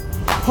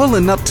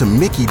Pulling up to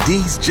Mickey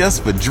D's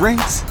just for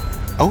drinks?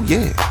 Oh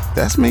yeah,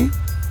 that's me.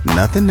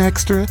 Nothing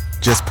extra,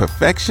 just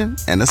perfection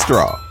and a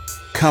straw.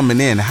 Coming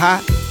in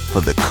hot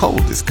for the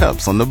coldest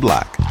cups on the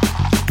block.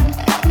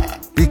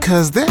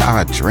 Because there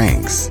are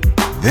drinks.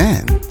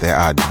 Then there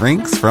are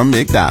drinks from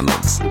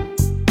McDonald's.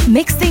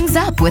 Mix things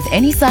up with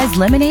any size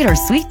lemonade or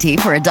sweet tea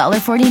for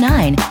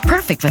 $1.49.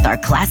 Perfect with our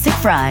classic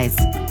fries.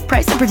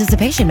 Price and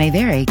participation may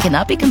vary.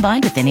 Cannot be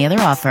combined with any other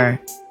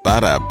offer.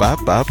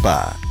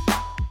 Ba-da-ba-ba-ba.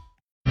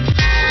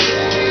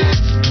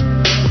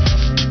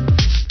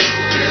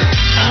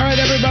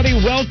 Everybody,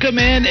 welcome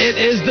in. It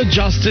is the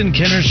Justin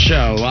Kinner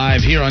Show,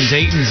 live here on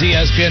Dayton's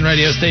ESPN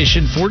radio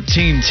station,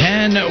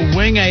 1410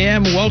 Wing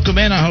AM. Welcome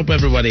in. I hope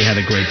everybody had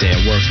a great day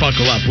at work.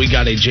 Buckle up. We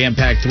got a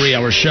jam-packed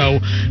 3-hour show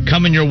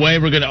coming your way.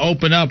 We're going to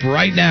open up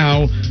right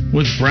now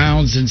with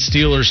Browns and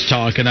Steelers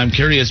talk, and I'm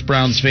curious,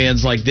 Browns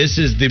fans, like, this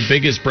is the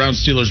biggest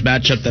Browns-Steelers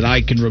matchup that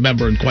I can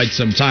remember in quite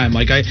some time.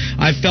 Like,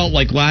 I felt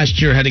like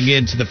last year heading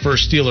into the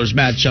first Steelers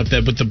matchup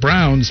that with the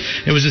Browns,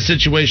 it was a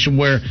situation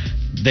where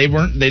they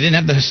didn't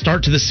have the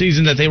start to the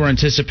season that they were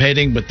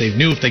anticipating, but they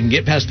knew if they can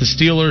get past the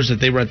Steelers that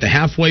they were at the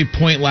halfway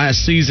point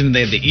last season and they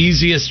had the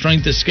easiest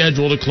strength of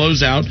schedule to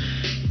close out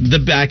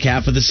the back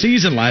half of the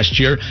season last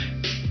year.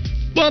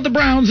 Well, the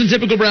Browns, in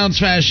typical Browns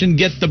fashion,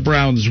 get the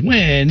Browns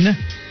win.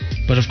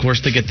 But, of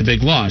course, they get the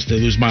big loss. They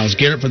lose Myles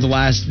Garrett for the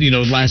last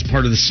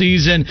part of the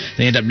season.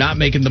 They end up not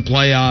making the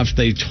playoffs.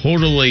 They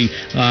totally,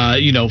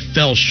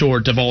 fell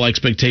short of all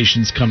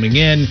expectations coming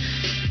in.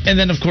 And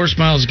then, of course,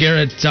 Myles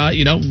Garrett,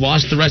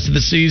 lost the rest of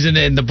the season.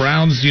 And the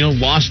Browns,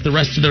 lost the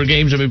rest of their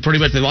games. I mean, pretty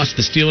much they lost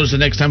the Steelers the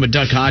next time with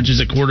Duck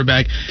Hodges at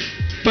quarterback.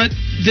 But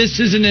this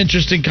is an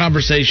interesting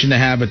conversation to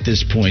have at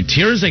this point.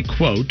 Here's a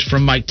quote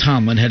from Mike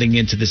Tomlin heading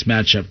into this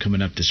matchup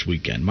coming up this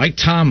weekend. Mike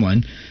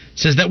Tomlin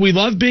says that we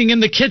love being in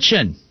the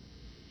kitchen.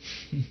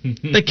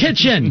 The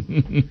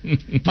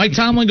kitchen. Mike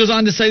Tomlin goes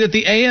on to say that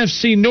the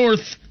AFC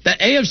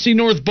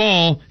North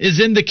ball is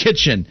in the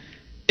kitchen.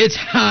 It's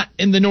hot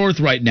in the North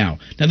right now.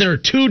 Now, there are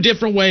two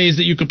different ways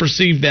that you could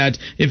perceive that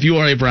if you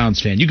are a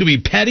Browns fan. You could be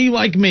petty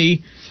like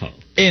me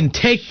and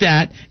take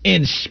that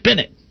and spin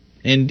it.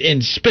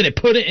 And spin it.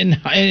 Put it in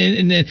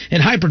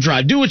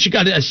hyperdrive. Do what you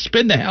got to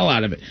spin the hell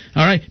out of it.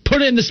 All right?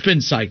 Put it in the spin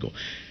cycle.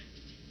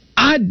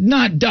 I'm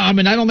not dumb,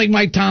 and I don't think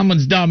Mike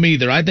Tomlin's dumb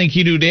either. I think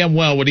he knew damn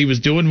well what he was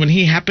doing when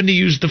he happened to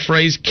use the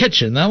phrase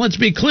kitchen. Now, let's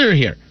be clear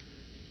here.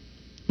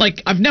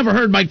 Like, I've never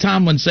heard Mike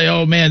Tomlin say,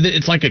 oh, man,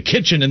 it's like a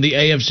kitchen in the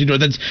AFC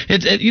North.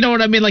 You know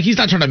what I mean? Like, he's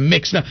not trying to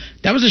mix that.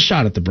 That was a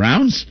shot at the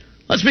Browns.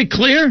 Let's be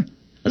clear.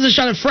 That was a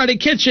shot at Freddie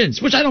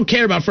Kitchens, which I don't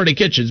care about Freddie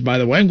Kitchens, by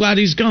the way. I'm glad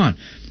he's gone.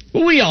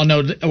 Well, we all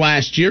know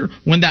last year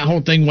when that whole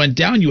thing went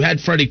down, you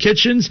had Freddie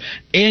Kitchens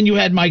and you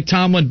had Mike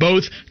Tomlin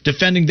both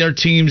defending their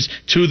teams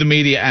to the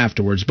media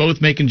afterwards,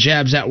 both making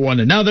jabs at one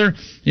another.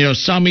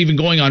 Some even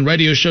going on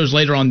radio shows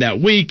later on that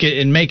week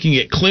and making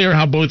it clear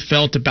how both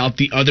felt about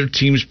the other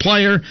team's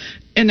player.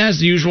 And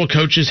as usual,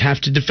 coaches have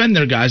to defend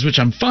their guys, which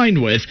I'm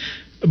fine with.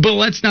 But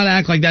let's not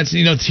act like that's,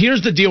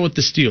 here's the deal with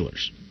the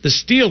Steelers. The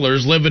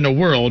Steelers live in a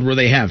world where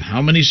they have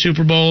how many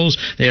Super Bowls?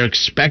 They are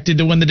expected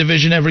to win the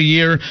division every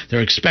year.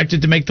 They're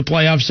expected to make the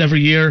playoffs every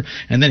year.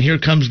 And then here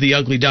comes the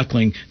ugly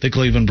duckling, the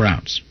Cleveland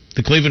Browns.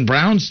 The Cleveland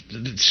Browns,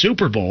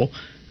 Super Bowl.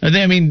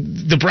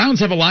 The Browns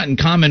have a lot in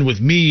common with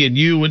me and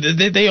you.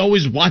 They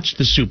always watch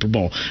the Super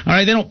Bowl. All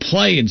right, they don't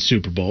play in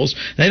Super Bowls.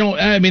 They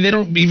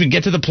don't even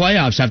get to the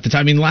playoffs half the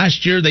time.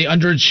 Last year they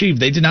underachieved.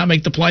 They did not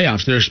make the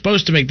playoffs. They're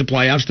supposed to make the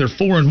playoffs. They're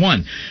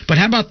 4-1. But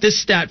how about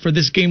this stat for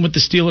this game with the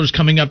Steelers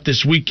coming up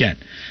this weekend?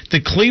 The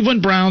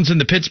Cleveland Browns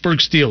and the Pittsburgh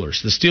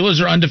Steelers. The Steelers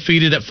are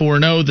undefeated at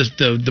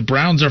 4-0. The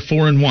Browns are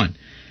 4-1.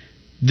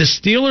 The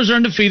Steelers are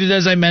undefeated,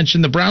 as I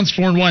mentioned. The Browns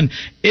 4-1.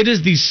 It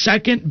is the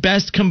second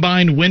best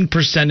combined win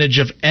percentage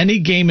of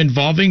any game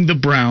involving the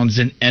Browns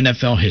in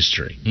NFL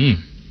history.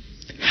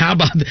 How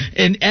about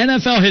in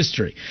NFL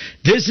history?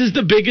 This is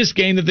the biggest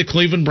game that the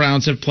Cleveland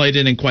Browns have played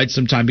in quite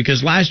some time,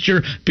 because last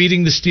year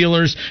beating the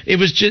Steelers, it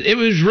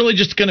was really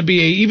just going to be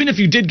even if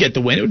you did get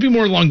the win, it would be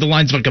more along the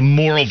lines of like a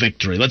moral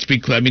victory. Let's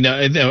be clear.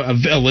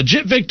 A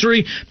legit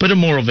victory, but a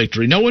moral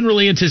victory. No one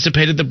really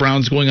anticipated the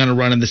Browns going on a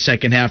run in the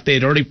second half. They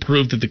had already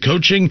proved that the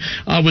coaching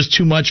was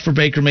too much for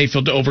Baker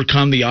Mayfield to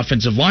overcome. The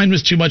offensive line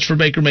was too much for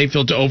Baker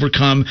Mayfield to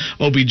overcome.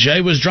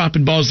 OBJ was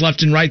dropping balls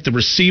left and right. The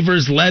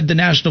receivers led the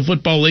National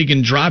Football League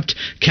and dropped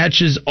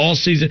catches all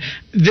season.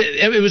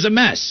 It was a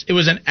mess. It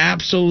was an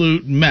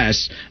absolute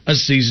mess a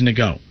season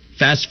ago.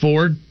 Fast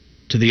forward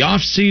to the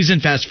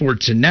offseason, fast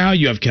forward to now,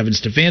 you have Kevin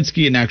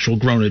Stefanski, an actual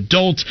grown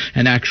adult,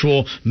 an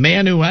actual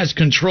man who has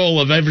control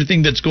of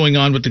everything that's going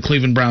on with the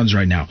Cleveland Browns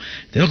right now.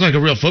 They look like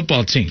a real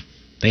football team.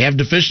 They have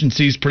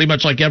deficiencies pretty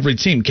much like every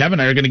team. Kevin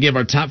and I are going to give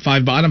our top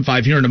 5, bottom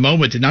 5 here in a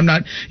moment, and I'm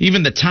not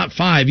even the top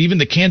 5, even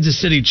the Kansas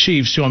City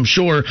Chiefs, who I'm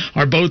sure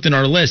are both in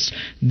our list,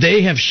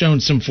 they have shown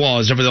some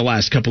flaws over the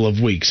last couple of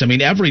weeks. I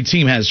mean, every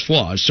team has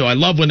flaws, so I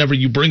love whenever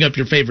you bring up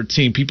your favorite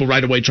team, people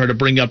right away try to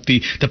bring up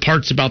the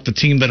parts about the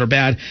team that are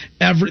bad.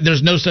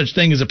 There's no such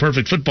thing as a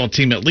perfect football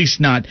team, at least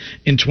not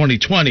in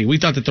 2020. We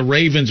thought that the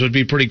Ravens would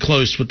be pretty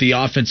close with the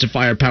offensive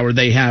firepower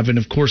they have, and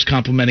of course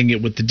complementing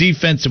it with the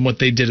defense and what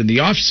they did in the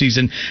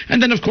offseason.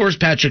 And then, of course,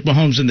 Patrick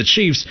Mahomes and the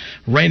Chiefs,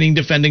 reigning,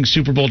 defending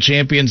Super Bowl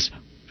champions,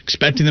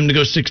 expecting them to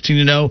go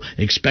 16-0,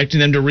 expecting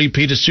them to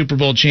repeat as Super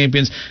Bowl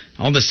champions.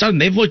 All of a sudden,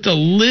 they've looked a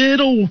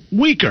little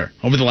weaker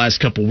over the last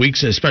couple of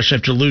weeks, especially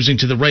after losing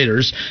to the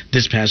Raiders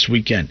this past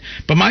weekend.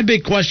 But my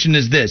big question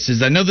is this,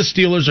 is I know the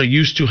Steelers are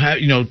used to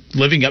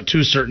living up to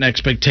a certain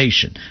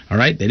expectation. All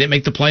right? They didn't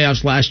make the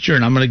playoffs last year,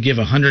 and I'm going to give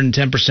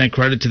 110%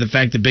 credit to the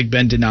fact that Big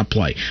Ben did not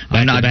play.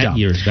 I'm not dumb.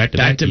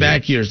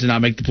 Back-to-back years did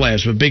not make the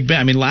playoffs. But Big Ben,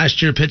 I mean,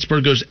 last year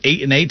Pittsburgh goes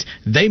 8-8.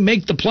 They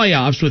make the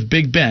playoffs with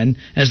Big Ben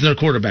as their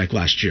quarterback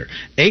last year.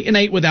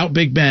 8-8 without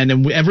Big Ben,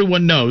 and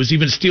everyone knows,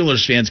 even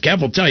Steelers fans,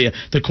 Kev will tell you,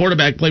 the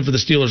quarterback play for the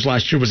Steelers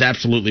last year was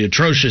absolutely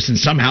atrocious, and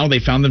somehow they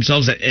found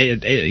themselves at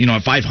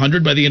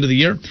 500 by the end of the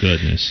year.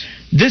 Goodness.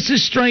 This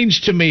is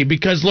strange to me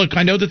because, look,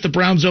 I know that the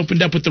Browns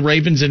opened up with the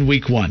Ravens in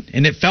Week 1,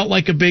 and it felt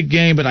like a big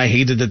game, but I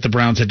hated that the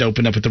Browns had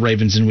opened up with the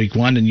Ravens in Week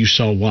 1, and you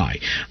saw why.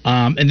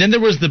 And then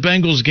there was the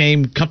Bengals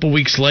game a couple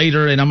weeks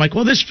later, and I'm like,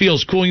 well, this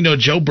feels cool.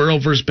 Joe Burrow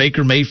versus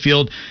Baker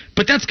Mayfield.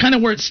 But that's kind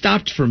of where it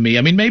stopped for me.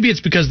 I mean, maybe it's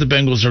because the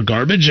Bengals are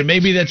garbage, and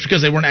maybe that's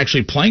because they weren't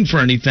actually playing for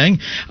anything.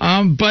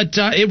 But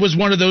it was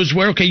one of those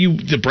where,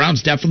 the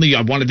Browns definitely,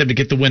 I wanted them to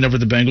get the win over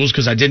the Bengals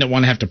because I didn't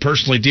want to have to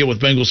personally deal with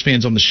Bengals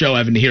fans on the show,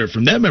 having to hear it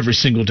from them every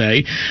single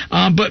day.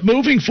 But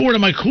moving forward,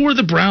 I'm like, who are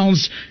the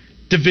Browns'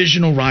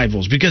 divisional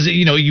rivals? Because,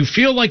 you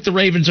feel like the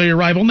Ravens are your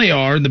rival, and they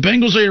are, and the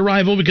Bengals are your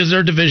rival because they're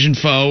a division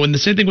foe, and the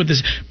same thing with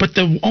this. But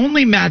the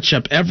only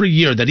matchup every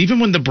year that even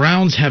when the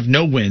Browns have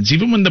no wins,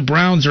 even when the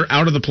Browns are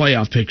out of the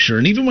playoff picture,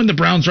 and even when the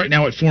Browns right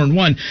now at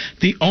 4-1,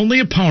 the only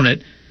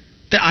opponent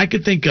that I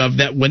could think of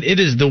that when it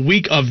is the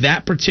week of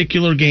that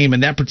particular game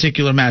and that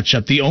particular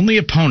matchup, the only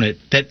opponent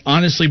that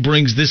honestly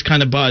brings this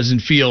kind of buzz and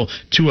feel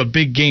to a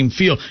big game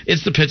feel,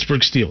 it's the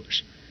Pittsburgh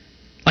Steelers.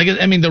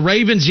 The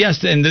Ravens,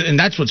 yes, and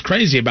that's what's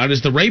crazy about it,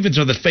 is the Ravens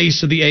are the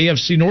face of the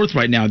AFC North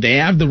right now. They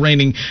have the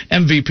reigning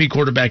MVP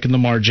quarterback in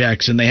Lamar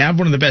Jackson. They have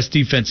one of the best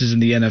defenses in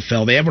the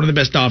NFL. They have one of the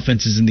best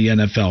offenses in the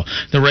NFL.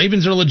 The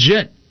Ravens are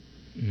legit.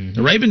 Mm-hmm.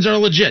 The Ravens are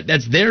legit.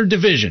 That's their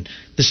division.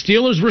 The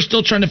Steelers, we're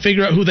still trying to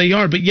figure out who they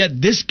are, but yet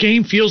this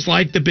game feels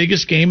like the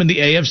biggest game in the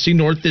AFC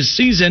North this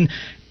season.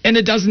 And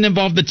it doesn't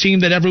involve the team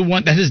that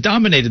has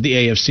dominated the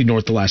AFC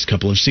North the last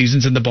couple of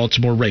seasons in the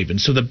Baltimore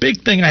Ravens. So the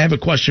big thing, I have a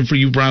question for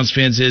you Browns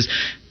fans, is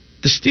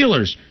the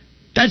Steelers.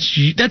 That's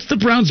the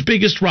Browns'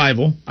 biggest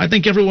rival. I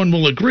think everyone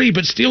will agree.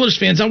 But Steelers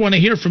fans, I want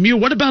to hear from you.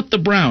 What about the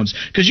Browns?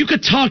 Because you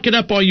could talk it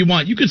up all you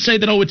want. You could say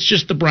that, it's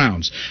just the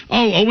Browns.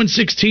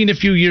 0-16 a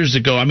few years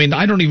ago. I mean,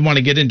 I don't even want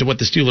to get into what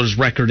the Steelers'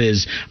 record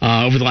is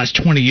over the last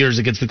 20 years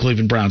against the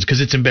Cleveland Browns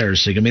because it's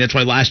embarrassing. I mean, that's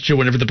why last year,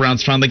 whenever the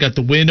Browns finally got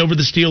the win over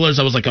the Steelers,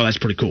 I was like, that's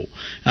pretty cool.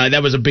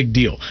 That was a big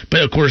deal.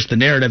 But, of course, the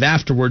narrative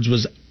afterwards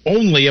was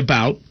only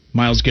about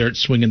Myles Garrett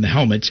swinging the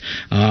helmet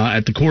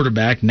at the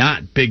quarterback,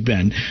 not Big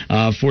Ben,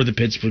 for the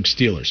Pittsburgh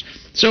Steelers.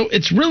 So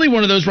it's really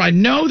one of those where I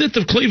know that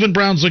the Cleveland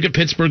Browns look at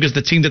Pittsburgh as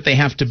the team that they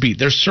have to beat.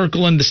 They're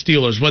circling the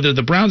Steelers. Whether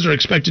the Browns are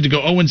expected to go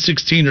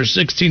 0-16 or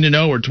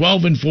 16-0 or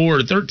 12-4 or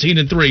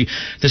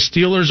 13-3, the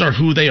Steelers are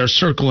who they are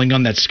circling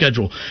on that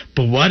schedule.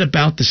 But what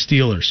about the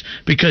Steelers?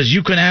 Because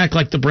you can act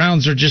like the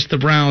Browns are just the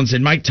Browns,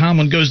 and Mike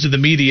Tomlin goes to the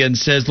media and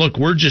says, look,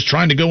 we're just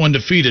trying to go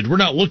undefeated. We're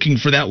not looking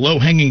for that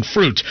low-hanging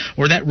fruit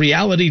or that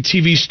reality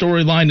TV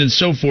storyline and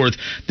so forth.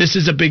 This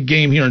is a big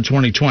game here in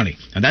 2020.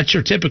 And that's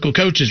your typical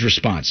coach's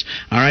response.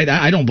 All right,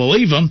 I don't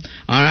believe him.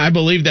 I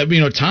believe that,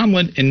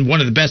 Tomlin, and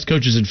one of the best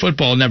coaches in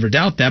football, I'll never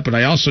doubt that, but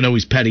I also know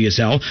he's petty as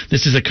hell.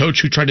 This is a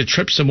coach who tried to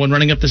trip someone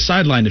running up the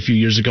sideline a few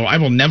years ago. I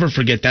will never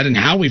forget that, and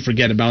how we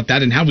forget about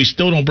that and how we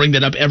still don't bring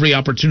that up every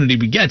opportunity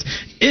we get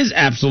is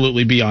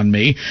absolutely beyond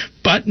me.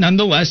 But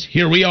nonetheless,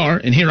 here we are,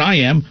 and here I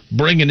am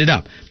bringing it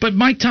up. But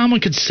Mike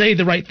Tomlin could say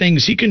the right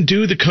things. He can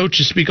do the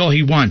coaches speak all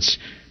he wants.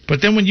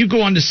 But then when you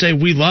go on to say,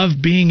 we love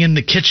being in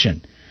the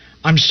kitchen,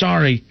 I'm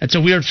sorry, that's a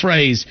weird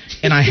phrase,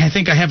 and I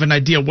think I have an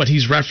idea what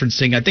he's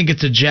referencing. I think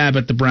it's a jab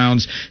at the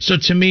Browns. So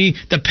to me,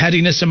 the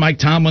pettiness of Mike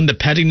Tomlin, the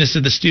pettiness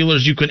of the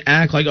Steelers, you could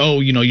act like,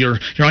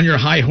 you're on your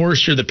high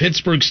horse, you're the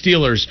Pittsburgh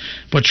Steelers.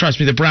 But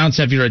trust me, the Browns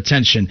have your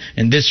attention,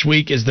 and this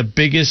week is the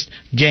biggest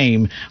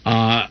game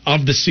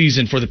of the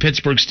season for the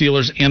Pittsburgh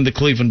Steelers and the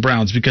Cleveland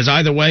Browns, because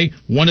either way,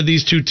 one of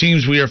these two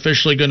teams we are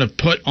officially going to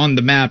put on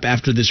the map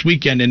after this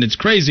weekend, and it's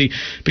crazy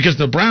because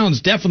the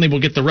Browns definitely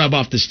will get the rub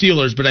off the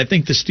Steelers, but I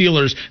think the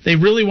Steelers, they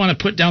really want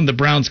to put down the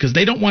Browns because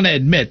they don't want to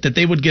admit that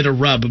they would get a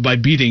rub by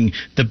beating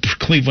the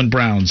Cleveland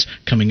Browns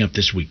coming up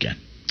this weekend.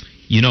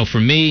 For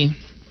me,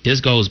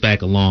 this goes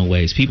back a long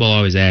ways. People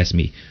always ask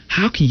me,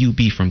 how can you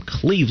be from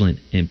Cleveland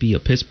and be a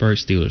Pittsburgh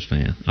Steelers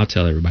fan? I'll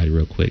tell everybody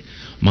real quick.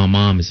 My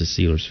mom is a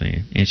Steelers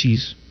fan, and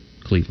she's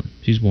Cleveland.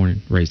 She's born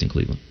and raised in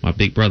Cleveland. My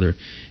big brother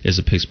is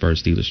a Pittsburgh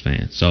Steelers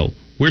fan. So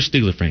we're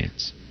Steelers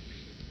fans.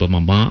 But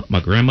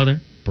my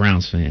grandmother,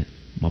 Browns fan.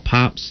 My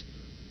pops,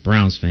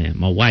 Browns fan.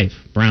 My wife,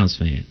 Browns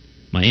fan.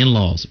 My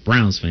in-laws,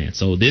 Browns fan.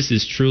 So this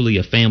is truly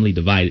a family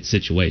divided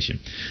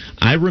situation.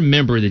 I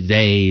remember the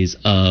days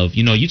of,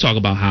 you talk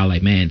about how,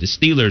 like, man, the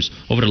Steelers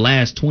over the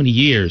last 20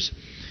 years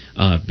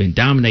been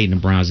dominating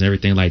the Browns and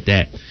everything like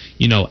that.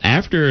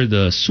 After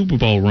the Super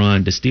Bowl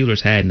run the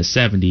Steelers had in the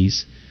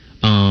 70s,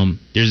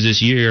 there's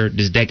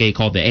this decade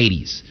called the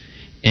 80s.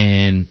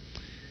 And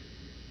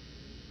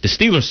the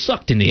Steelers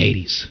sucked in the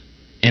 80s.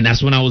 And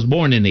that's when I was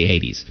born in the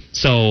 80s.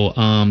 So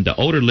the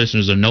older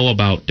listeners will know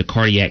about the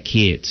Cardiac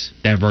Kids,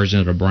 that version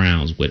of the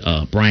Browns with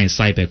Brian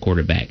Sipe at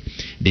quarterback.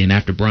 Then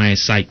after Brian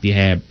Sipe, you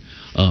had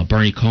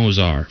Bernie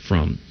Kosar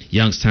from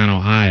Youngstown,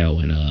 Ohio,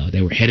 and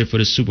they were headed for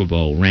the Super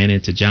Bowl, ran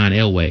into John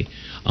Elway.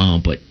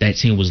 But that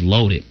team was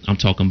loaded. I'm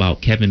talking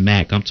about Kevin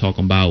Mack. I'm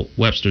talking about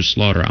Webster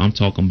Slaughter. I'm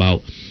talking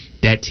about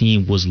that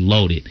team was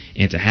loaded.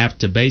 And to have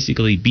to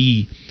basically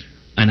be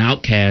an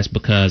outcast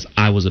because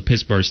I was a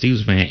Pittsburgh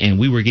Steelers fan and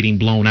we were getting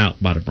blown out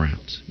by the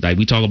Browns. Like,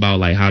 we talk about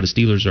like how the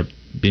Steelers have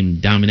been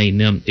dominating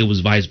them. It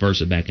was vice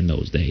versa back in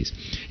those days.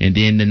 And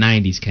then the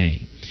 90s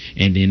came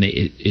and then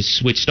it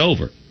switched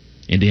over.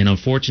 And then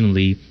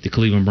unfortunately the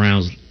Cleveland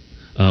Browns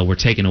were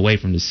taken away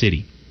from the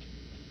city.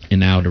 And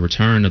now the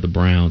return of the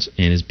Browns,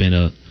 and it's been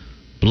a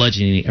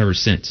bludgeoning ever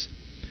since.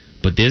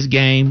 But this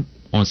game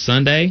on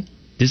Sunday,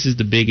 this is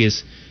the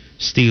biggest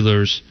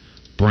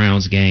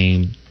Steelers-Browns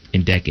game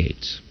in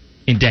decades.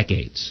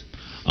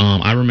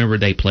 I remember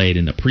they played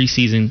in the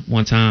preseason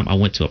one time. I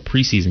went to a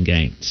preseason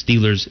game,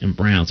 Steelers and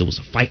Browns. It was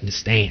a fight in the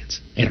stands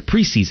at a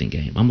preseason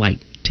game. I'm like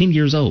 10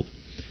 years old.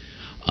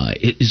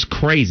 It is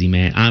crazy,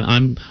 man.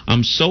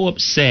 I'm so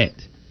upset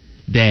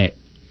that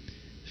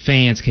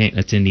fans can't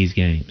attend these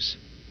games.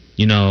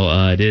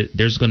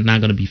 There's not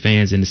going to be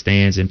fans in the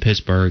stands in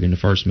Pittsburgh in the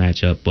first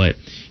matchup, but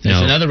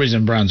that's another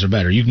reason Browns are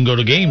better. You can go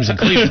to games in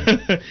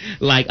Cleveland.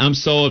 Like, I'm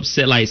so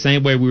upset. Like,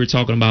 same way we were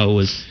talking about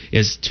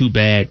it's too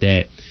bad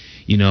that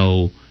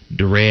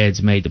the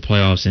Reds made the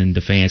playoffs and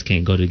the fans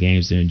can't go to the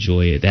games to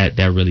enjoy it.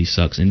 That really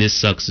sucks, and this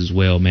sucks as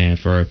well, man,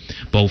 for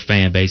both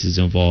fan bases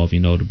involved.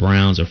 The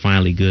Browns are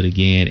finally good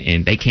again,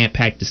 and they can't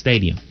pack the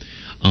stadium.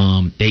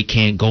 They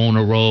can't go on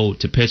the road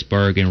to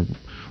Pittsburgh and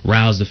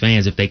rouse the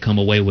fans if they come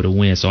away with a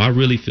win. So I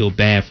really feel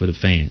bad for the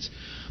fans.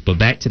 But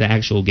back to the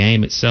actual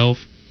game itself,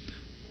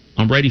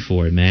 I'm ready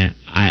for it, man.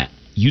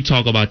 You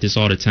talk about this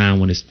all the time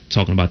when it's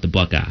talking about the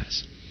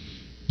Buckeyes.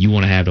 You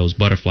want to have those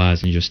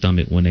butterflies in your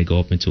stomach when they go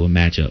up into a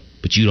matchup,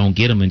 but you don't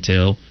get them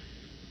until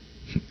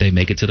they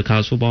make it to the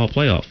college football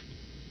playoff.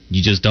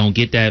 You just don't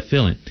get that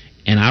feeling.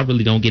 And I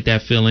really don't get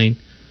that feeling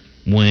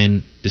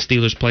when the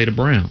Steelers play the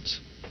Browns.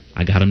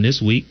 I got them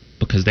this week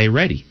because they're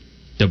ready.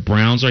 The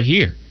Browns are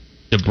here.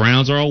 The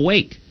Browns are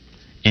awake.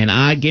 And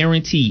I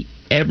guarantee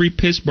every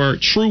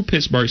true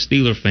Pittsburgh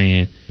Steelers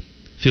fan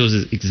feels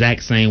the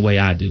exact same way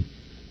I do.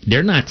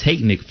 They're not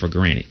taking it for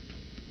granted.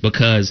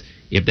 Because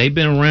if they've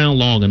been around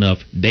long enough,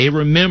 they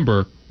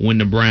remember when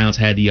the Browns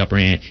had the upper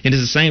hand. And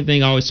it's the same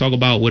thing I always talk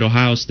about with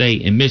Ohio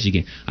State and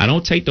Michigan. I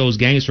don't take those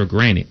games for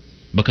granted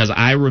because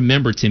I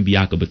remember Tim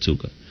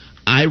Biakabatuka.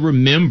 I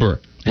remember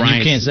Brian.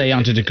 You can't say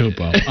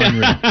Antetokounmpo.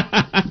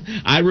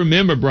 Unreal. I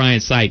remember Brian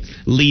Sipe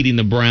leading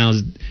the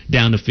Browns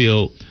down the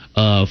field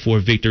for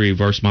victory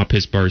versus my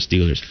Pittsburgh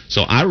Steelers.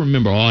 So I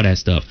remember all that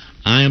stuff.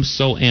 I am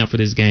so amped for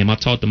this game. I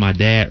talked to my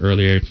dad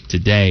earlier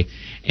today,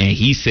 and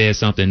he said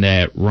something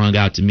that rung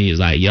out to me. It's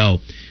like, yo,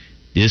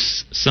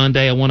 this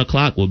Sunday at 1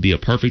 o'clock will be a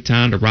perfect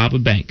time to rob a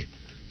bank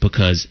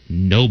because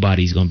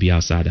nobody's going to be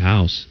outside the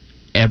house.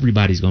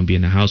 Everybody's going to be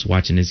in the house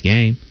watching this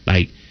game.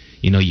 Like,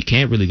 you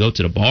can't really go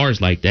to the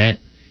bars like that.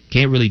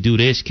 Can't really do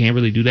this, can't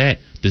really do that.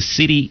 The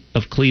city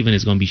of Cleveland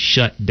is going to be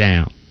shut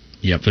down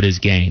for this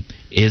game.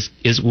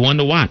 It's one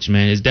to watch,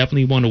 man. It's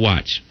definitely one to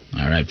watch.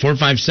 All right,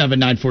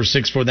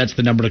 457-9464, that's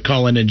the number to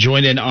call in and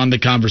join in on the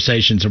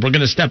conversation. So we're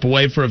going to step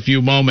away for a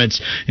few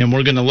moments, and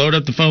we're going to load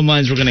up the phone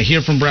lines. We're going to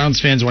hear from Browns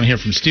fans. We want to hear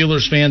from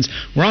Steelers fans.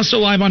 We're also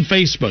live on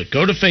Facebook.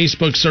 Go to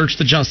Facebook, search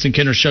The Justin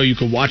Kinner Show. You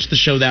can watch the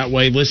show that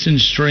way. Listen,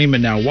 stream,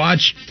 and now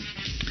watch.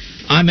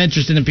 I'm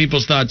interested in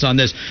people's thoughts on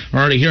this. We're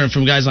already hearing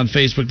from guys on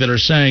Facebook that are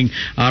saying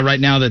right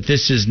now that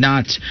this is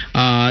not,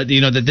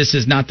 that this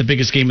is not the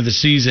biggest game of the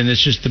season.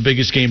 It's just the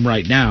biggest game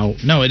right now.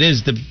 No, it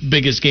is the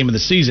biggest game of the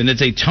season.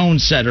 It's a tone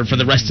setter for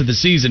the rest of the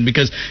season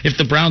because if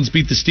the Browns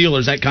beat the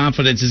Steelers, that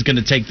confidence is going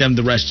to take them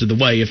the rest of the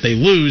way. If they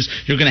lose,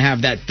 you're going to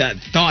have that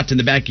thought in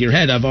the back of your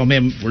head of, oh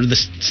man, we're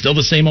still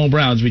the same old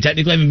Browns. We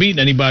technically haven't beaten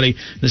anybody.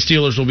 The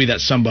Steelers will be that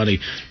somebody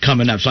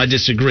coming up. So I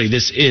disagree.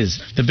 This is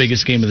the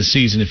biggest game of the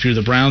season. If you're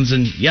the Browns,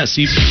 and yes,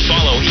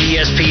 follow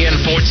ESPN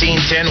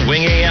 1410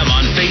 Wing AM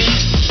on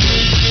Facebook.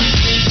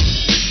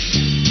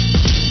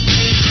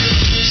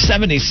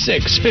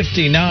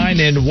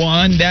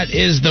 76-59-1. That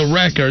is the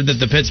record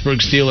that the Pittsburgh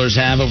Steelers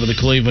have over the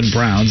Cleveland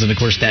Browns. And, of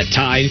course, that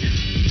tie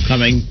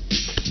coming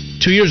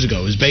 2 years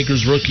ago. It was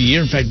Baker's rookie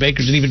year. In fact,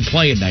 Baker didn't even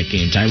play in that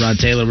game. Tyrod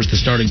Taylor was the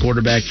starting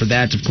quarterback for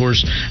that. Of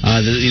course,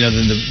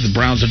 the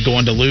Browns would go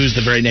on to lose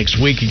the very next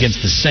week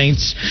against the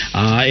Saints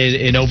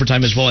in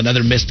overtime as well.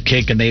 Another missed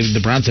kick, and the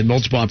Browns had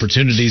multiple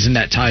opportunities in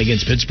that tie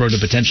against Pittsburgh to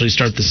potentially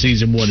start the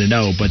season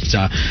 1-0. But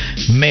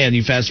man,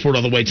 you fast forward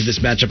all the way to this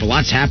matchup. A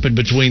lot's happened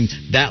between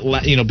that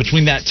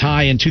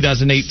tie in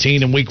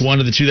 2018 and Week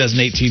 1 of the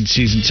 2018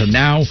 season to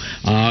now,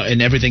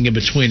 and everything in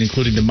between,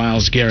 including the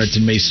Myles Garrett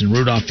and Mason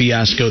Rudolph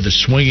fiasco, the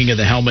swinging of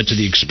the helmet to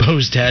the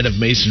exposed head of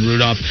Mason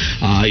Rudolph.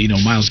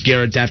 Myles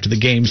Garrett after the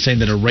game saying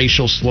that a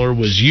racial slur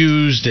was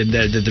used and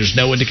that there's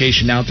no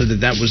indication out there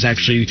that was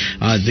actually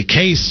the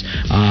case.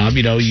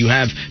 You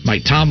have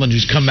Mike Tomlin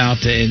who's come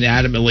out and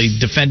adamantly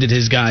defended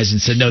his guys and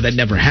said, no, that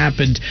never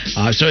happened.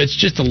 So it's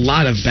just a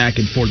lot of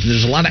back and forth.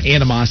 There's a lot of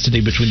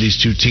animosity between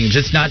these two teams.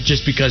 It's not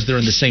just because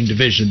they're in the same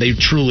division. They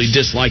truly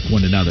dislike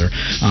one another.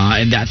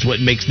 And that's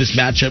what makes this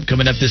matchup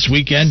coming up this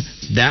weekend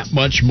that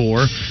much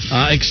more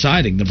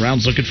exciting. The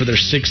Browns looking for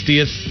their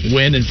 60th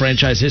win in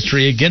franchise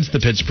history against the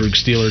Pittsburgh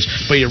Steelers.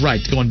 But you're right,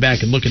 going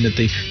back and looking at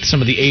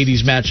some of the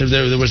 80s matchups,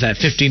 there was that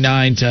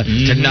 59 to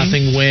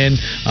nothing win,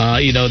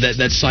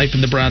 that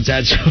siphon the Browns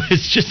had. So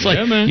it's just like,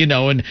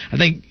 and I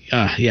think,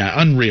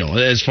 unreal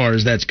as far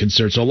as that's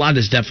concerned. So a lot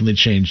has definitely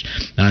changed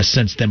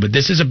since then. But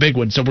this is a big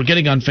one. So we're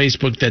getting on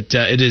Facebook that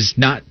it is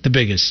not the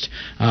biggest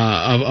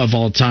of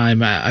all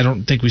time. I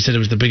don't think we said it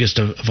was the biggest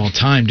of all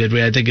time, did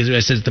we? I think I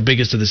said it's the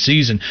biggest of the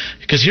season.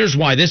 Because here's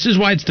why. This is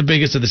why it's the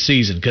biggest of the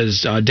season.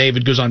 Because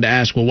David goes on to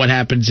ask, well, what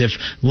happens if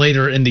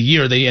later in the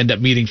year they end up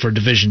meeting for a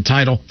division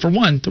title? For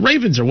one, the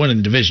Ravens are winning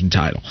the division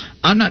title.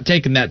 I'm not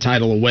taking that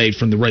title away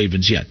from the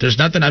Ravens yet. There's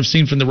nothing I've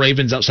seen from the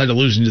Ravens outside of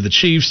losing to the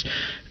Chiefs.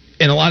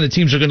 And a lot of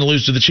teams are going to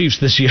lose to the Chiefs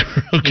this year,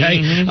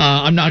 okay?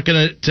 I'm not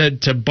going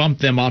to bump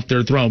them off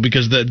their throne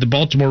because the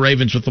Baltimore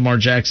Ravens with Lamar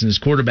Jackson as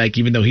quarterback,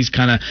 even though his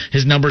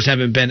numbers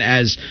haven't been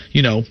as,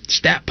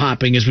 stat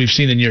popping as we've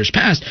seen in years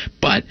past,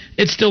 but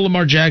it's still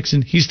Lamar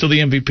Jackson. He's still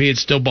the MVP.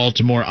 It's still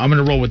Baltimore. I'm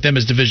going to roll with them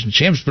as division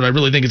champs, but I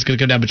really think it's going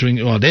to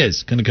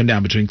come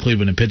down between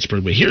Cleveland and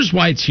Pittsburgh. But here's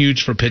why it's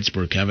huge for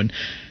Pittsburgh, Kevin.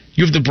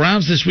 You have the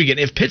Browns this weekend.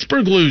 If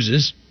Pittsburgh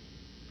loses,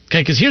 okay,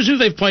 because here's who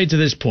they've played to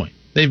this point.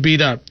 They've beat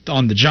up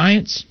on the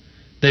Giants.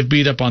 They've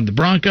beat up on the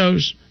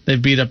Broncos, they've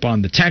beat up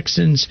on the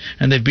Texans,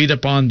 and they've beat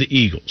up on the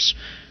Eagles.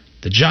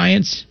 The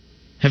Giants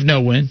have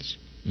no wins.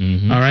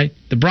 All right?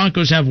 The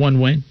Broncos have one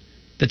win.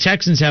 The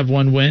Texans have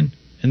one win.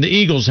 And the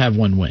Eagles have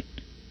one win.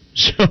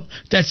 So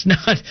that's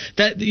not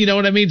that, you know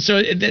what I mean?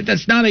 So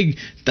that's not a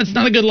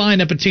good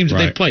lineup of teams that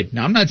they've played.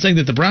 Now, I'm not saying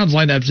that the Browns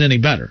lineup's any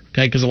better,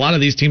 okay? Because a lot of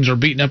these teams are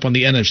beating up on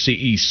the NFC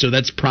East, so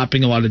that's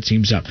propping a lot of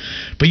teams up.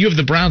 But you have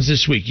the Browns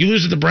this week. You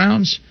lose to the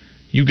Browns,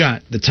 you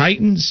got the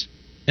Titans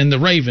and the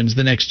Ravens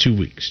the next 2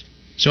 weeks.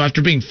 So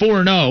after being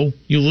 4-0,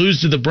 you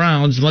lose to the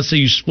Browns, and let's say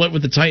you split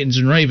with the Titans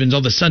and Ravens,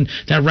 all of a sudden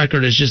that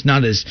record is just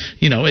not as,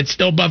 it's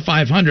still above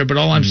 500, but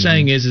all I'm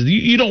saying is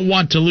you don't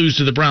want to lose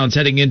to the Browns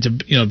heading into,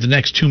 the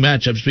next two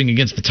matchups being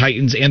against the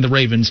Titans and the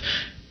Ravens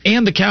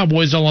and the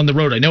Cowboys all on the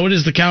road. I know it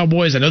is the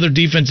Cowboys. I know their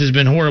defense has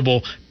been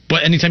horrible,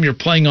 but anytime you're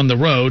playing on the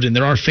road, and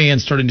there are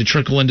fans starting to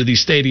trickle into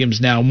these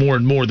stadiums now more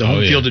and more, the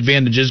home field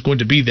advantage is going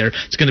to be there.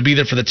 It's going to be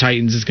there for the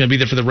Titans. It's going to be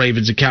there for the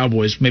Ravens and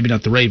Cowboys. Maybe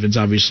not the Ravens,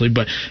 obviously,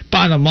 but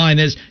bottom line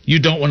is you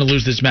don't want to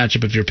lose this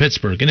matchup if you're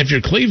Pittsburgh. And if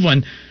you're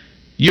Cleveland,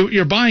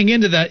 you're buying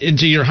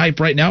into your hype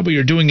right now, but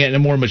you're doing it in a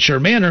more mature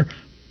manner.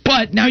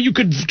 But now you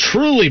could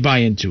truly buy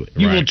into it.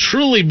 You will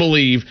truly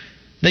believe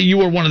that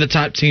you are one of the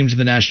top teams in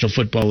the National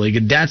Football League.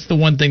 And that's the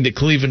one thing that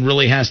Cleveland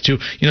really has to,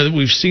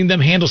 we've seen them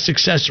handle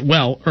success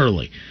well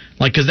early.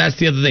 Because that's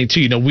the other thing,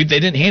 too. They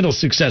didn't handle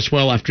success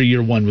well after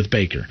year one with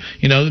Baker.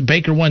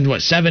 Baker won,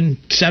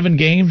 seven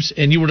games?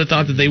 And you would have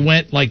thought that they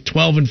went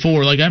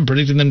 12-4, like I'm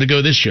predicting them to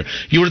go this year.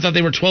 You would have thought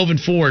they were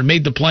 12-4 and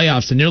made the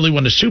playoffs and nearly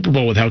won a Super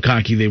Bowl with how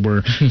cocky they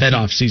were that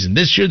offseason.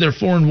 This year, they're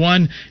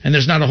 4-1, and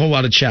there's not a whole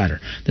lot of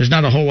chatter.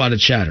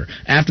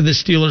 After the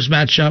Steelers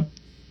matchup,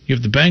 you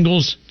have the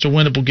Bengals, it's a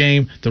winnable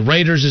game. The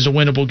Raiders is a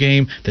winnable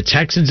game. The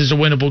Texans is a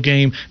winnable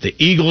game. The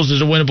Eagles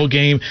is a winnable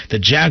game. The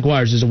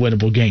Jaguars is a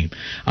winnable game.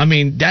 I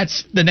mean,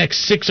 that's the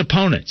next 6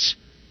 opponents.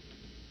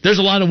 There's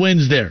a lot of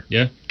wins there.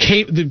 Yeah.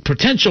 The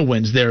potential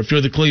wins there if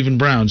you're the Cleveland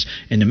Browns.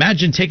 And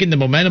imagine taking the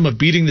momentum of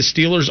beating the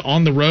Steelers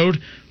on the road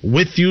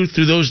with you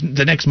through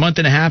the next month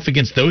and a half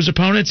against those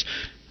opponents.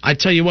 I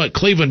tell you what,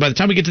 Cleveland, by the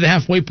time we get to the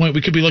halfway point,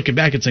 we could be looking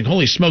back and saying,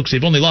 holy smokes,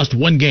 they've only lost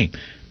one game.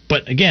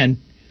 But again,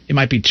 it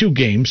might be 2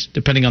 games,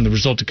 depending on the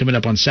result coming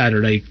up on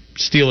Saturday.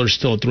 Steelers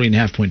still a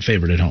 3.5-point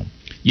favorite at home.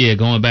 Yeah,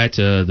 going back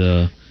to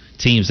the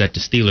teams that the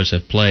Steelers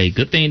have played,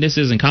 good thing this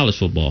isn't college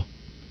football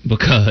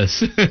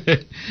because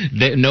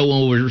no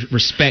one would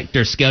respect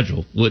their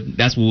schedule.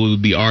 That's what we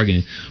would be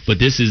arguing. But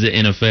this is the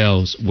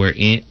NFL's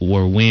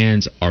where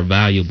wins are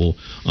valuable.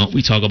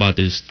 We talk about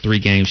this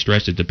 3-game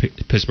stretch that the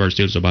Pittsburgh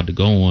Steelers are about to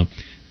go on.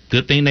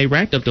 Good thing they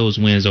racked up those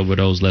wins over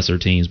those lesser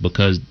teams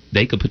because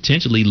they could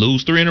potentially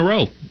lose 3 in a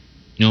row.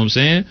 You know what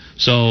I'm saying?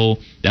 So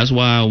that's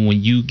why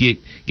when you get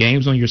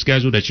games on your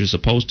schedule that you're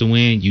supposed to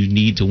win, you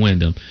need to win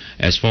them.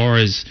 As far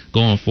as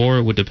going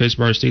forward with the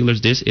Pittsburgh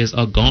Steelers, this is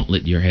a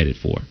gauntlet you're headed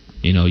for.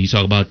 You know, you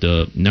talk about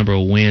the number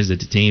of wins that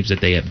the teams that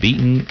they have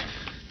beaten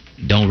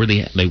don't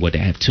really they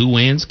have 2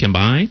 wins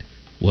combined.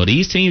 Well,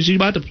 these teams you're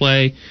about to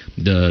play,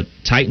 the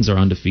Titans are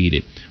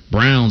undefeated,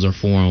 Browns are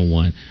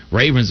 4-1,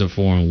 Ravens are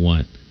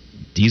 4-1.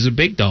 These are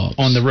big dogs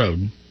on the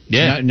road.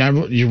 Yeah,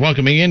 now you're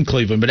welcoming in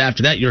Cleveland, but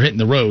after that you're hitting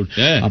the road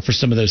for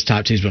some of those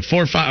top teams. But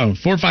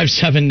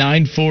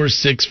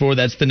 457-9464,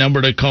 that's the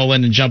number to call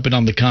in and jump in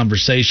on the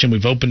conversation.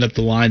 We've opened up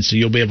the line, so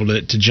you'll be able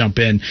to jump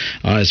in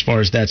as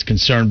far as that's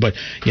concerned. But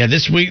yeah,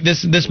 this week,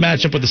 this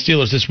matchup with the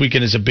Steelers this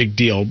weekend is a big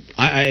deal.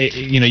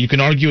 You can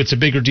argue it's a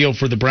bigger deal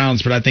for the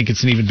Browns, but I think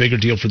it's an even bigger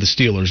deal for the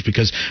Steelers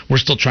because we're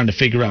still trying to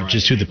figure out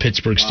just who the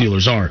Pittsburgh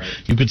Steelers are.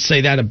 You could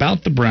say that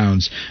about the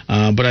Browns,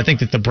 but I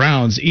think that the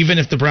Browns, even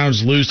if the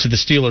Browns lose to the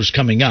Steelers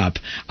coming up,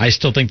 I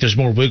still think there's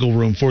more wiggle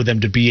room for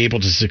them to be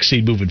able to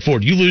succeed moving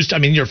forward. You lose,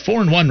 you're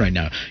 4-1 right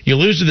now. You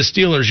lose to the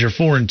Steelers, you're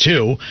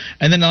 4-2,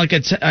 and then like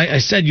I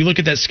said, you look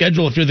at that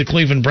schedule. If you're the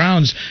Cleveland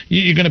Browns,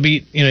 you're going to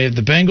be, you have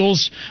the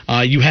Bengals,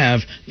 you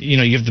have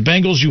the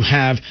Bengals, you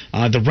have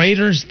the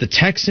Raiders, the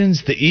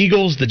Texans, the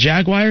Eagles, the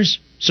Jaguars.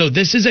 So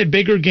this is a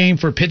bigger game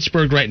for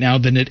Pittsburgh right now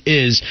than it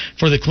is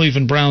for the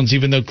Cleveland Browns,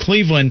 even though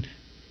Cleveland,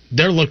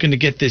 they're looking to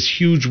get this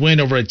huge win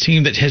over a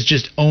team that has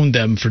just owned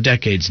them for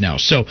decades now.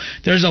 So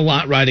there's a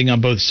lot riding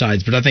on both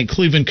sides, but I think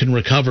Cleveland can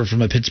recover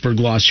from a Pittsburgh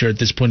loss here at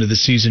this point of the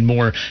season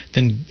more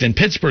than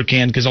Pittsburgh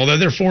can, because although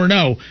they're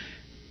 4-0,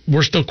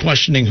 we're still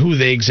questioning who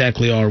they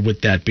exactly are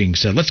with that being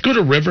said. Let's go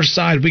to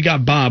Riverside. We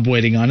got Bob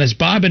waiting on us.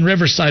 Bob in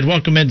Riverside,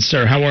 welcome in,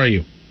 sir. How are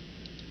you?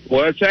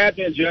 What's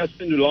happening,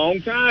 Justin?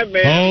 Long time,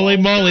 man. Holy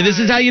moly. This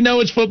is how you know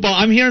it's football.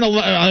 I'm hearing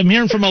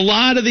from a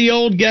lot of the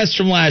old guests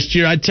from last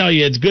year. I tell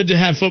you, it's good to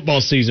have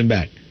football season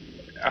back.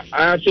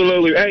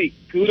 Absolutely. Hey,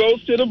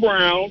 kudos to the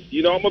Browns.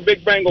 I'm a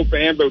big Bengal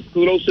fan, but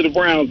kudos to the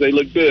Browns. They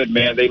look good,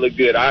 man. They look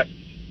good. I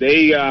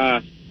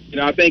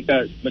think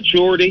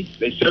maturity,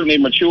 they certainly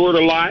matured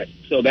a lot,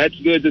 so that's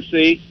good to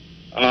see.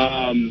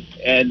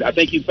 And I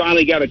think you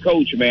finally got a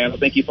coach, man. I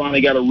think you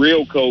finally got a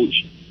real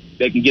coach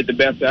that can get the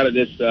best out of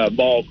this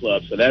ball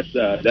club. So that's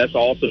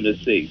awesome to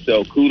see.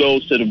 So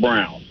kudos to the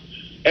Browns.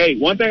 Hey,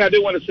 one thing I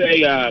do want to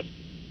say, as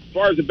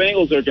far as the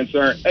Bengals are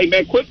concerned, hey,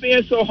 man, quit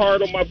being so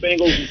hard on my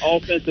Bengals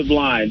offensive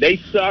line. They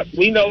suck.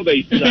 We know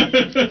they suck.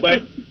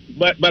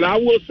 but I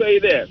will say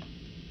this.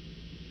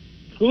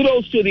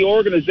 Kudos to the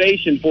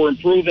organization for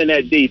improving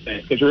that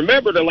defense. Because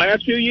remember, the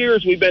last few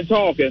years we've been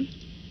talking,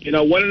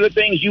 one of the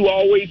things you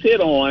always hit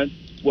on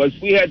was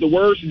we had the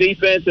worst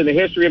defense in the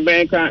history of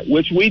mankind,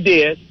 which we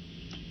did.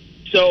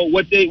 So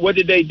what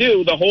did they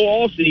do? The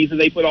whole offseason,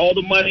 they put all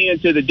the money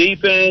into the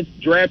defense,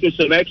 drafted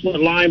some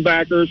excellent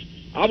linebackers.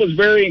 I was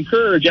very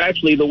encouraged,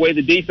 actually, the way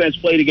the defense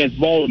played against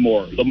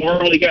Baltimore.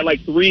 Lamar only got like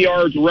 3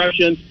 yards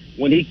rushing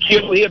when he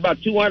had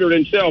about 200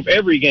 himself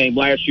every game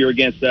last year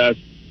against us.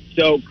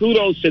 So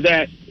kudos to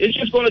that. It's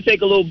just going to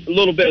take a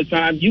little bit of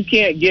time. You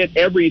can't get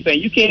everything.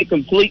 You can't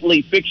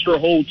completely fix your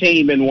whole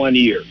team in 1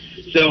 year.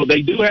 So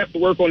they do have to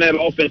work on that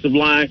offensive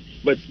line.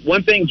 But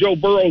one thing Joe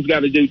Burrow's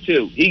got to do,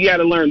 too, he got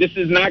to learn this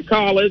is not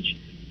college.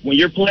 When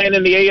you're playing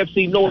in the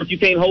AFC North, you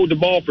can't hold the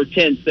ball for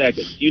 10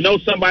 seconds.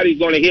 Somebody's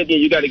going to hit you,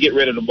 and you got to get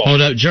rid of the ball.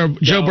 Hold up. Joe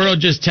Burrow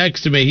just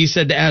texted me. He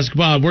said to ask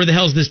Bob, where the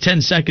hell's this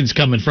 10 seconds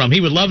coming from? He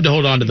would love to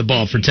hold on to the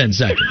ball for 10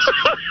 seconds.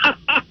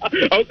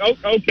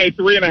 Okay,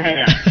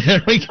 3.5.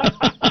 There we go.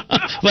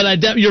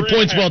 But your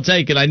point's well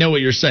taken. I know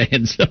what you're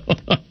saying. So,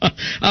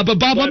 but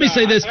Bob, let me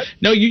say this.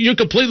 No, you're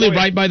completely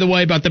right, by the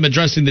way, about them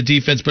addressing the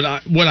defense.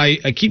 But what I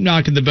keep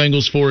knocking the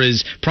Bengals for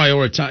is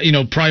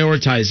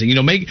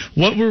prioritizing. Make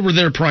what were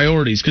their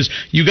priorities? Because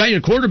you got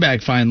your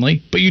quarterback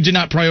finally, but you did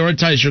not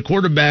prioritize your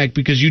quarterback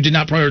because you did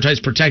not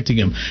prioritize protecting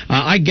him.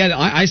 I get it.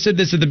 I said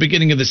this at the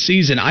beginning of the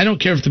season. I don't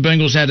care if the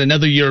Bengals had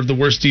another year of the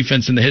worst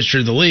defense in the history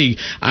of the league.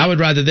 I would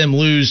rather them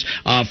lose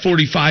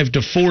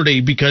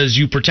 45-40 because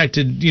you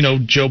protected,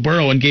 Joe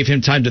Burrow and gave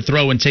him time to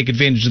throw and take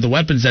advantage of the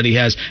weapons that he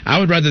has. I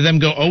would rather them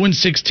go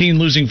 0-16,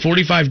 losing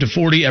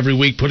 45-40 every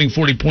week, putting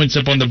 40 points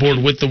up on the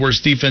board with the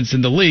worst defense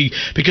in the league,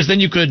 because then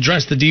you could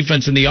address the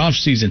defense in the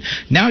offseason.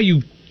 Now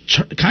you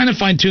kind of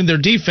fine-tuned their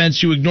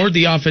defense. You ignored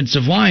the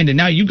offensive line, and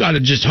now you got to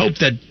just hope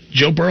that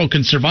Joe Burrow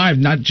can survive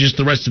not just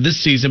the rest of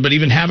this season, but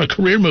even have a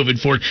career moving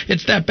forward.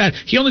 It's that bad.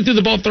 He only threw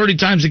the ball 30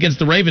 times against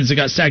the Ravens and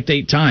got sacked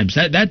 8 times.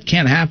 That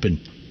can't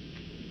happen.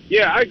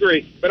 Yeah, I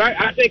agree. But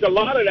I think a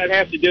lot of that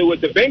has to do with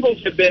the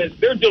Bengals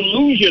they're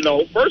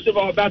delusional, first of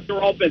all, about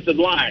their offensive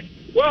line.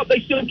 Well,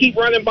 they still keep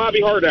running Bobby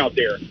Hart out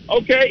there.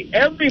 Okay?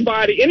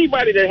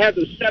 Anybody that has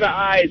a set of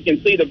eyes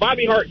can see that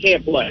Bobby Hart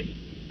can't play.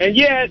 And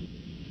yet,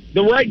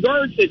 the right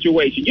guard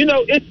situation,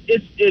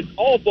 it's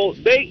awful.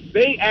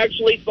 They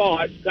actually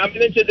thought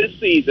coming into this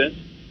season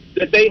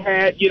that they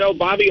had,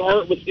 Bobby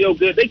Hart was still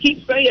good. They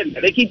keep saying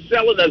that. They keep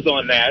selling us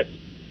on that.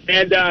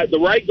 And the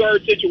right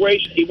guard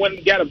situation, he went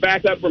and got a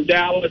backup from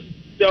Dallas.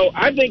 So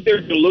I think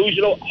they're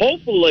delusional.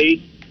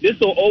 Hopefully, this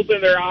will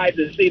open their eyes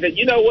and see that,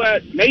 you know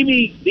what,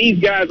 maybe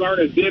these guys aren't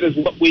as good as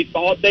what we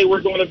thought they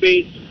were going to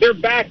be. They're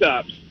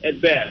backups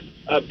at best.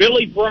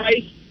 Billy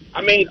Price,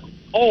 I mean,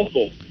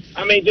 awful.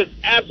 I mean, just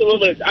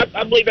absolutely.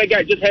 I believe that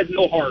guy just has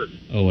no heart.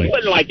 Oh, wait. He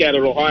wasn't like that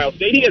at Ohio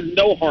State. He has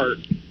no heart.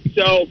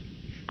 So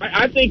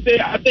I think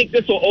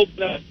this will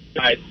open up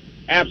guys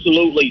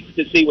absolutely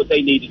to see what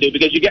they need to do,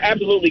 because you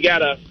absolutely got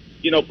to,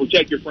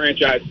 protect your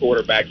franchise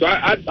quarterback. So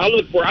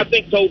I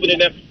think Tobin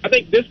and them, I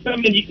think this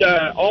coming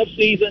off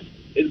season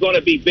is going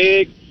to be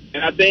big.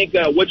 And I think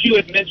what you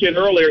had mentioned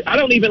earlier, I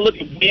don't even look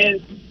at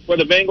wins for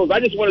the Bengals. I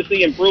just want to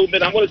see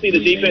improvement. I want to see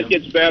the defense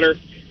gets better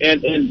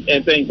and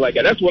things like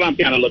that. That's what I'm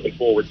kind of looking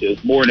forward to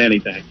more than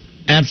anything.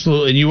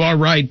 Absolutely, and you are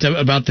right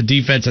about the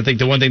defense. I think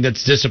the one thing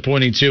that's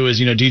disappointing, too,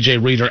 is,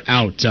 DJ Reader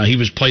out. He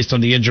was placed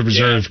on the injured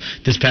reserve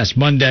this past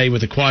Monday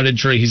with a quad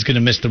injury. He's going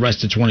to miss the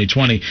rest of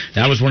 2020.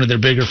 That was one of their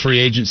bigger free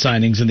agent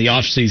signings in the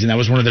offseason. That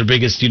was one of their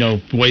biggest,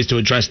 ways to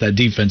address that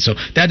defense. So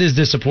that is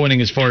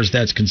disappointing as far as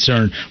that's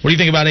concerned. What do you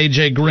think about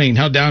A.J. Green?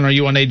 How down are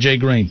you on A.J.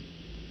 Green?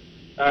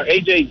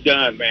 AJ's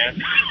done,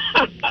 man.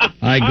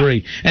 I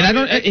agree.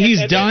 And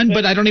he's done,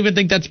 but I don't even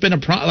think that's been a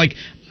problem.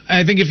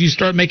 I think if you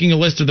start making a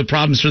list of the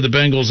problems for the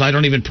Bengals, I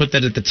don't even put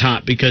that at the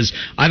top, because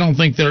I don't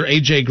think they're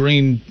A.J.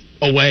 Green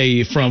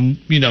away from,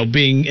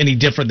 being any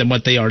different than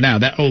what they are now.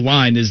 That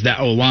O-line is that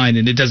O-line,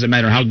 and it doesn't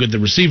matter how good the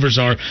receivers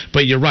are.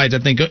 But you're right. I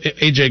think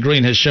A.J.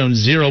 Green has shown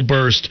zero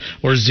burst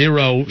or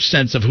zero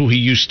sense of who he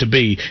used to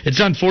be. It's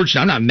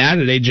unfortunate. I'm not mad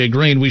at A.J.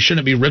 Green. We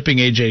shouldn't be ripping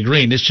A.J.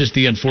 Green. It's just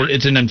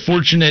it's an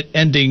unfortunate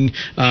ending,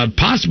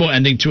 possible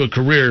ending to a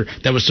career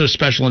that was so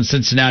special in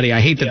Cincinnati.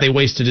 I hate that they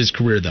wasted his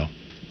career, though.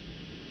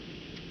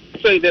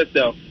 Say this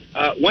though,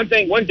 one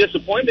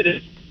disappointment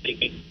is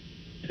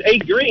A.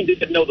 Green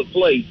didn't know the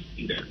plays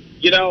either.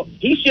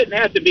 He shouldn't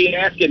have to be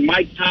asking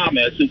Mike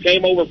Thomas, who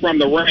came over from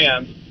the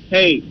Rams,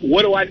 hey,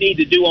 what do I need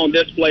to do on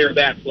this play or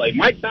that play?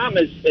 Mike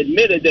Thomas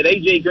admitted that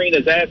A.J. Green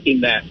is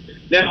asking that.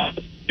 Now,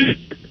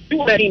 you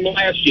were at him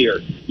last year.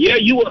 Yeah,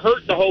 you were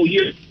hurt the whole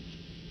year.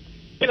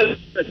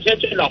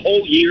 Attention the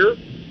whole year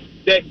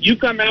that you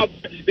come out,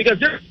 because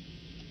they're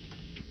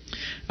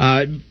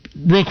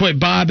real quick,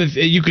 Bob, if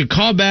you could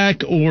call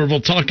back, or we'll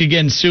talk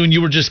again soon.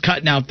 You were just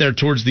cutting out there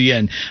towards the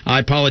end. I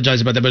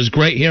apologize about that, but it's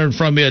great hearing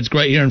from you. It's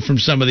great hearing from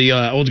some of the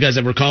old guys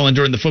that were calling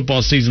during the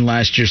football season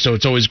last year, so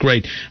it's always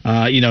great,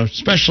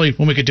 especially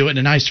when we could do it in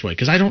a nice way,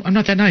 because I'm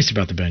not that nice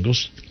about the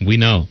Bengals. We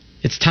know.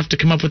 It's tough to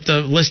come up with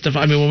the list of,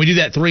 when we do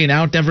that 3 and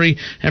out every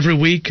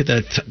week,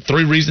 the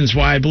 3 reasons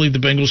why I believe the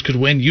Bengals could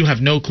win, you have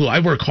no clue.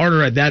 I work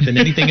harder at that than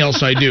anything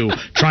else I do,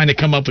 trying to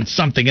come up with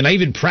something. And I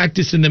even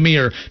practice in the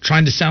mirror,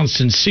 trying to sound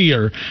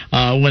sincere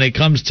when it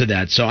comes to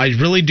that. So I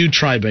really do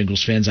try,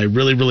 Bengals fans. I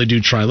really, really do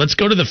try. Let's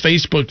go to the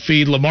Facebook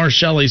feed. Lamar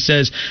Shelley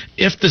says,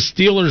 if the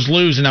Steelers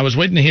lose, and I was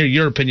waiting to hear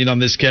your opinion on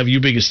this, Kev,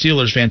 you being a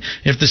Steelers fan,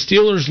 if the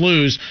Steelers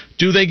lose,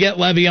 do they get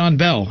Le'Veon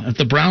Bell? If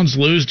the Browns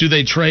lose, do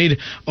they trade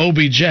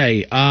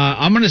OBJ?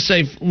 I'm going to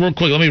say real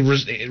quick, let me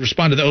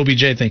respond to the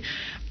OBJ thing.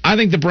 I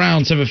think the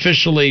Browns have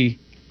officially,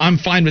 I'm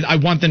fine with, I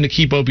want them to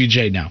keep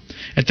OBJ now.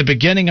 At the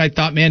beginning, I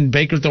thought, man,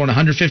 Baker throwing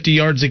 150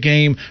 yards a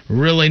game,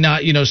 really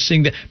not,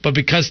 seeing that. But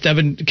because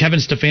Kevin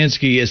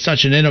Stefanski is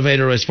such an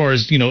innovator as far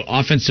as,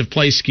 offensive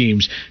play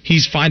schemes,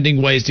 he's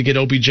finding ways to get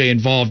OBJ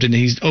involved. And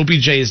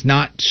OBJ is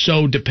not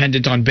so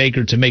dependent on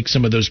Baker to make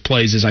some of those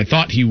plays as I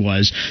thought he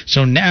was.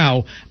 So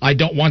now I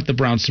don't want the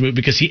Browns to move,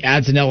 because he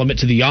adds an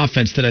element to the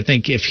offense that I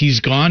think if he's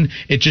gone,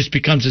 it just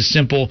becomes a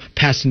simple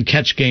pass and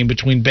catch game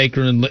between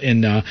Baker and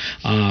the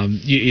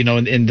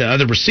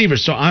other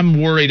receivers. So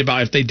I'm worried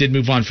about if they did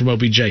move on from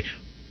OBJ.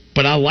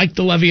 But I like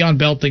the Le'Veon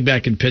Bell thing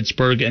back in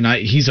Pittsburgh, and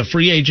he's a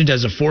free agent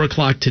as of 4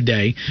 o'clock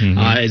today,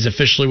 is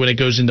officially when it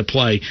goes into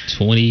play.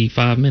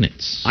 25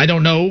 minutes. I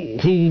don't know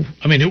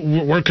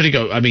where could he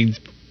go?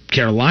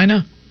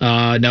 Carolina?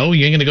 No,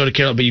 you ain't going to go to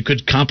Carolina, but you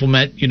could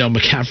compliment,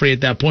 McCaffrey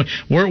at that point.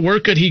 Where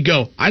could he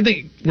go? I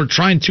think we're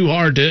trying too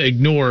hard to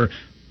ignore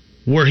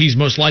where he's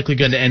most likely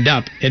going to end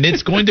up. And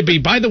it's going to be,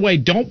 by the way,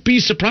 don't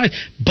be surprised,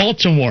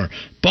 Baltimore.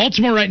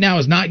 Baltimore right now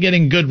is not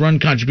getting good run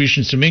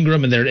contributions from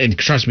Ingram, and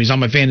trust me, he's on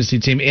my fantasy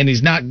team, and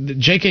he's not.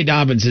 J.K.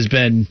 Dobbins has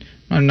been,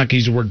 I'm not going to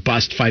use the word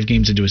bust 5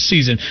 games into a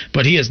season,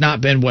 but he has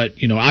not been what,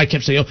 I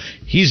kept saying,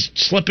 he's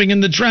slipping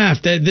in the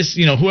draft. This,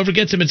 whoever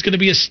gets him, it's going to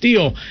be a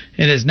steal.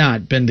 It has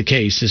not been the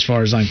case as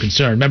far as I'm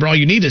concerned. Remember, all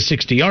you need is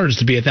 60 yards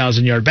to be a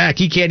 1,000-yard back.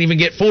 He can't even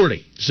get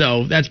 40,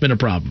 so that's been a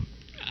problem.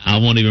 I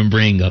won't even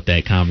bring up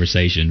that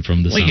conversation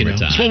from the summertime.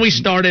 That's when we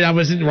started. I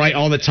wasn't right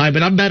all the time,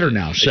 but I'm better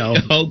now. So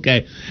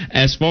okay.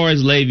 As far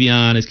as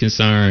Le'Veon is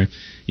concerned,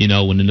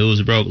 when the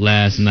news broke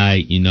last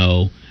night,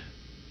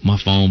 my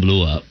phone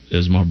blew up. It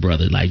was my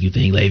brother. Like, you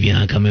think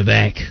Le'Veon coming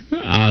back?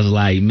 I was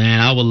like,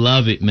 man, I would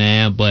love it,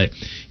 man. But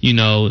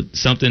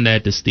something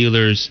that the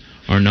Steelers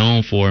are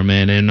known for,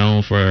 man. They're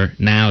known for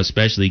now,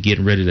 especially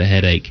getting rid of the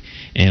headache.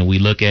 And we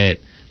look at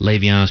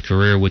Le'Veon's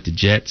career with the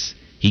Jets.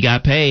 He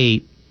got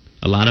paid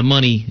a lot of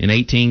money in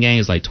 18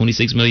 games, like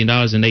 $26 million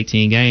in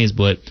 18 games,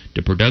 but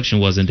the production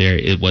wasn't there.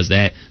 Was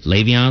that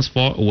Le'Veon's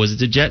fault or was it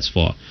the Jets'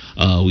 fault?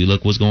 We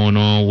look what's going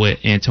on with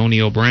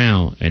Antonio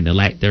Brown and the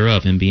lack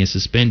thereof, him being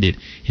suspended,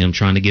 him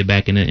trying to get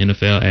back in the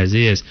NFL as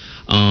is.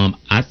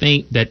 I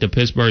think that the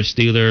Pittsburgh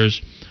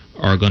Steelers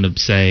are going to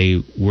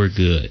say, we're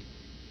good.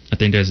 I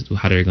think that's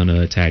how they're going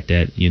to attack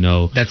that.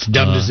 That's a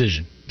dumb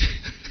decision.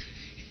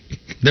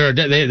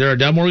 They're a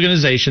dumb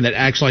organization that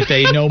acts like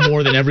they know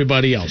more than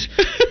everybody else.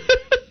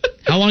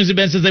 How long has it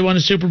been since they won a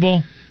Super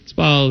Bowl? It's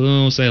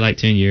about, say, like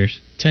 10 years.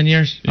 10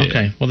 years? Yeah.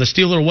 Okay. Well, the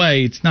Steeler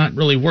way, it's not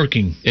really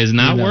working. It's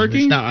not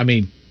working? It's not,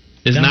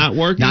 it's not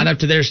working? Not up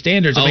to their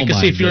standards. I can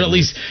see if you're at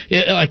least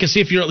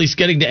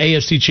getting to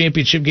AFC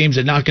Championship games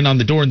and knocking on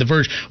the door and the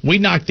verge. We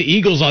knocked the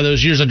Eagles all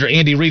those years under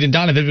Andy Reid and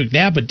Donovan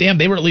McNabb, but damn,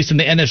 they were at least in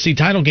the NFC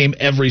title game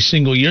every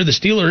single year. The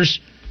Steelers,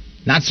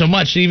 not so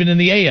much, even in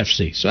the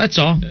AFC. So that's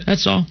all.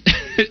 That's all.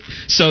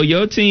 So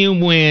your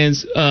team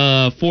wins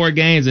 4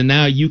 games, and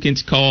now you can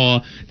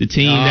call the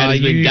team that has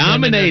been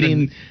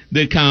dominating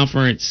the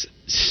conference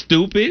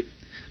stupid.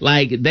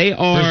 Like, they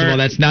are... First of all,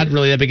 that's not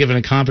really that big of an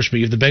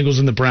accomplishment. You have the Bengals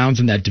and the Browns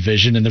in that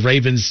division, and the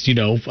Ravens,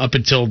 up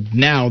until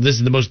now, this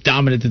is the most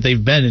dominant that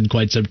they've been in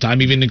quite some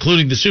time, even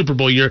including the Super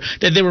Bowl year.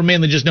 They were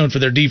mainly just known for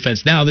their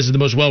defense. Now, this is the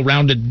most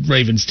well-rounded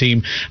Ravens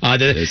team.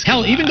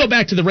 Even go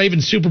back to the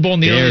Ravens Super Bowl in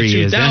the early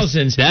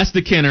 2000s. That's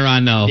the Kenner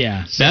I know.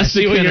 Yeah. That's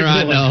the Kenner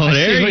I know.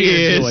 There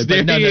he is.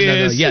 No.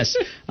 Yes.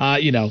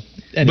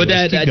 But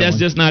that's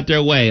just not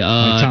their way.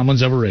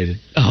 Tomlin's overrated.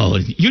 Oh,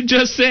 you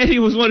just said he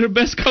was one of the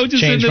best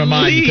coaches Changed in the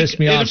my mind. league. You pissed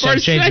me off, so I'm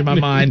changing my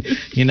mind.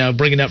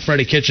 Bringing up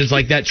Freddie Kitchens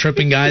like that,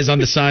 tripping guys on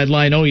the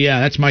sideline. Oh,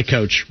 yeah, that's my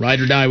coach. Ride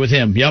or die with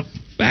him. Yep.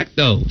 Fact,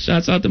 though.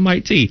 Shouts out to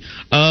Mike T.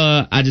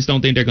 I just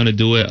don't think they're going to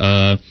do it.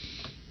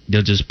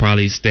 They'll just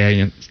probably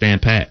stand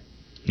pat.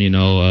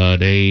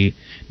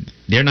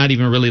 They're not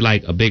even really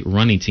like a big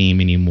running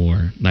team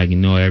anymore. Like,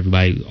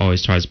 everybody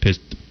always tries to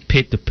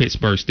pit the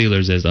Pittsburgh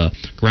Steelers as a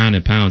ground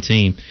and pound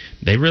team.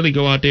 They really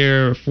go out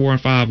there 4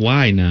 and 5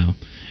 wide now,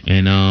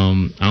 and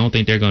I don't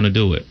think they're going to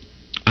do it.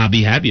 I'll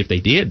be happy if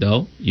they did,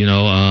 though.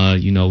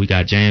 We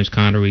got James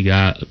Conner, we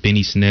got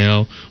Benny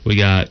Snell, we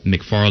got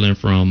McFarland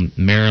from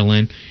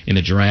Maryland in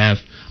the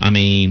draft.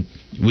 We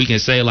can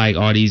say like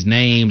all these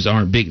names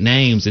aren't big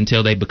names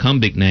until they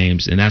become big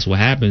names, and that's what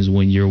happens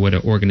when you're with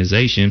an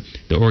organization.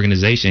 The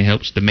organization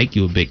helps to make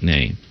you a big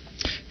name.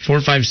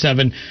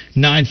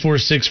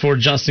 457-9464.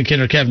 Justin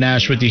Kinner, Kev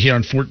Nash with you here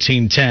on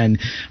 1410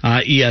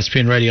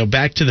 ESPN Radio.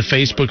 Back to the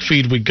Facebook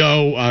feed we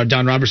go.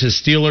 Don Roberts says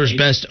Steelers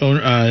best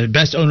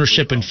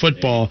ownership in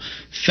football.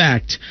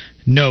 Fact.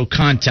 No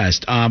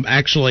contest.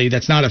 Actually,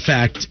 that's not a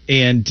fact,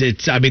 and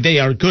they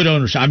are good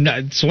ownership.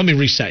 So let me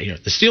reset here.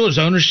 The Steelers'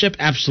 ownership,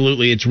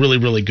 absolutely, it's really,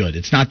 really good.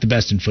 It's not the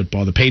best in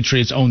football. The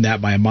Patriots own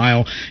that by a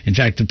mile. In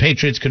fact, the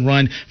Patriots can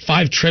run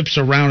 5 trips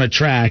around a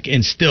track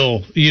and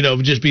still,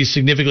 just be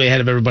significantly ahead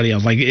of everybody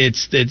else.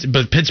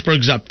 But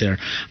Pittsburgh's up there.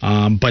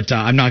 But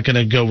I'm not going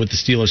to go with the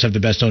Steelers have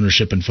the best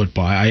ownership in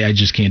football. I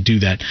just can't do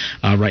that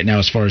right now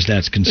as far as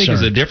that's concerned. I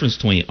think there's a difference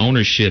between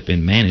ownership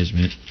and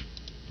management.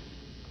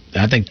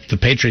 I think the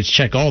Patriots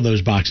check all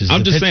those boxes.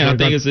 I'm just saying. I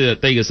think it's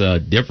a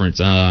difference.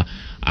 I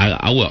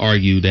would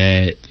argue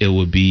that it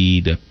would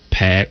be the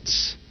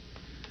Pats,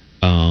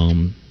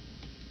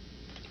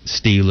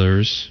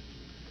 Steelers,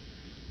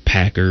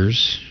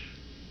 Packers,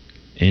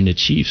 and the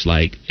Chiefs.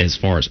 Like, as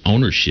far as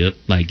ownership,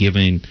 like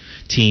giving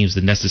teams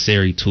the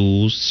necessary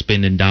tools,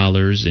 spending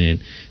dollars,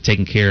 and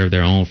taking care of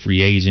their own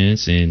free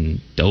agents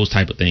and those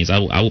type of things.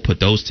 I would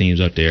put those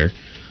teams up there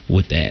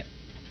with that.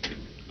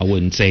 I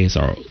wouldn't say it's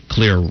a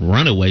clear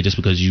runaway just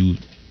because you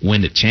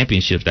win the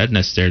championship. That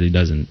necessarily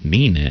doesn't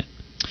mean that.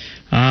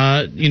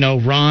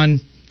 Ron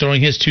throwing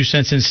his 2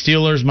 cents in.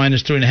 Steelers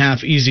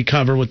 -3.5, easy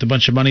cover with a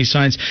bunch of money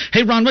signs.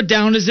 Hey, Ron, what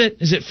down is it?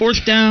 Is it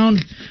 4th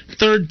down,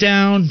 3rd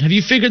down? Have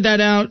you figured that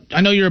out?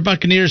 I know you're a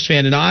Buccaneers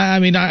fan,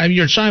 and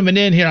you're chiming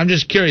in here. I'm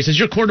just curious. Has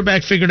your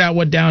quarterback figured out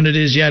what down it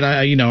is yet?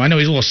 I know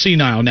he's a little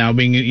senile now,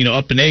 being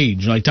up in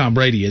age like Tom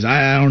Brady is.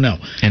 I don't know.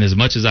 And as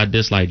much as I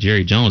dislike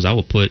Jerry Jones, I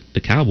would put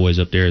the Cowboys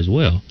up there as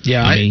well.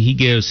 Yeah, he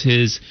gives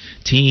his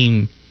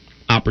team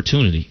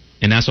opportunity.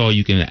 And that's all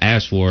you can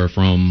ask for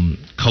from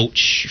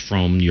coach,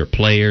 from your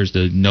players,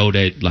 to know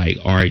that, like,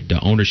 all right, the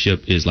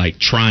ownership is, like,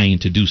 trying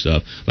to do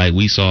stuff. Like,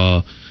 we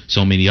saw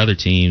so many other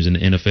teams in the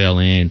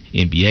NFL and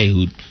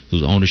NBA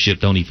whose ownership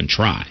don't even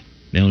try.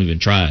 They don't even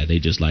try. They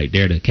just, like,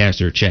 they're to cash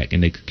their check,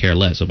 and they could care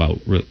less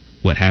about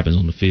what happens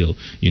on the field.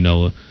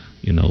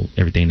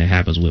 Everything that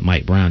happens with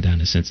Mike Brown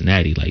down in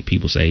Cincinnati. Like,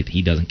 people say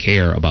he doesn't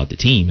care about the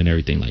team and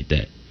everything like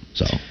that.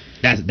 So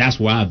that's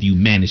where I view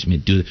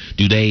management. Do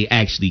they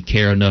actually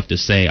care enough to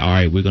say, all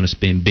right, we're going to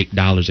spend big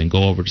dollars and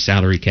go over the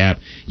salary cap,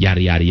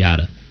 yada, yada,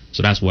 yada.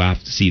 So that's where I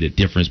have to see the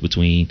difference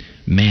between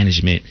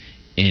management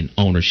and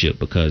ownership,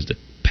 because the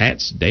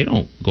Pats, they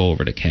don't go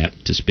over the cap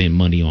to spend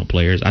money on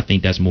players. I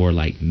think that's more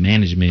like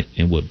management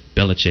and what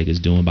Belichick is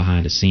doing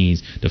behind the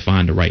scenes to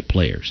find the right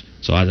players.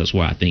 So that's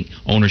why I think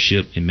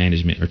ownership and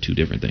management are two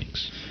different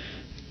things.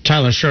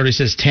 Tyler Schroeder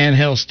says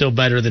Tannehill still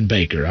better than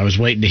Baker. I was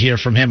waiting to hear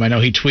from him. I know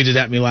he tweeted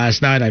at me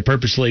last night. I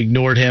purposely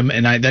ignored him,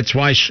 and that's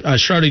why,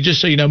 Schroeder,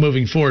 just so you know,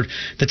 moving forward,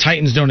 the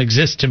Titans don't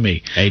exist to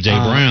me. A.J.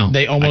 Brown.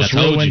 They almost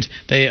ruined.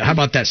 How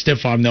about that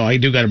stiff arm, though? I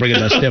do got to bring up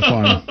that stiff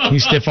arm. He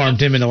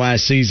stiff-armed him in the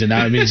last season.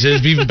 I mean, it's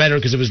even better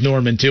because it was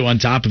Norman, too, on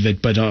top of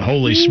it, but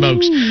holy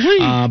smokes.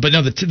 But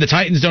no, the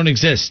Titans don't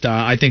exist.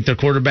 I think their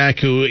quarterback,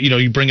 who,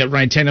 you bring up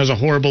Ryan Tannehill's a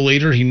horrible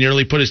leader. He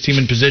nearly put his team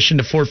in position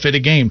to forfeit a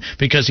game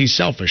because he's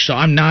selfish. So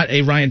I'm not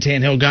a Ryan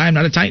Tannehill guy. I'm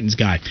not a Titans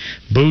guy.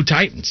 Boo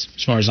Titans,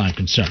 as far as I'm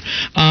concerned.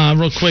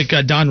 Real quick,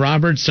 Don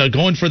Roberts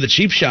going for the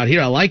cheap shot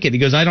here. I like it. He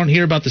goes, I don't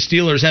hear about the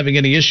Steelers having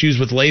any issues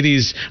with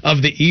ladies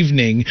of the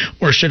evening,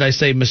 or should I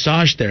say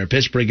massage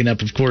therapists, bringing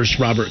up, of course,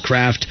 Robert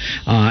Kraft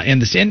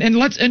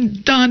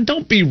and Don,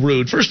 don't be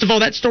rude. First of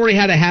all, that story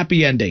had a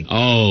happy ending.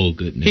 Oh,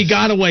 goodness. He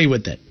got away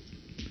with it.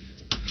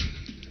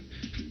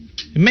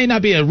 It may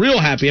not be a real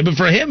happy ending, but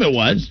for him it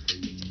was.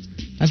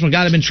 That's what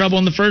got him in trouble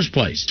in the first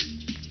place.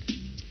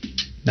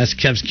 That's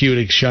Kev's cue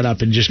to shut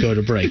up and just go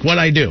to break. What'd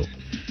I do?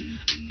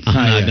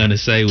 I'm not going to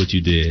say what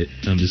you did.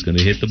 I'm just going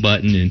to hit the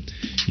button and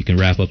you can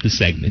wrap up the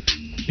segment.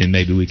 And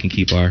maybe we can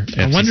keep our FCC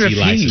I wonder if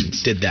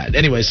license. he did that.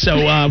 Anyway,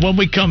 so when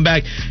we come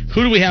back,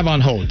 who do we have on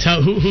hold?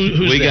 Who's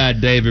we there?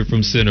 got David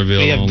from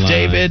Centerville We have online.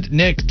 David,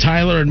 Nick,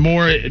 Tyler, and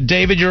more.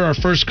 David, you're our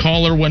first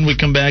caller when we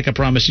come back. I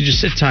promise you. Just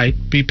sit tight.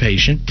 Be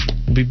patient.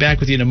 We'll be back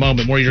with you in a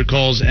moment. More of your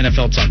calls.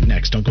 NFL Talk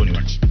next. Don't go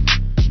anywhere.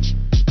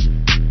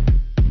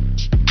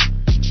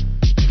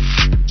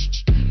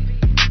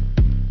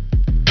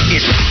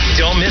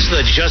 Don't miss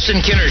the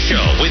Justin Kinner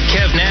Show with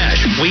Kev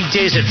Nash.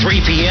 Weekdays at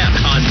 3 p.m.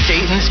 on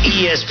Dayton's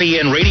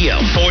ESPN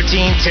Radio,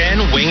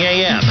 1410 Wing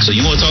AM. So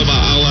you want to talk about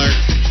Allard?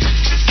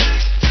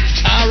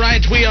 All right,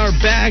 we are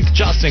back.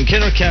 Justin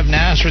Kinner, Kev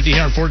Nash with you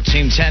here on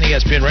 1410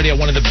 ESPN Radio.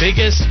 One of the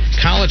biggest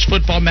college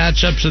football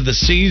matchups of the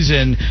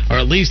season, or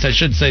at least I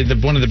should say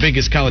one of the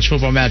biggest college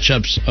football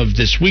matchups of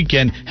this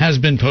weekend has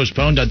been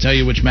postponed. I'll tell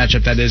you which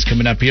matchup that is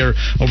coming up here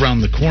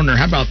around the corner.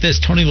 How about this?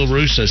 Tony La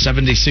Russa,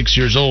 76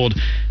 years old.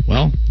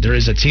 Well, there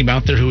is a team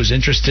out there who is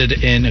interested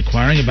in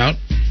acquiring about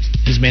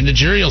his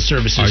managerial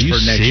services for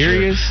next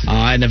year.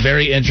 And a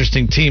very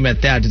interesting team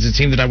at that. It's a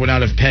team that I would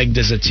not have pegged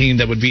as a team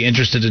that would be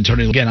interested in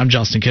turning. Again, I'm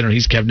Justin Kinner.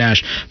 He's Kev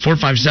Nash.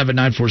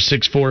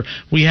 457-9464.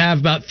 We have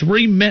about 4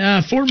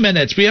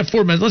 minutes. We have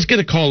 4 minutes. Let's get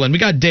a call in. We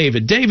got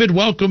David. David,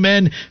 welcome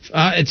in.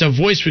 It's a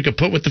voice we could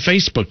put with the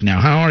Facebook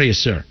now. How are you,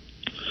 sir?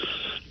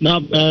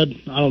 Not bad.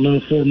 I don't know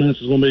if 4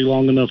 minutes is going to be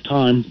long enough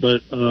time,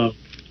 but 4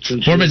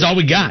 minutes all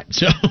we got.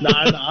 So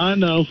I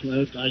know.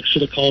 I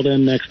should have called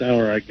in next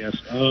hour, I guess.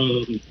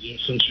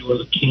 Since you were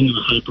the king of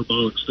the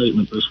hyperbolic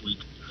statement this week.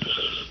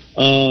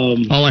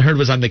 All I heard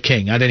was I'm the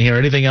king. I didn't hear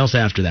anything else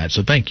after that,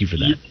 so thank you for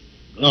that.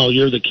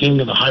 You're the king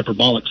of the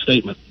hyperbolic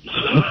statement.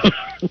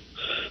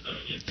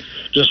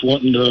 Just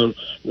wanting to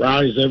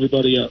rise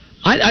everybody up.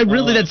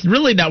 That's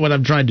really not what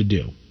I'm trying to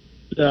do.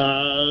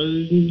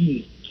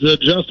 The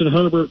Justin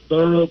Herbert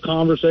Burrow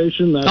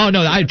conversation.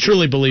 I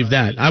truly believe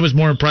that. I was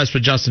more impressed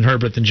with Justin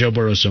Herbert than Joe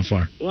Burrow so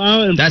far.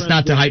 Well, that's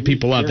not to hype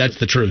people up. That's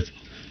the truth.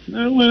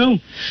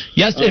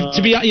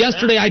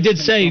 Yesterday I did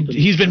say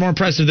he's been more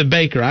impressive than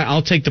Baker.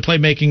 I'll take the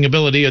playmaking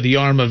ability of the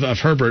arm of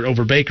Herbert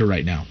over Baker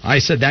right now. I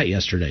said that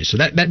yesterday. So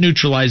that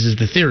neutralizes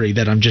the theory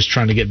that I'm just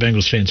trying to get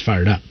Bengals fans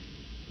fired up.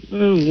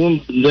 Well,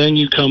 then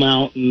you come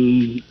out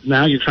and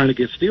now you're trying to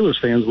get Steelers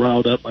fans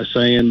riled up by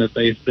saying that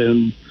they've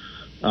been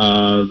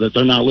that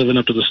they're not living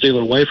up to the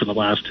Steeler way for the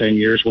last 10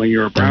 years when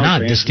you're a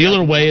Browns fan. The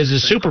Steeler way is a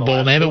Super Bowl,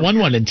 and they haven't won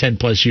one in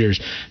 10-plus years.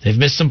 They've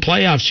missed some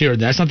playoffs here.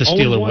 That's not the Steeler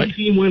way. Only one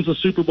team wins the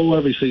Super Bowl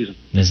every season.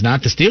 It's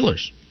not the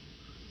Steelers.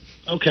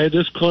 Okay,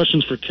 this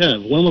question's for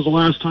Kev. When was the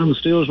last time the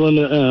Steelers won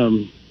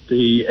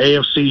the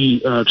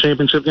AFC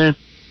championship game?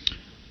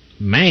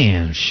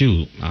 Man,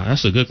 shoot.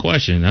 That's a good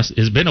question.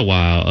 It's been a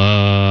while.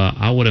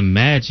 I would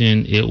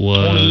imagine it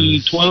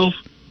was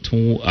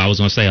 2012? I was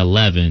going to say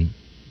 11,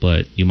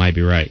 but you might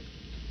be right.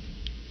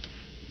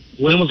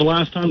 When was the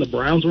last time the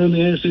Browns were in the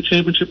AFC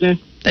Championship game?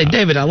 Hey,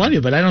 David, I love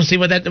you, but I don't see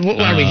what that. Are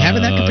we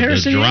having that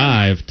comparison? The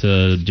drive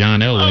to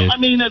John Elway. I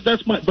mean,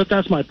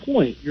 that's my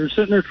point. You're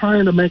sitting there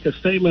trying to make a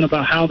statement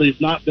about how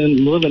they've not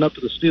been living up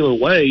to the Steeler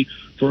way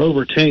for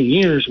over 10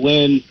 years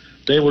when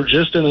they were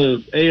just in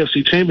an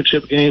AFC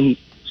Championship game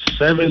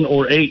 7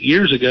 or 8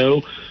 years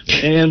ago,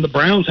 and the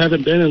Browns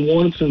haven't been in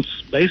one since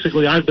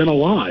basically I've been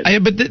alive.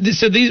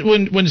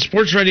 When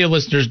sports radio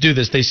listeners do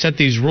this, they set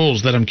these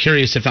rules that I'm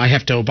curious if I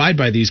have to abide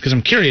by these because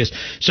I'm curious.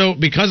 So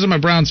because I'm a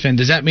Browns fan,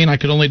 does that mean I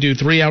could only do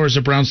 3 hours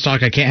of Browns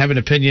talk? I can't have an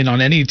opinion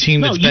on any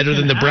team that's better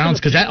than the Browns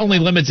because that only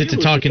limits it to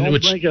talking. Don't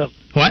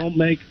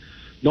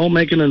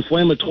make an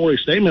inflammatory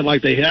statement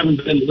like they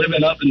haven't been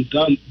living up and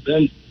done.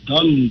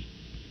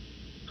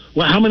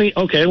 Well, how many?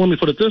 Okay, let me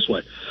put it this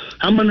way: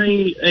 how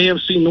many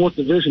AFC North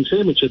Division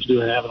championships do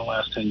they have in the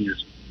last 10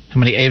 years? How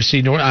many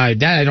AFC North? I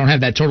don't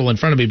have that total in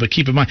front of me, but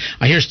keep in mind,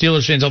 I hear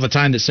Steelers fans all the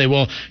time that say,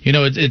 well,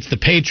 it's the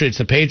Patriots.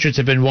 The Patriots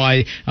have been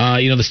why,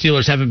 the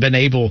Steelers haven't been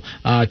able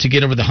to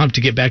get over the hump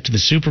to get back to the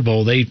Super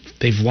Bowl. They've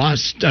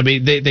lost. I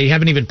mean, they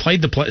haven't even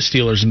played the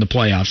Steelers in the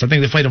playoffs. I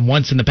think they played them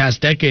once in the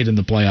past decade in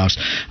the playoffs.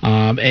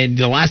 And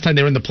the last time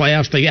they were in the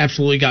playoffs, they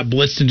absolutely got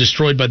blitzed and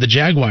destroyed by the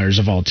Jaguars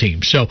of all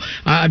teams. So,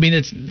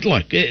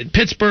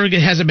 Pittsburgh,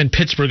 it hasn't been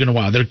Pittsburgh in a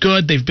while. They're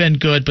good. They've been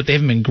good, but they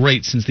haven't been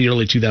great since the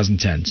early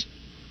 2010s.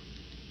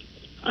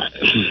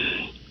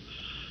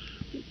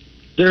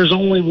 There's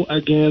only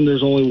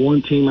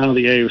one team out of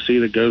the AFC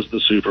that goes to the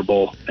Super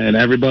Bowl, and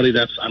everybody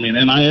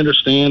and I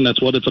understand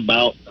that's what it's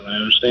about, and I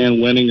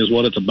understand winning is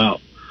what it's about.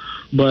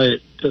 But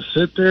to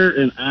sit there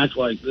and act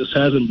like this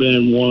hasn't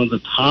been one of the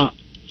top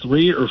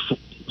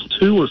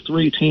two or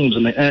three teams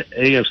in the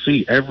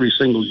AFC every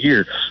single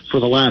year for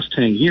the last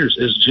 10 years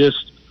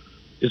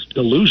it's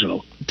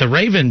delusional. The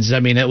Ravens,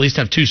 at least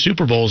have 2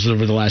 Super Bowls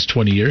over the last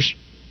 20 years.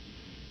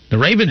 The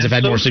Ravens have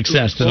had more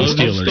success than the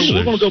Steelers. So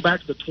we're going to go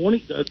back to the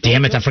 20.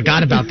 Damn it, I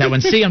forgot about that one.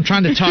 See, I'm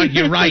trying to talk.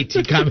 You're right.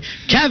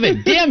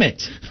 Kevin, damn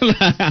it.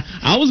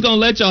 I was going to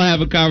let y'all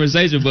have a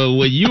conversation, but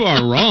you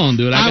are wrong,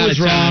 dude. I was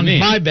wrong.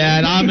 My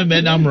bad. I'm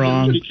admitting I'm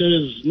wrong.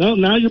 Because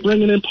now you're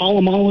bringing in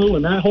Polamalu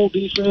and that whole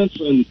defense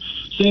and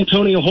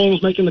Santonio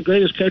Holmes making the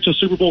greatest catch in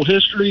Super Bowl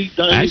history.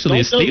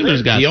 Actually, the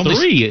Steelers got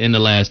 3 in the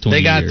last 20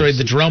 years. They got 3.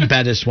 The Jerome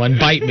Bettis one.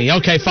 Bite me.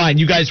 Okay, fine.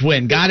 You guys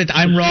win. Got it.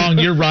 I'm wrong.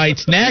 You're right.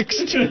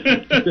 Next.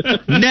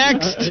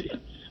 Next.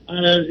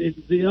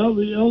 The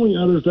only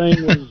other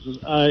thing was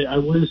I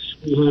wish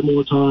we had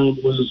more time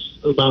was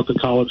about the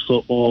college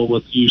football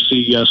with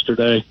UC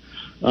yesterday.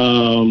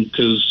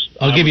 Because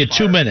I'll give you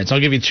 2 minutes. I'll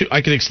give you 2.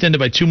 I could extend it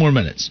by 2 more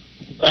minutes.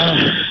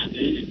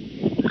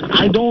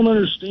 I don't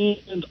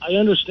understand. I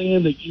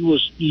understand that you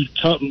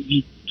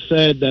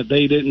said that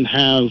they didn't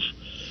have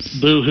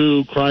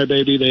boo-hoo,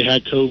 crybaby. They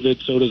had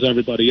COVID. So does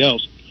everybody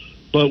else.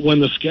 But when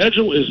the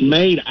schedule is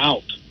made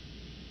out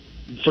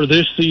for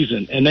this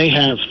season, and they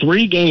have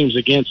 3 games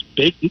against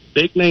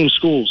big name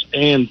schools,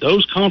 and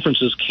those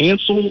conferences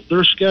cancel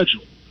their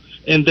schedule,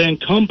 and then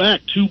come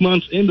back 2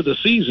 months into the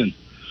season,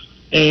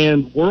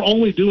 and we're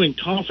only doing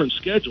conference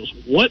schedules.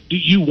 What do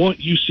you want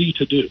UC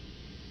to do?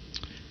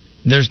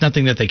 There's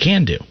nothing that they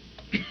can do.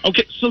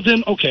 Okay, so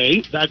then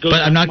that goes.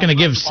 But I'm not going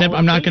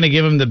to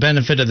give them the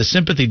benefit of the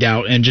sympathy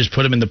doubt and just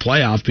put them in the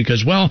playoff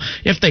because, well,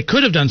 if they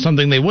could have done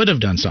something, they would have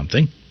done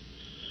something.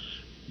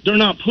 They're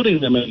not putting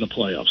them in the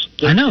playoffs.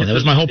 I know. That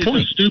was my whole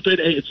point.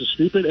 It's a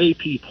stupid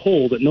AP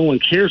poll that no one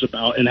cares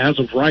about. And as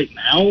of right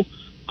now,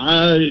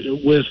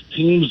 with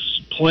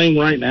teams playing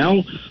right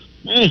now,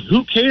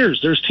 who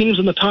cares? There's teams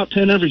in the top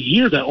 10 every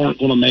year that aren't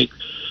going to make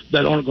the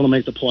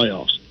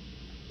playoffs.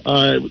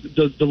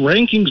 The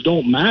rankings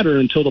don't matter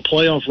until the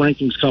playoff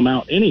rankings come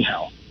out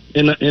anyhow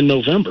in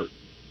November.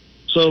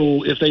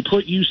 So if they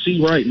put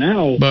UC right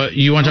now... But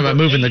you want to talk about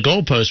moving the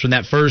goalpost when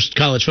that first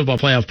college football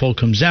playoff poll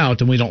comes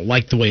out and we don't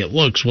like the way it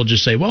looks, we'll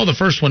just say, well, the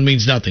first one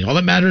means nothing. All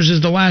that matters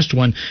is the last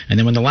one. And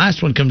then when the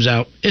last one comes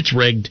out, it's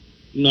rigged.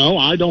 No,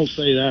 I don't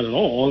say that at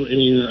all. I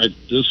mean,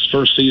 this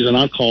first season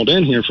I've called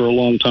in here for a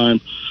long time.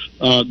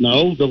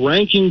 No, the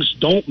rankings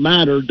don't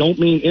matter, don't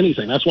mean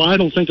anything. That's why I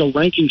don't think a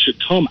ranking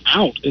should come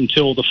out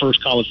until the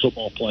first college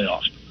football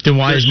playoff. Then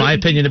why is my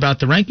opinion about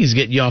the rankings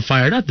getting you all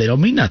fired up? They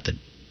don't mean nothing.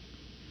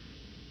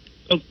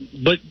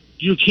 But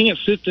you can't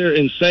sit there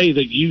and say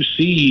that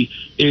UC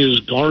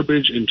is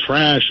garbage and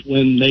trash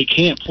when they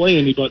can't play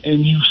anybody,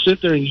 and you sit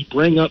there and you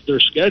bring up their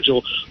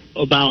schedule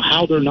about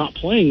how they're not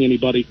playing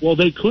anybody. Well,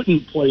 they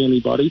couldn't play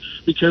anybody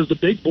because the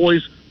big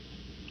boys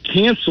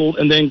canceled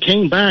and then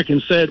came back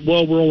and said,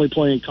 well, we're only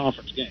playing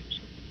conference games.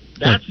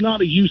 That's not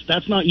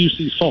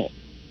UC's fault.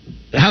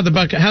 What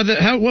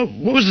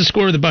was the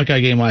score of the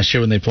Buckeye game last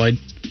year when they played?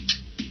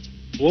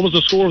 What was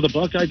the score of the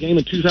Buckeye game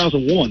in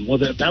 2001? Well,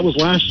 that was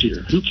last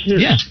year. Who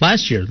cares? Yeah,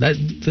 last year. We're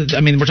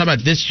talking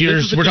about this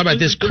year's. We're talking about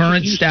this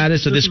current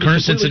status of this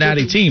current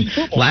Cincinnati team.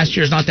 Last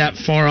year's not that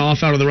far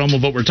off out of the realm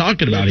of what we're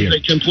talking about here.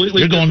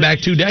 You're going back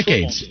 2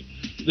 decades.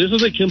 This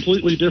is a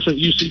completely different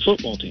UC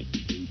football team.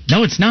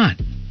 No, it's not.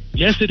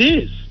 Yes, it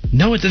is.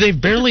 No, they've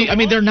barely. I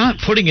mean, they're not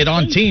putting it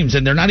on teams,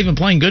 and they're not even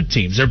playing good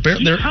teams.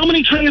 How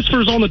many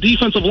transfers on the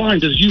defensive line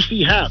does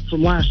UC have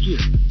from last year?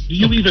 Do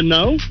you even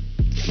know?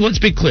 Let's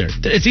be clear.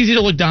 It's easy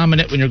to look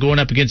dominant when you're going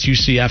up against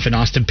UCF and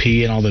Austin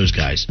Peay and all those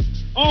guys.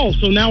 Oh,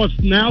 so now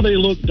they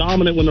look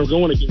dominant when they're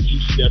going against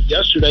UCF.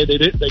 Yesterday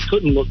they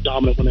couldn't look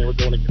dominant when they were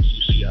going against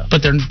UCF.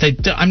 But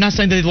I'm not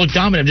saying they look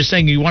dominant. I'm just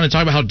saying you want to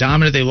talk about how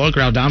dominant they look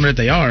or how dominant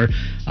they are.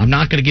 I'm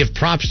not going to give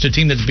props to a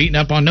team that's beating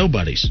up on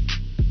nobodies.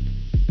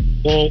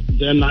 Well,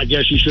 then I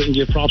guess you shouldn't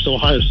give props to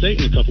Ohio State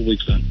in a couple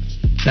weeks then.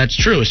 That's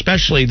true,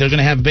 especially they're going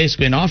to have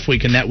basically an off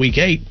week in that week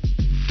 8.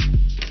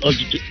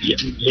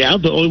 Yeah,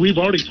 but we've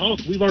already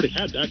talked. We've already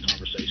had that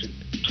conversation.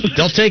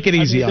 They'll take it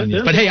easy on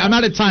you. But hey, I'm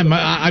out of time.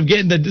 I'm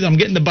getting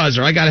the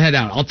buzzer. I got to head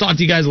out. I'll talk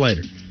to you guys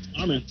later.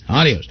 All right, man.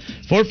 Adios.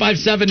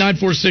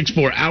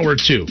 457-9464, hour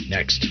 2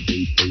 next.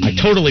 I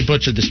totally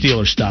butchered the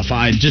Steelers stuff.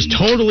 I just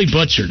totally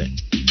butchered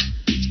it.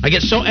 I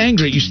get so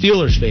angry at you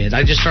Steelers fans.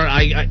 I just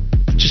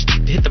just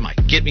hit the mic.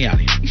 Get me out of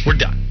here. We're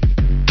done.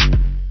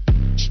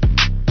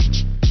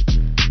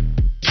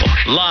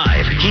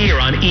 Live here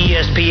on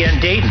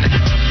ESPN Dayton.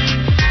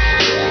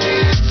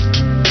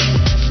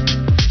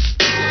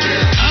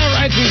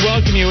 We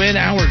welcome you in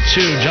hour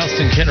 2.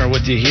 Justin Kinner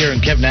with you here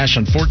and Kev Nash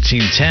on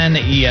 1410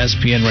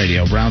 ESPN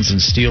Radio. Browns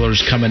and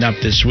Steelers coming up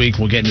this week.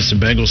 We'll get into some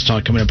Bengals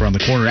talk coming up around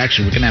the corner.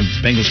 Actually, we're going to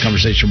have Bengals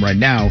conversation right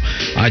now.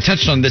 I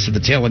touched on this at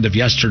the tail end of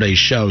yesterday's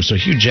show. So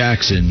Hugh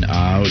Jackson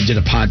did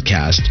a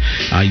podcast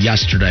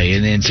yesterday,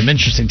 and some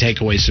interesting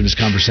takeaways from his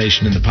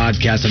conversation in the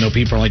podcast. I know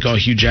people are like, oh,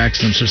 Hugh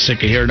Jackson, I'm so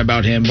sick of hearing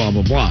about him, blah,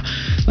 blah, blah.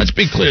 Let's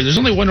be clear.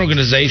 There's only one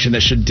organization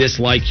that should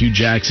dislike Hugh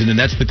Jackson, and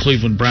that's the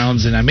Cleveland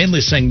Browns. And I'm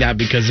mainly saying that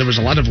because there was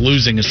a lot of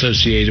losing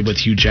associated with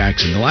Hugh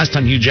Jackson. The last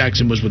time Hugh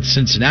Jackson was with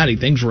Cincinnati,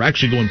 things were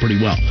actually going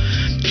pretty well.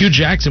 Hugh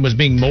Jackson was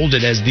being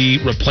molded as the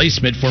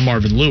replacement for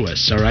Marvin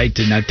Lewis, all right?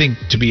 And I think,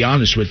 to be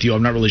honest with you,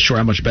 I'm not really sure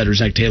how much better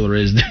Zach Taylor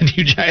is than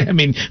Hugh Jackson. I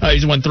mean,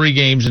 he's won 3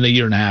 games in a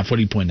year and a half. What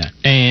do you point at?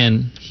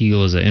 And he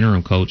was an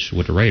interim coach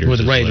with the Raiders. With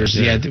the Raiders,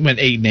 yeah. Went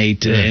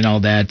 8-8 and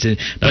all that.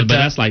 But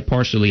that's like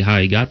partially how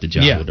he got the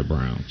job with the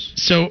Browns.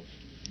 So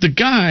the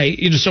guy,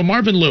 so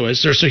Marvin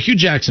Lewis, so Hugh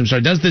Jackson,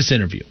 does this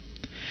interview.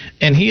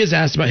 And he is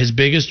asked about his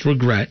biggest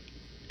regret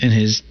in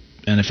his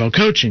NFL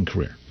coaching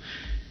career.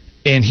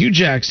 And Hugh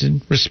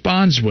Jackson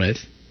responds with,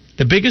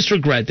 the biggest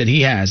regret that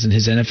he has in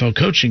his NFL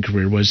coaching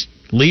career was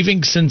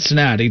leaving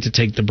Cincinnati to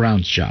take the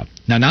Browns job.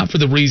 Now, not for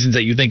the reasons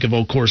that you think of,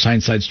 of course,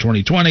 hindsight's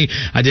 2020.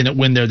 I didn't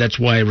win there. That's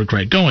why I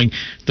regret going.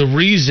 The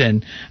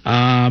reason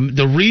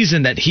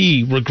that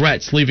he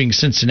regrets leaving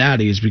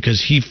Cincinnati is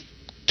because he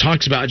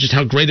talks about just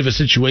how great of a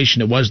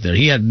situation it was there.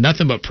 He had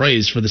nothing but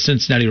praise for the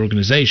Cincinnati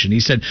organization.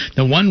 He said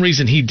the one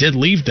reason he did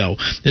leave, though,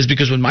 is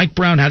because when Mike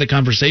Brown had a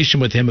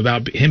conversation with him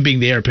about him being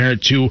the heir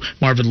apparent to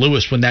Marvin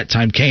Lewis when that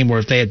time came, or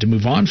if they had to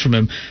move on from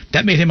him,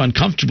 that made him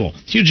uncomfortable.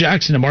 Hugh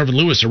Jackson and Marvin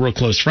Lewis are real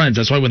close friends.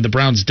 That's why when the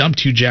Browns dumped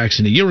Hugh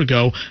Jackson a year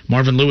ago,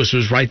 Marvin Lewis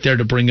was right there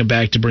to bring him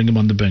back, to bring him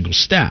on the Bengals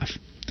staff.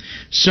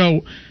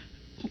 So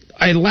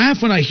I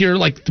laugh when I hear,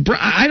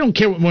 I don't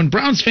care when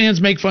Browns fans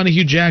make fun of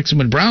Hugh Jackson,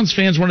 when Browns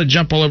fans want to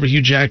jump all over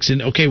Hugh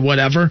Jackson, okay,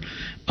 whatever.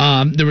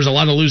 There was a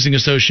lot of losing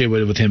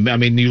associated with him. I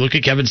mean, you look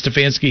at Kevin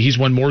Stefanski, he's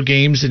won more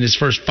games in his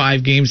first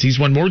 5 games. He's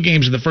won more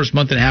games in the first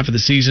month and a half of the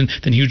season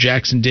than Hugh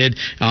Jackson did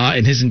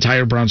in his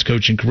entire Browns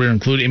coaching career,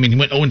 including, he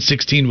went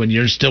 0-16 one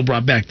year, still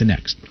brought back the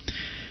next.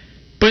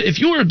 But if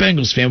you were a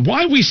Bengals fan,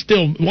 why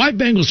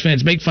Bengals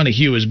fans make fun of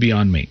Hugh is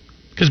beyond me.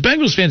 Because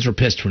Bengals fans were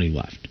pissed when he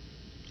left.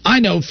 I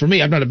know, for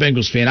me, I'm not a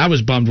Bengals fan. I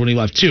was bummed when he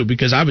left, too,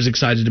 because I was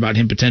excited about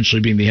him potentially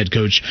being the head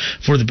coach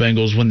for the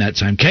Bengals when that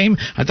time came.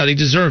 I thought he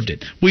deserved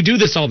it. We do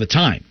this all the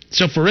time.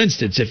 So, for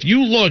instance, if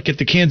you look at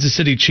the Kansas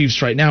City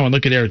Chiefs right now and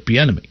look at Eric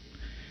Bieniemy,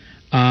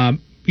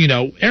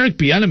 Eric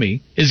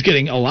Bieniemy is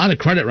getting a lot of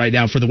credit right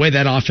now for the way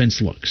that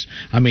offense looks.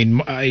 I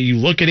mean, you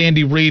look at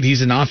Andy Reid,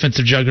 he's an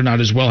offensive juggernaut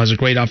as well, has a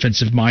great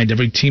offensive mind.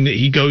 Every team that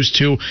he goes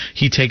to,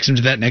 he takes them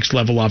to that next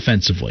level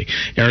offensively.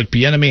 Eric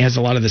Bieniemy has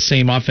a lot of the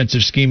same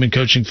offensive scheme and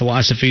coaching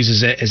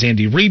philosophies as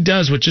Andy Reid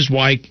does, which is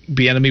why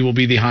Bieniemy will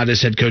be the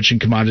hottest head coaching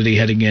commodity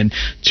heading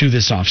into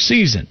this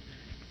offseason.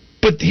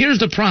 But here's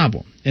the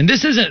problem. And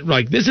this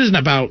isn't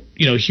about,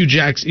 Hugh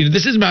Jackson.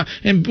 This isn't about,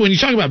 and when you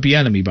talk about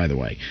Bieniemy, by the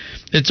way,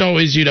 it's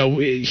always,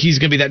 he's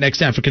going to be that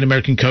next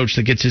African-American coach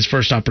that gets his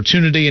first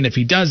opportunity. And if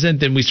he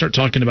doesn't, then we start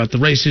talking about the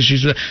race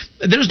issues.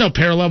 There's no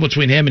parallel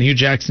between him and Hugh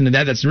Jackson and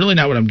that. That's really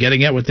not what I'm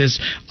getting at with this.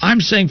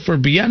 I'm saying for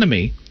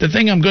Bieniemy, the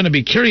thing I'm going to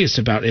be curious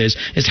about is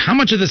how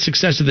much of the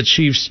success of the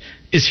Chiefs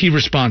is he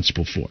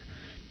responsible for?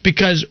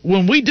 Because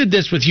when we did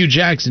this with Hugh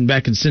Jackson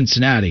back in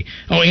Cincinnati,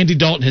 Andy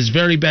Dalton, his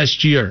very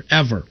best year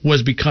ever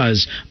was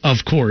because,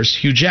 of course,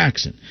 Hugh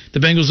Jackson. The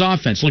Bengals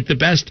offense looked the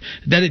best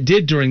that it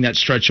did during that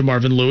stretch of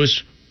Marvin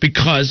Lewis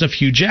because of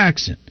Hugh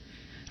Jackson.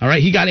 All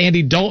right, he got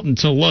Andy Dalton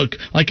to look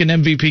like an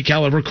MVP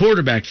caliber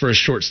quarterback for a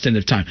short stint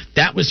of time.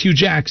 That was Hugh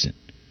Jackson.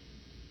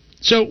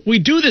 So we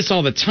do this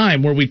all the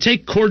time where we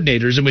take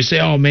coordinators and we say,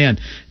 oh, man,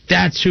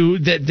 they're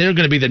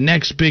going to be the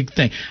next big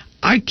thing.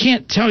 I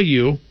can't tell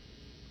you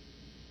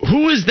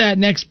who is that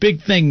next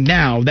big thing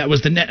now that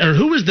was or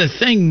who is the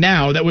thing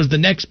now that was the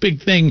next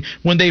big thing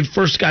when they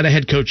first got a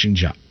head coaching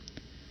job?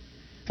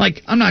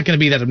 I'm not going to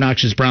be that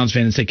obnoxious Browns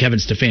fan and say Kevin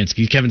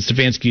Stefanski. Kevin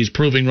Stefanski is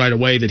proving right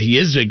away that he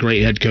is a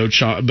great head coach,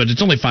 but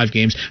it's only 5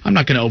 games. I'm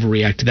not going to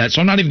overreact to that, so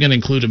I'm not even going to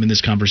include him in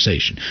this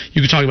conversation.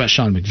 You could talk about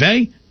Sean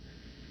McVay.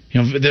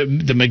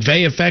 The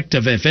McVay effect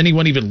of if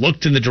anyone even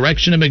looked in the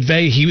direction of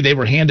McVay, they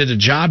were handed a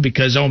job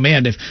because, oh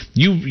man, if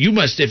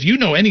you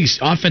know any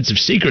offensive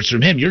secrets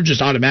from him, you're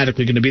just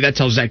automatically going to be. That's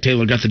how Zach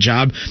Taylor got the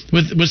job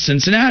with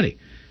Cincinnati.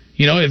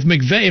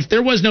 If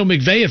there was no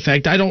McVay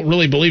effect, I don't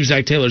really believe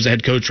Zach Taylor's a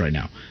head coach right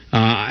now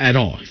at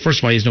all.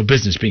 First of all, he has no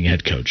business being a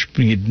head coach.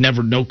 He had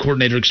no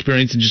coordinator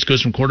experience and just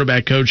goes from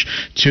quarterback coach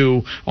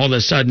to all of a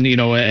sudden,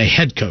 a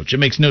head coach. It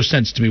makes no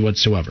sense to me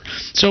whatsoever.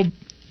 So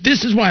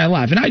This is why I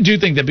laugh. And I do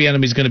think that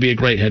Bieniemy is going to be a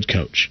great head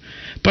coach.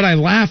 But I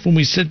laugh when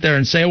we sit there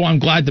and say, I'm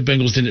glad the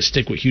Bengals didn't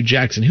stick with Hugh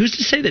Jackson. Who's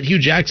to say that Hugh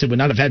Jackson would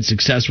not have had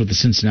success with the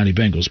Cincinnati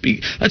Bengals?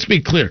 Let's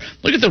be clear.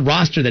 Look at the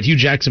roster that Hugh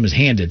Jackson was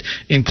handed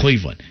in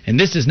Cleveland. And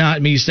this is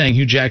not me saying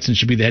Hugh Jackson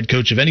should be the head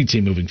coach of any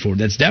team moving forward.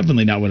 That's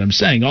definitely not what I'm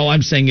saying. All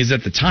I'm saying is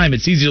at the time,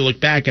 it's easy to look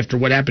back after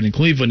what happened in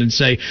Cleveland and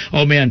say,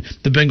 oh, man,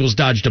 the Bengals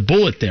dodged a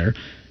bullet there.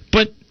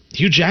 But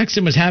Hugh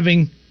Jackson was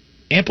having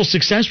ample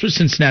success with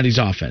Cincinnati's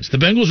offense. The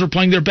Bengals were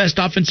playing their best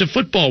offensive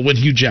football when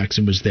Hugh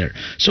Jackson was there.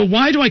 So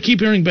why do I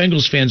keep hearing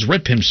Bengals fans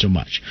rip him so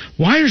much?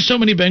 Why are so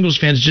many Bengals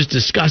fans just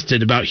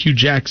disgusted about Hugh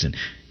Jackson?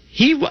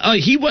 He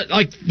was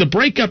like the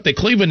breakup that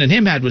Cleveland and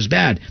him had was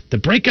bad. The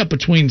breakup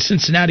between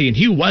Cincinnati and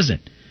Hugh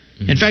wasn't.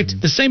 In fact,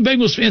 the same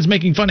Bengals fans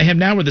making fun of him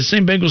now were the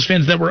same Bengals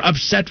fans that were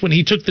upset when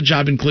he took the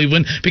job in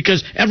Cleveland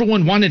because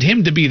everyone wanted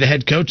him to be the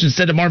head coach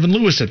instead of Marvin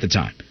Lewis at the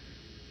time.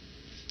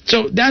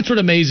 So that's what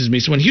amazes me.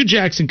 So when Hugh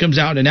Jackson comes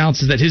out and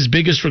announces that his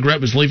biggest regret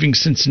was leaving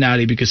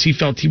Cincinnati because he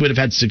felt he would have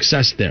had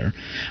success there,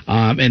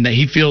 and that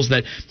he feels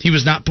that he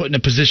was not put in a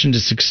position to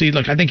succeed,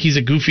 look, I think he's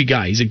a goofy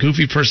guy. He's a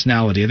goofy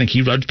personality. I think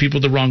he rubbed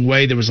people the wrong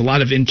way. There was a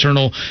lot of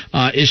internal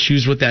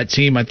issues with that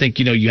team. I think,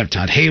 you have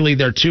Todd Haley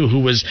there, too,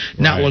 who was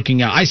not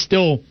looking out. I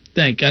still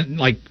think,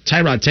 like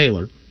Tyrod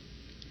Taylor,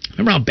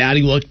 remember how bad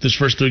he looked this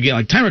first 3 games?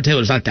 Like, Tyrod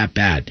Taylor's not that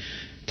bad.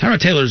 Tyrod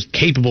Taylor's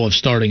capable of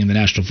starting in the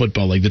National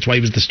Football League. That's why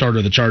he was the starter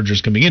of the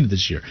Chargers coming into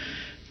this year.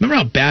 Remember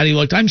how bad he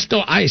looked? I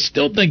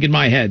still think in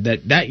my head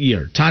that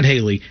year, Todd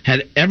Haley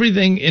had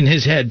everything in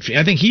his head.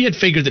 I think he had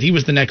figured that he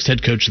was the next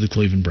head coach of the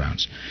Cleveland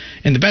Browns.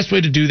 And the best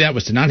way to do that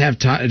was to not have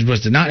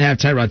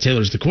Tyrod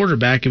Taylor as the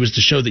quarterback. It was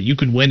to show that you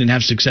could win and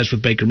have success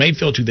with Baker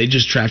Mayfield, who they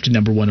just drafted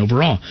number 1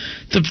 overall.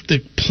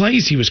 The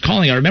plays he was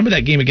calling, I remember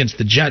that game against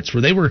the Jets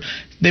where they were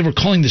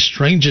calling the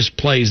strangest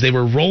plays. They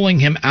were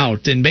rolling him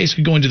out and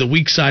basically going to the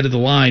weak side of the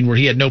line where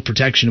he had no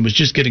protection and was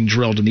just getting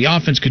drilled, and the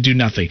offense could do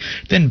nothing.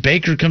 Then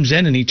Baker comes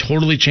in and he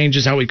totally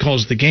changes how he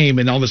calls the game,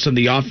 and all of a sudden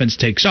the offense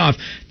takes off.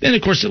 Then,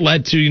 of course, it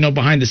led to,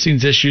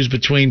 behind-the-scenes issues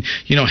between,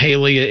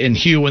 Haley and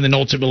Hugh, and then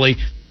ultimately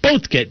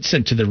both get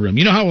sent to the room.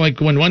 You know how, like,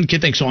 when one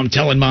kid thinks, I'm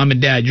telling mom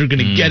and dad, you're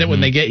going to get it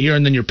when they get here,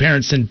 and then your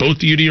parents send both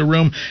of you to your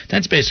room?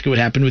 That's basically what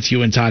happened with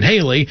Hugh and Todd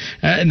Haley,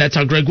 and that's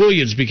how Greg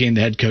Williams became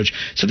the head coach.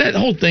 So that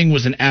whole thing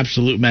was an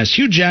absolute mess.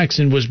 Hugh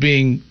Jackson was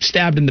being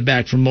stabbed in the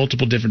back from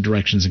multiple different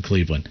directions in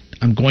Cleveland.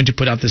 I'm going to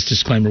put out this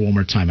disclaimer one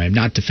more time. I'm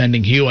not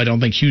defending Hugh. I don't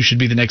think Hugh should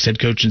be the next head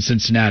coach in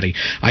Cincinnati.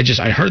 I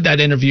heard that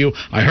interview.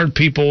 I heard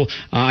people.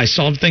 I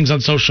saw things on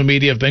social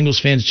media of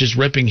Bengals fans just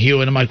ripping Hugh,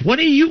 and I'm like,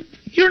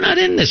 you're not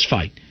in this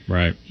fight.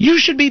 Right. You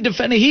should be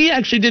defending. He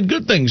actually did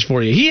good things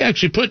for you. He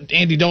actually put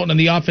Andy Dalton in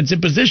the offensive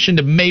position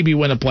to maybe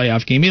win a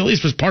playoff game. He at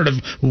least was part of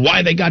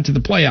why they got to the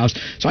playoffs.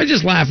 So I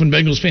just laugh when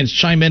Bengals fans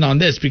chime in on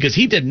this because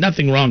he did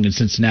nothing wrong in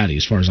Cincinnati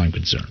as far as I'm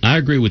concerned. I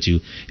agree with you.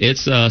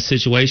 It's a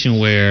situation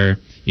where,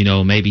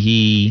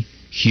 maybe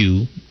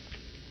Hugh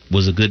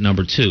was a good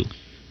number 2.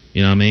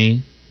 You know what I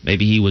mean?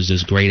 Maybe he was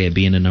just great at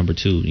being the number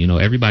 2.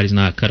 Everybody's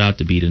not cut out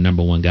to be the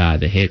number 1 guy,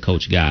 the head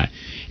coach guy.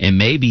 And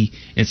maybe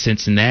in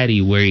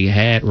Cincinnati, where he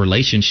had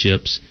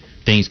relationships,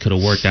 things could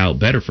have worked out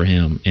better for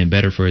him and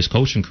better for his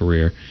coaching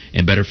career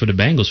and better for the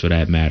Bengals for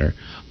that matter.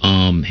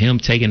 Him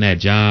taking that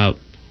job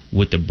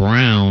with the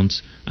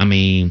Browns,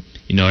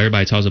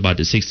 everybody talks about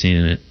the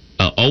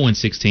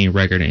 0-16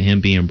 record and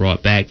him being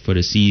brought back for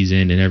the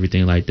season and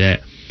everything like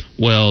that.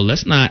 Well,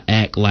 let's not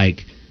act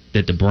like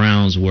that the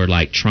Browns were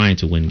like trying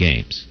to win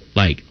games.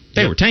 Like,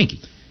 they were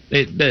tanky.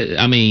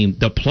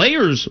 The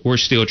players were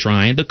still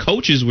trying. The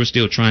coaches were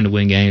still trying to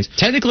win games.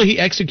 Technically, he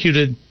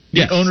executed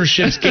the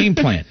ownership's game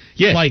plan.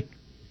 Yeah. Like,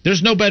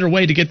 there's no better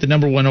way to get the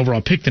number 1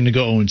 overall pick than to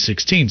go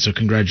 0-16, so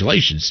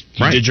congratulations.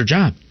 You did your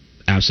job.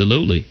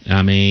 Absolutely.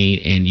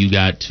 And you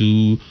got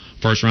 2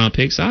 first-round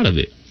picks out of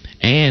it.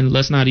 And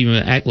let's not even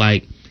act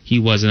like he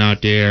wasn't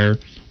out there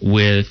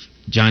with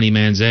Johnny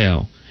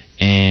Manziel.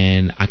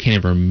 And I can't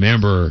even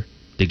remember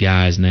the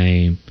guy's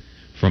name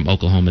from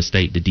Oklahoma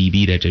State, the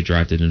DB that they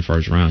drafted in the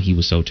first round. He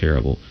was so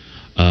terrible.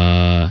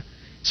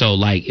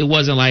 It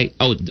wasn't like,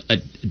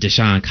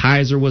 Deshaun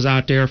Kaiser was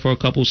out there for a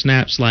couple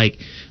snaps. Like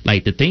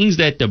the things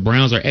that the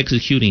Browns are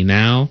executing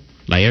now,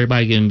 like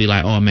everybody can be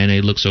like, oh, man,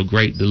 they look so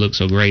great. They look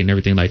so great and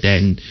everything like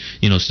that. And,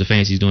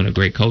 Stefanski's doing a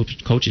great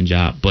coaching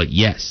job. But,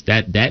 yes,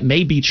 that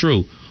may be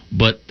true.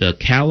 But the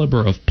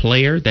caliber of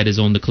player that is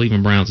on the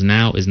Cleveland Browns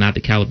now is not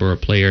the caliber of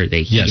player that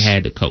he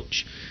had to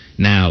coach.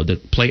 Now, the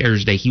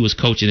players that he was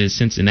coaching in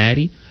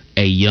Cincinnati,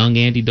 a young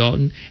Andy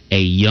Dalton, a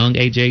young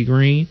A.J.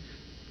 Green,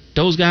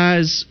 those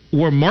guys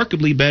were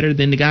markedly better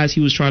than the guys he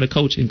was trying to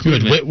coach in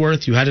Cleveland. You had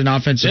Whitworth. You had an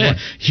offensive line.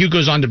 Hugh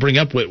goes on to bring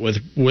up Whitworth,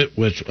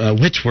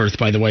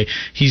 by the way.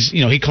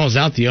 He calls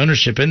out the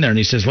ownership in there, and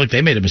he says, look,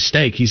 they made a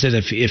mistake. He said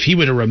if he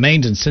would have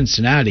remained in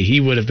Cincinnati, he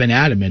would have been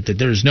adamant that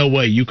there's no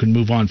way you can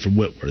move on from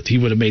Whitworth. He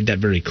would have made that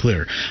very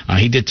clear.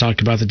 He did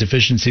talk about the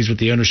deficiencies with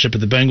the ownership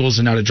of the Bengals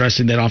and not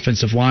addressing that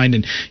offensive line,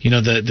 and,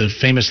 the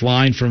famous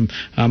line from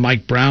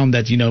Mike Brown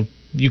that,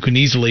 you can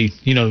easily,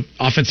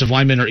 offensive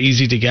linemen are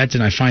easy to get,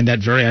 and I find that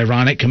very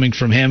ironic coming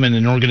from him and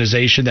an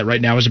organization that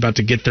right now is about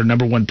to get their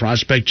number one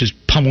prospect just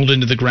pummeled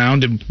into the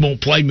ground and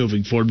won't play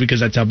moving forward because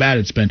that's how bad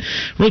it's been.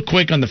 Real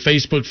quick on the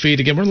Facebook feed.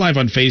 Again, we're live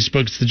on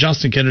Facebook. It's the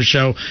Justin Kinner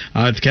Show.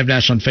 The Kev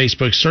Nash on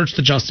Facebook. Search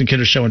the Justin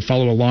Kinner Show and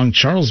follow along.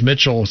 Charles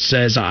Mitchell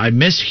says, I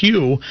miss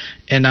Hugh,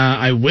 and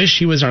I wish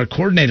he was our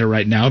coordinator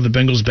right now. The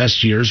Bengals'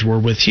 best years were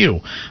with Hugh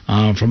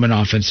from an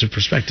offensive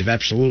perspective.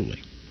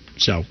 Absolutely.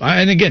 So,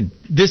 and again,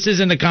 this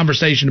isn't a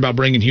conversation about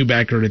bringing Hugh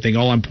back or anything.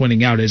 All I'm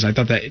pointing out is I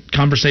thought that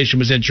conversation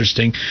was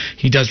interesting.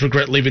 He does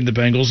regret leaving the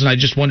Bengals, and I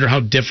just wonder how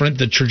different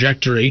the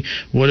trajectory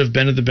would have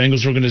been of the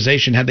Bengals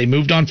organization had they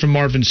moved on from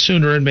Marvin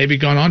sooner and maybe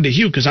gone on to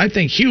Hugh, because I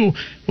think Hugh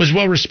was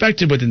well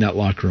respected within that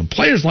locker room.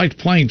 Players liked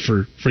playing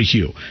for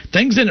Hugh.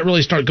 Things didn't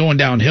really start going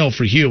downhill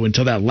for Hugh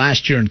until that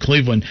last year in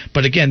Cleveland,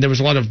 but again, there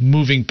was a lot of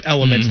moving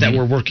elements that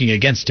were working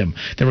against him.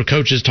 There were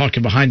coaches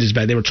talking behind his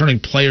back. They were turning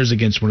players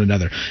against one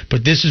another.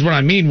 But this is what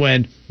I mean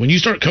when you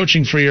start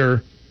coaching for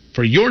your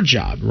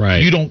job,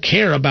 right, you don't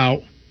care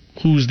about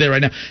who's there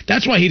right now.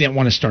 That's why he didn't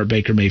want to start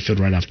Baker Mayfield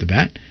right off the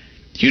bat.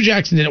 Hugh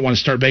Jackson didn't want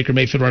to start Baker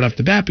Mayfield right off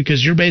the bat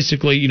because you're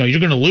basically, you're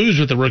going to lose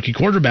with the rookie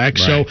quarterback,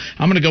 right. So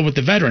I'm going to go with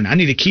the veteran. I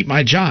need to keep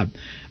my job.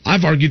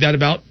 I've argued that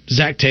about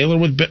Zach Taylor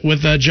with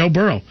Joe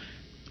Burrow.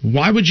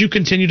 Why would you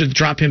continue to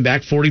drop him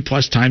back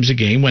 40-plus times a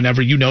game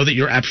whenever you know that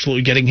you're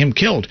absolutely getting him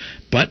killed?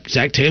 But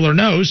Zach Taylor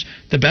knows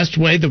the best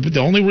way, the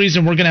only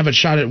reason we're going to have a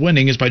shot at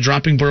winning is by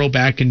dropping Burrow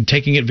back and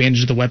taking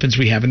advantage of the weapons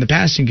we have in the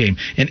passing game.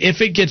 And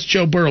if it gets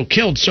Joe Burrow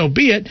killed, so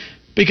be it,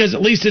 because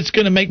at least it's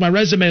going to make my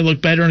resume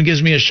look better and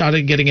gives me a shot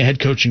at getting a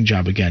head coaching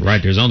job again.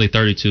 Right, there's only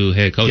 32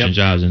 head coaching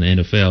jobs in the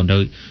NFL,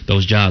 and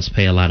those jobs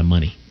pay a lot of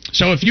money.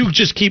 So if you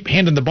just keep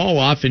handing the ball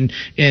off and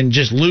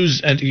just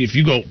lose, and if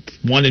you go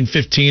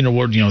 1-15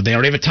 or they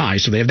already have a tie,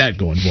 so they have that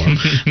going for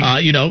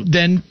them,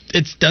 then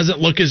it doesn't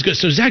look as good.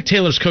 So Zach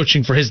Taylor's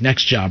coaching for his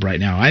next job right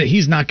now.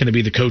 He's not going to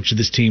be the coach of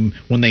this team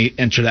when they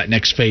enter that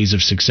next phase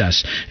of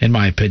success, in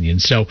my opinion.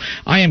 So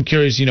I am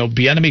curious.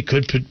 Bieniemy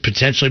could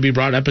potentially be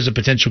brought up as a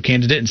potential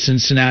candidate in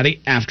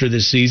Cincinnati after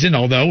this season.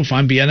 Although if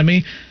I'm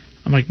Bieniemy,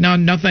 I'm like,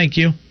 no, thank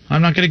you.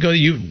 I'm not going to go.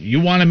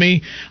 You wanted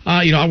me.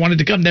 I wanted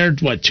to come there,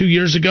 2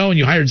 years ago, and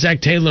you hired Zach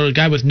Taylor, a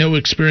guy with no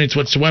experience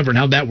whatsoever, and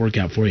how'd that work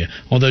out for you?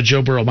 Although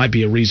Joe Burrow might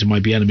be a reason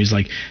why Bieniemy's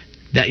like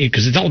that,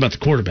 because it's all about the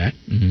quarterback.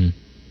 Mm-hmm.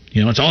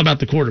 It's all about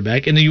the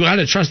quarterback, and then you got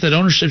to trust that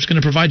ownership's going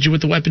to provide you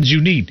with the weapons you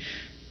need.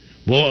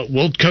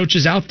 Will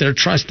coaches out there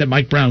trust that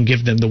Mike Brown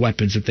give them the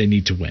weapons that they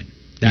need to win?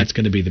 That's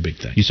going to be the big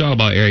thing. You talk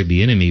about Eric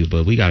Bieniemy,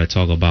 but we got to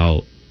talk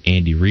about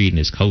Andy Reid and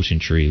his coaching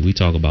tree. We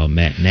talk about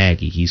Matt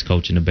Nagy. He's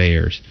coaching the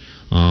Bears.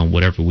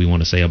 Whatever we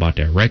want to say about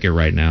their record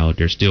right now,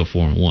 they're still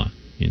 4-1.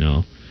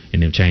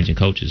 And them changing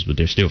coaches, but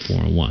they're still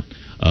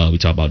 4-1. We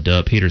talk about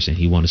Doug Peterson.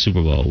 He won a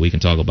Super Bowl. We can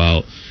talk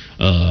about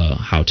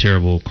how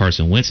terrible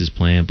Carson Wentz is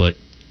playing, but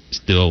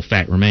still,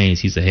 fact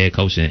remains, he's the head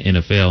coach in the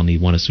NFL, and he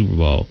won a Super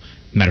Bowl.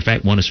 Matter of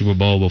fact, won a Super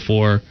Bowl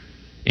before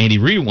Andy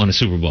Reid won a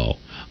Super Bowl.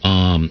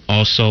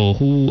 Also,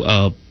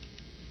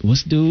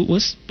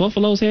 what's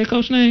Buffalo's head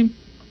coach name?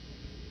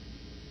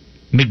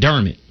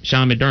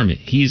 Sean McDermott.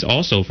 He's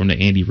also from the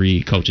Andy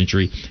Reid coaching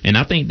tree. And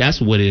I think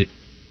that's what it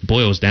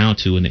boils down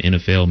to in the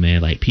NFL,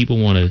 man. Like, people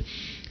want to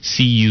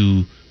see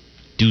you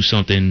do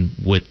something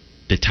with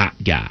the top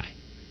guy.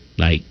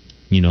 Like,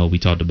 we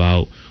talked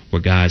about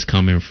where guys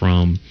coming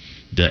from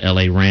the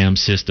LA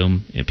Rams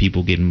system and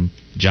people getting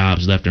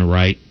jobs left and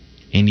right.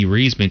 Andy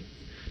Reid's been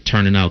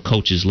turning out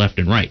coaches left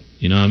and right.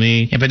 You know what I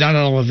mean? Yeah, but not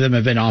all of them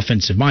have been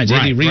offensive minds.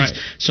 Right, Andy Reid's,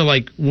 right. So,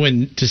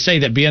 to say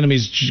that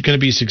Bieniemy's going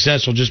to be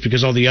successful just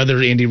because all the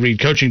other Andy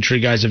Reid coaching tree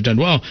guys have done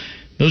well,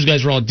 those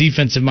guys were all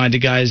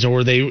defensive-minded guys,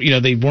 or they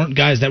weren't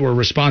guys that were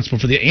responsible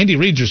for the. Andy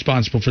Reid's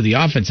responsible for the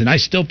offense, and I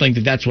still think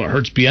that that's what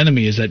hurts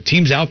Bieniemy is that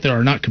teams out there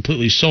are not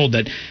completely sold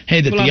that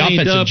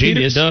offensive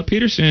genius. Doug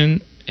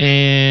Peterson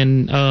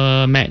and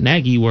Matt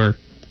Nagy were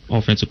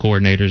offensive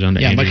coordinators on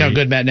the. Yeah, look how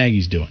good Matt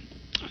Nagy's doing.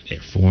 They're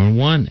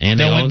 4-1,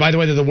 and by the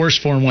way, they're the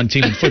worst 4-1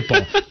 team in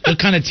football. What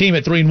kind of team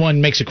at 3-1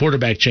 makes a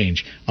quarterback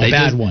change?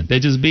 Bad one. They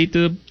just beat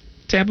the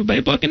Tampa Bay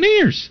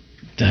Buccaneers.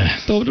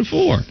 Throw it to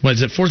 4. What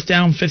is it? 4th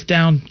down, 5th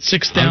down,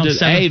 6th down,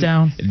 7th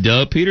down.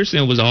 Doug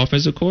Peterson was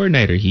offensive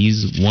coordinator.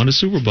 He's won a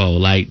Super Bowl.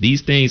 Like,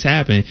 these things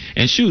happen.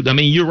 And shoot, I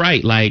mean, you're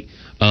right. Like,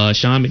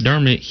 Sean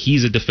McDermott,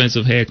 he's a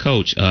defensive head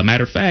coach.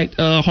 Matter of fact,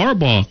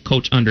 Harbaugh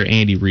coached under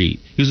Andy Reid.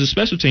 He was a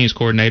special teams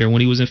coordinator when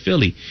he was in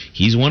Philly.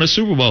 He's won a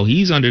Super Bowl.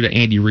 He's under the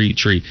Andy Reid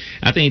tree.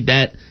 I think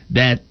that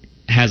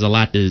has a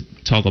lot to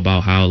talk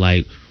about how,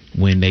 like,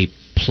 when they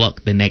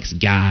pluck the next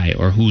guy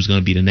or who's going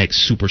to be the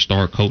next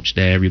superstar coach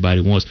that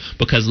everybody wants.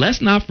 Because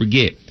let's not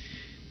forget,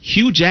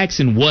 Hugh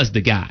Jackson was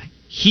the guy.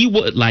 He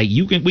was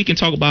we can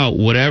talk about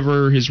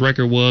whatever his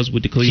record was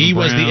with the Cleveland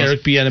Browns. He was the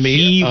Eric Bieniemy.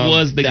 He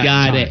was the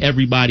guy that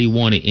everybody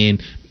wanted,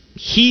 and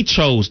he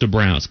chose the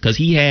Browns because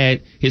he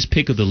had his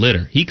pick of the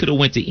litter. He could have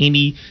went to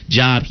any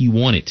job he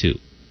wanted to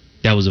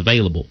that was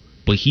available,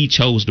 but he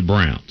chose the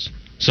Browns.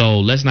 So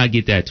let's not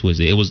get that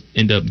twisted. It was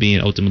end up being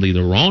ultimately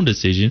the wrong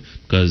decision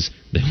because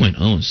they went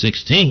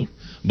 0-16.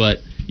 But,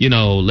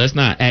 let's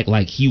not act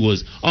like he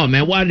was, oh,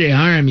 man, why did they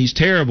hire him? He's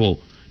terrible.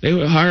 They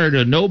hired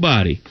a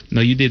nobody.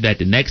 No, you did that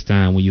the next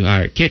time when you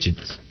hired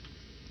Kitchens.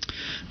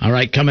 All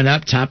right, coming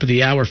up, top of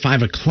the hour,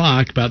 5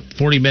 o'clock, about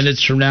 40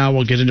 minutes from now,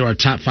 we'll get into our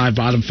top 5,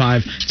 bottom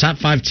 5, top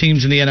 5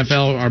 teams in the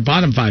NFL, our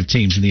bottom 5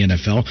 teams in the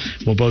NFL.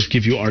 We'll both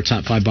give you our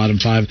top 5, bottom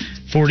 5,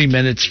 40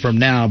 minutes from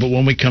now. But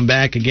when we come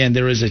back, again,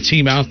 there is a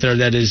team out there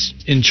that is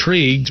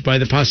intrigued by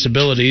the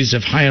possibilities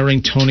of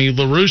hiring Tony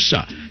La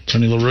Russa.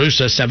 Tony La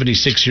Russa,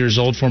 76 years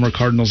old, former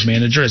Cardinals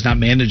manager, has not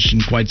managed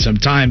in quite some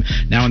time,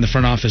 now in the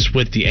front office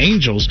with the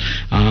Angels.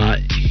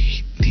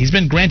 He's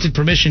been granted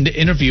permission to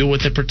interview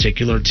with a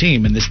particular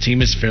team, and this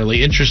team is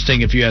fairly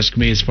interesting, if you ask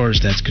me, as far as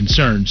that's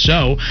concerned.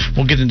 So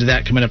we'll get into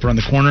that coming up around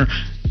the corner.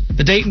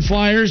 The Dayton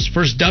Flyers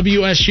versus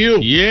WSU.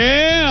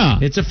 Yeah!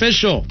 It's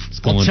official.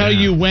 I'll tell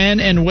you when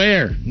and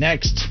where.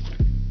 Next.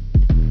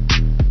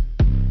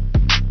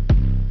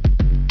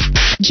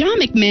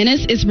 John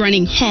McManus is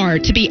running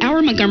hard to be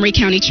our Montgomery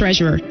County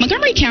treasurer.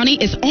 Montgomery County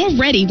is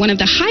already one of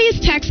the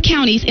highest tax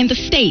counties in the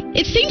state.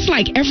 It seems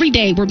like every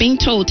day we're being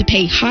told to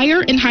pay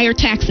higher and higher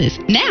taxes.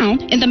 Now,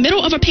 in the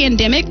middle of a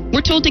pandemic,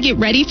 we're told to get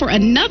ready for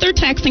another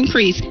tax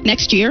increase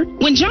next year.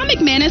 When John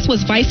McManus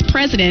was vice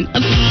president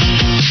of...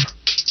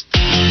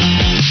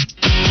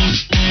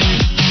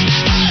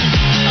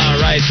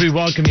 We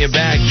welcome you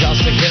back.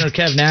 Justin Kinner,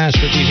 Kev Nash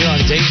with you here on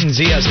Dayton's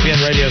ESPN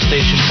radio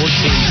station,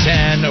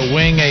 1410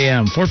 Wing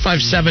AM,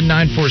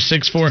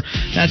 457-9464.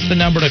 That's the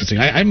number to...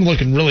 I'm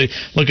really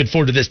looking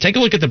forward to this. Take a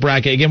look at the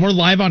bracket. Again, we're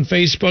live on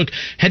Facebook.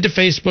 Head to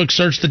Facebook,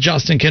 search The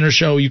Justin Kinner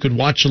Show. You could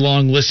watch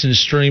along, listen,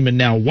 stream, and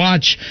now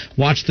watch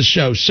the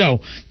show. So,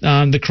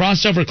 the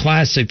Crossover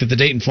Classic that the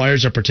Dayton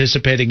Flyers are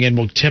participating in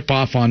will tip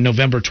off on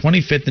November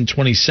 25th and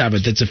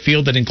 27th. It's a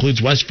field that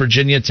includes West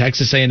Virginia,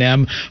 Texas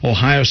A&M,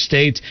 Ohio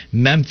State,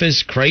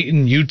 Memphis,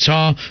 Creighton,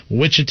 Utah,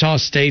 Wichita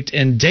State,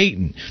 and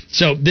Dayton.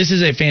 So this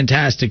is a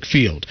fantastic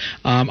field.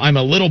 I'm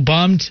a little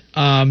bummed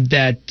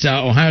that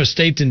Ohio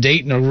State and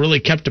Dayton are really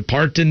kept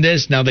apart in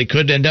this. Now, they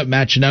could end up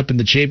matching up in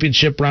the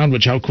championship round,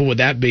 which how cool would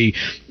that be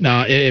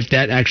if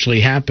that actually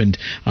happened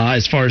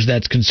as far as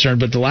that's concerned.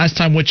 But the last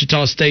time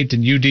Wichita State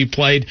and UD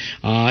played,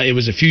 it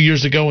was a few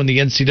years ago in the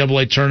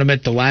NCAA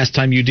tournament. The last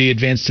time UD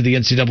advanced to the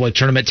NCAA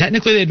tournament.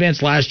 Technically, they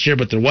advanced last year,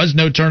 but there was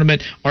no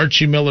tournament.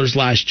 Archie Miller's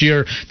last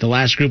year. The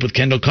last group with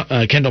Kendall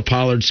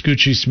Pollard,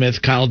 Scoochie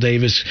Smith, Kyle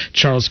Davis,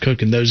 Charles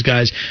Cook, and those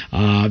guys.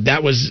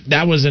 That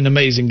was an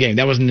amazing game.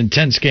 That was an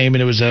intense game,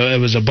 and it was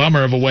a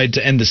bummer of a way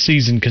to end the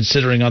season,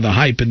 considering all the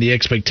hype and the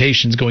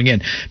expectations going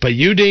in. But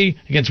UD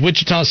against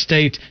Wichita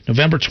State,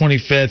 November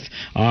 25th.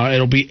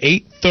 It'll be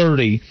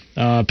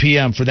 8:30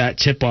 p.m. for that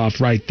tip-off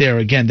right there.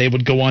 Again, they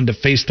would go on to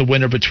face the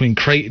winner between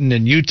Creighton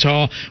and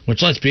Utah,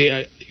 which, let's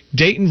be...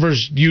 Dayton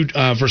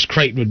versus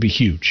Creighton would be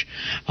huge.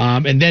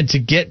 And then to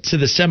get to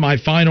the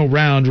semifinal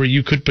round where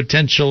you could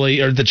potentially,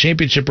 or the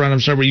championship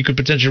round, where you could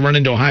potentially run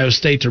into Ohio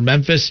State or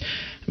Memphis.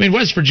 I mean,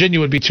 West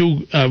Virginia would be cool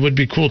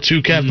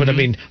too, Kev, but I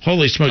mean,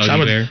 holy smokes, I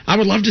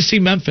would love to see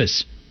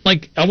Memphis.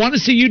 Like, I want to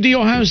see UD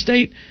Ohio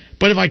State.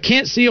 But if I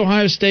can't see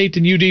Ohio State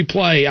and UD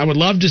play, I would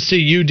love to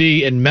see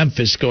UD and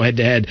Memphis go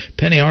head-to-head.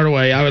 Penny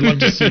Hardaway, I would love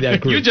to see that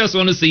group. You just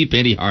want to see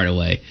Penny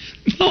Hardaway.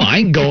 No, I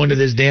ain't going to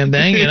this damn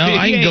thing. You know,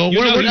 I ain't going.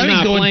 He's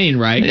not playing,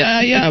 right?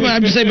 Yeah. But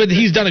I'm just saying, but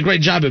he's done a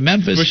great job at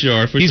Memphis. For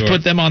sure. He's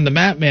put them on the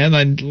map, man.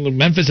 And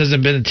Memphis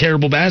hasn't been a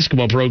terrible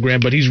basketball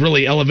program, but he's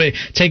really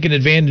taken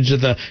advantage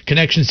of the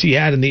connections he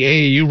had in the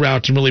AAU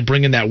route and really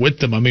bringing that with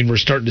them. I mean, we're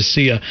starting to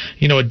see a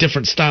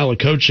different style of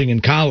coaching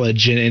in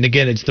college, and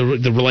again, it's the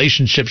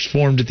relationships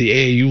formed at the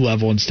AAU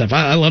level and stuff.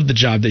 I love the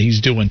job that he's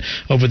doing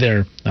over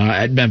there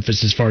at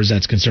Memphis as far as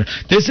that's concerned.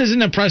 This is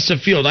an impressive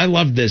field. I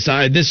love this.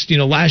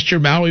 Last year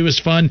Maui was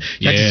fun.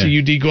 Got to see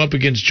UD go up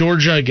against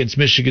Georgia, against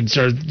Michigan.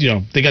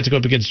 They got to go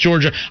up against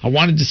Georgia. I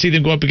wanted to see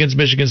them go up against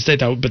Michigan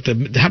State. But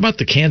how about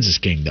the Kansas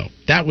game, though?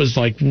 That was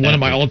like one of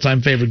my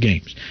all-time favorite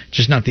games.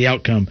 Just not the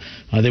outcome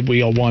that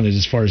we all wanted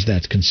as far as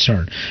that's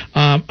concerned.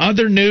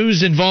 Other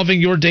news involving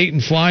your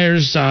Dayton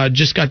Flyers.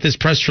 Just got this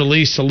press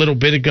release a little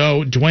bit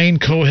ago. Dwayne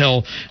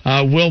Cohill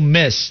will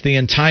miss the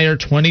entire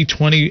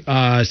 2020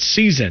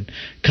 season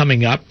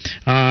coming up.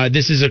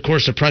 This is, of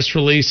course, a press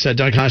release.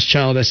 Doug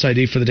Hochschild,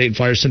 SID for the Dayton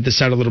Flyers, sent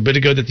this out a little bit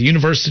ago that the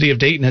University of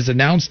Dayton has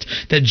announced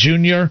that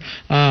junior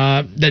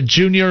guard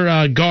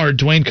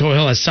Dwayne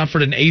Cohill has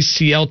suffered an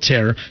ACL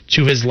tear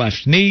to his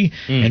left knee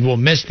and will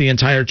miss the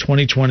entire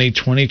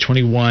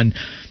 2020-2021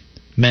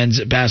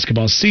 men's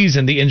basketball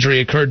season. The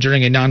injury occurred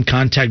during a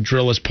non-contact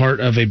drill as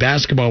part of a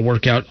basketball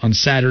workout on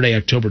Saturday,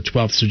 October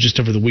 12th, so just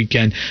over the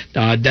weekend.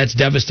 That's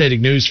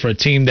devastating news for a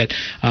team that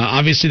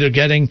obviously they're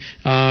getting,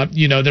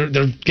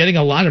 they're getting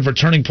a lot of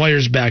returning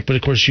players back, but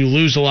of course you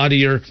lose a lot of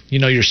your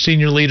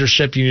senior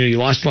leadership. You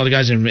lost a lot of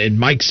guys in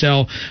Mike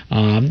Sell,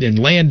 in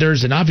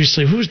Landers, and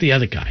obviously who's the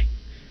other guy?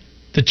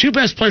 The two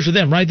best players for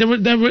them, right?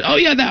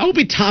 That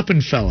Obi Toppin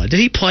fella. Did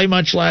he play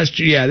much last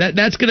year? Yeah,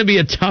 that's going to be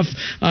a tough.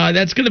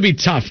 That's going to be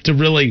tough to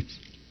really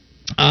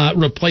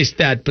replace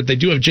that, but they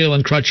do have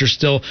Jalen Crutcher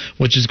still,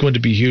 which is going to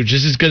be huge.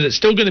 This is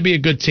still going to be a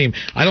good team.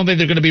 I don't think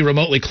they're going to be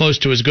remotely close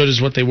to as good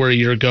as what they were a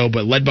year ago,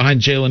 but led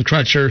behind Jalen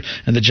Crutcher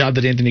and the job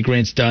that Anthony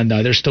Grant's done,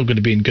 they're still going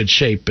to be in good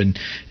shape, and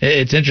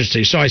it's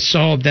interesting. So I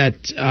saw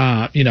that,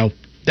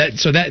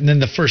 and then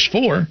the first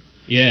four.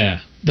 Yeah.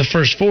 The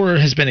first four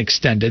has been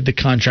extended. The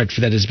contract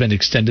for that has been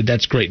extended.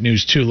 That's great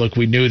news, too. Look,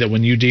 we knew that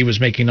when UD was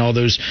making all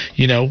those,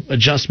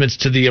 adjustments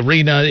to the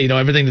arena,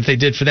 everything that they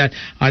did for that,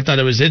 I thought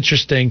it was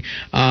interesting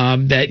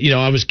that,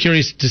 I was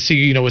curious to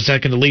see, was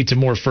that going to lead to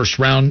more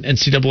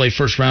NCAA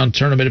first round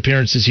tournament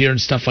appearances here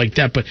and stuff like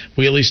that. But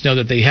we at least know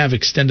that they have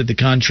extended the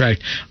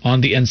contract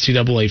on the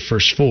NCAA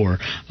first four,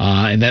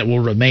 and that will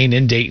remain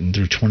in Dayton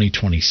through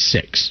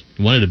 2026.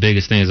 One of the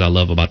biggest things I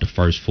love about the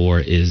first four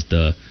is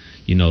the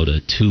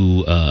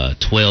two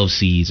 12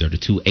 seeds or the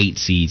two 8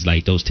 seeds,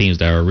 like those teams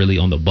that are really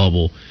on the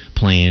bubble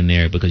playing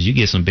there, because you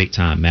get some big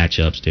time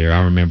matchups there.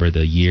 I remember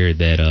the year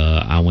that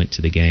I went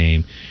to the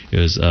game. It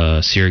was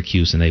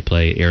Syracuse and they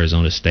played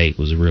Arizona State. It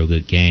was a real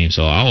good game.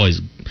 So I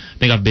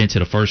think I've been to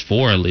the first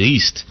four at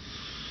least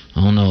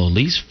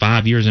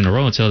 5 years in a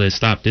row until they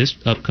stopped this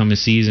upcoming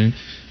season.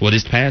 Well,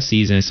 this past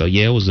season. So,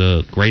 yeah, it was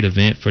a great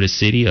event for the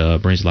city.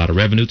 Brings a lot of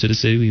revenue to the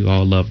city. We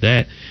all love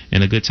that.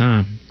 And a good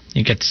time.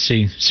 You got to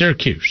see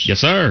Syracuse. Yes,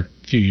 sir.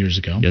 A few years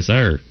ago. Yes,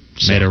 sir.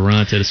 Made a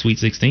run to the Sweet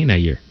 16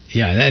 that year.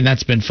 Yeah, and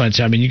that's been fun.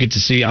 I mean, you get to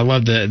see. I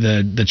love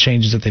the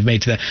changes that they've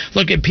made to that.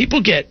 Look,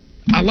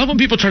 I love when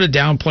people try to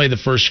downplay the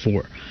first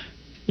four.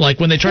 Like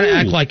when they try to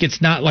act like it's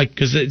not like,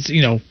 because it's,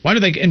 why do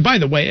they, and by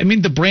the way, I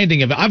mean, the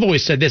branding of it, I've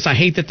always said this, I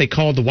hate that they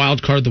call the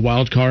wild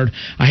card.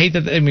 I hate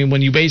that,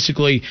 when you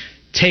basically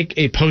take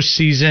a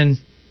postseason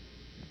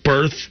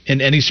berth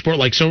in any sport,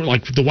 like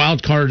the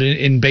wild card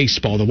in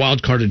baseball, the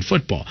wild card in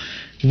football.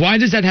 Why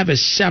does that have a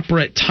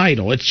separate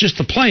title? It's just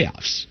the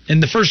playoffs.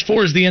 And the first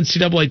four is the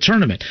NCAA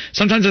tournament.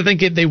 Sometimes I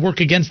think they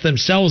work against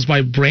themselves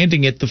by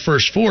branding it the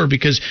first four,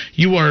 because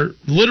you are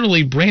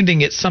literally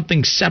branding it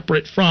something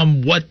separate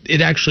from what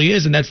it actually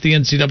is, and that's the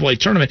NCAA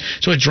tournament.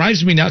 So it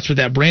drives me nuts with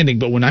that branding.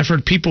 But when I've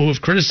heard people who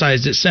have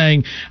criticized it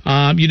saying,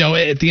 at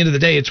the end of the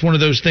day, it's one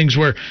of those things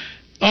where,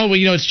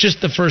 it's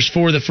just the first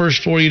four.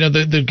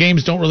 The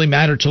games don't really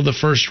matter till the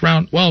first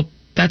round. Well,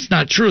 that's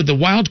not true. The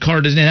wild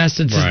card, in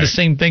essence, is the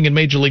same thing in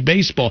Major League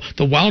Baseball.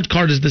 The wild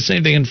card is the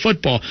same thing in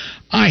football.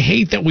 I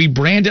hate that we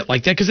brand it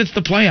like that, because it's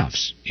the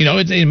playoffs.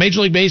 It's in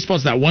Major League Baseball,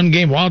 it's that one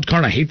game wild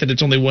card. I hate that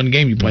it's only one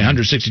game. You play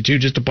 162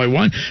 just to play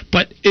one,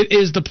 but it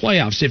is the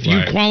playoffs. If you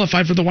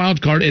qualify for the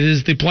wild card, it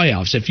is the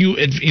playoffs. If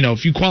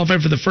you qualify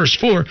for the first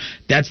four,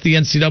 that's the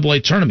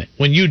NCAA tournament.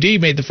 When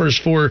UD made the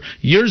first 4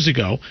 years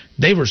ago,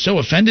 they were so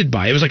offended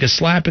by it. It was like a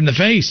slap in the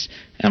face.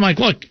 And I'm like,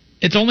 look,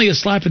 it's only a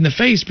slap in the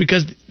face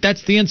because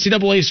that's the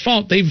NCAA's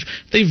fault.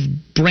 They've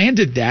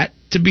branded that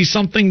to be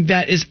something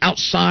that is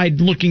outside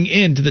looking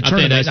into the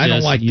tournament. I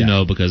don't like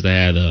that. Because they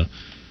had a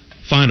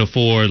Final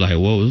Four, like,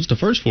 what's the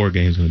first 4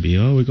 games going to be?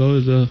 We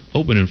go to the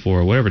opening 4,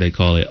 or whatever they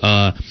call it.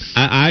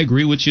 I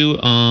agree with you.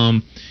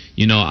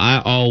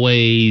 I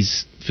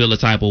always feel the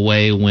type of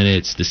way when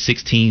it's the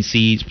 16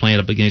 seeds playing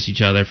up against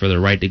each other for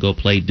the right to go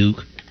play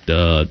Duke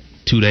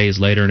 2 days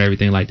later and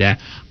everything like that.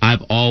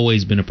 I've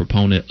always been a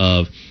proponent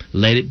of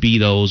let it be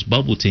those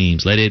bubble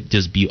teams. Let it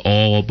just be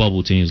all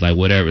bubble teams, like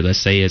whatever. Let's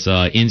say it's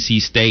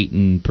NC State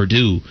and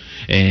Purdue,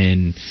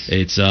 and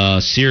it's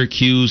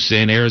Syracuse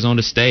and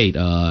Arizona State,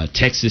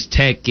 Texas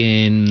Tech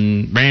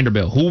and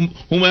Vanderbilt.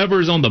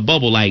 Whomever is on the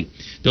bubble, like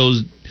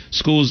those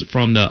schools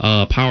from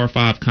the Power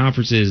 5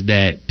 conferences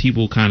that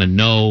people kind of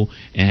know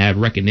and have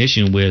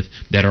recognition with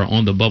that are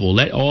on the bubble.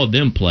 Let all of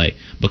them play,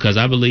 because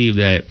I believe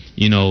that,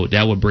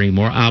 that would bring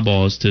more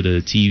eyeballs to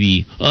the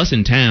TV. Us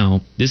in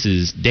town, this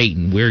is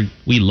Dayton.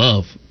 We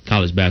love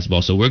college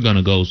basketball, so we're going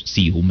to go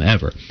see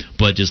whomever.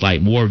 But just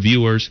like more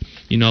viewers,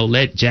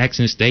 let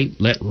Jackson State,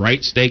 let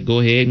Wright State go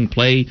ahead and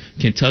play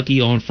Kentucky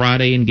on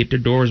Friday and get their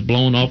doors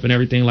blown off and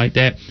everything like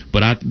that.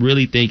 But I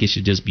really think it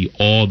should just be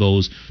all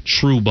those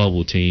true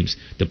bubble teams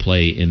to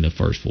play in the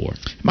first 4.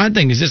 My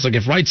thing is this, like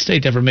if Wright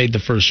State ever made the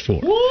first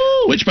 4,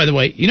 which, by the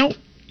way,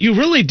 you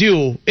really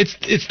do.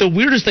 It's the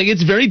weirdest thing.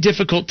 It's very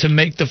difficult to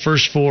make the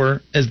first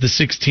 4 as the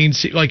 16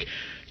 seed. Like,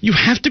 you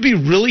have to be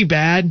really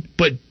bad,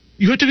 but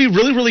you have to be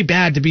really, really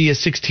bad to be a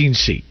 16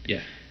 seed. Yeah.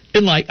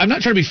 And, I'm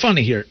not trying to be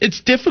funny here.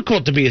 It's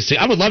difficult to be a.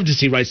 I would love to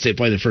see Wright State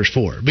play the first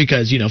 4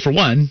 because, for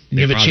one,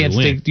 you have a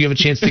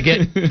chance to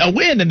get a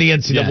win in the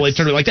NCAA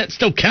tournament. Like, that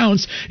still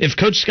counts. If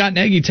Coach Scott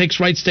Nagy takes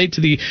Wright State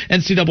to the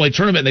NCAA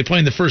tournament and they play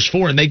in the first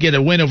 4 and they get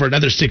a win over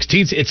another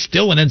 16, it's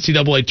still an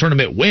NCAA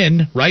tournament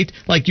win, right?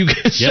 Like,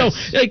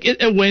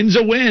 a win's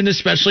a win,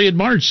 especially in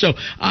March. So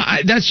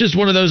that's just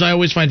one of those I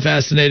always find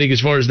fascinating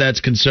as far as that's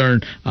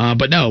concerned.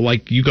 But no,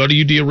 you go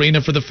to UD Arena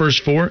for the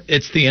first 4,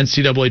 it's the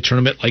NCAA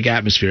tournament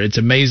atmosphere. It's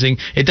amazing.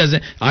 It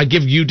doesn't. I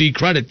give UD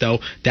credit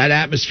though. That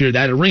atmosphere,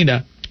 that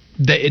arena,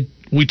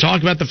 we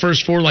talk about the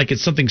first 4 like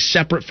it's something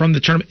separate from the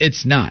tournament.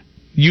 It's not.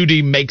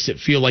 UD makes it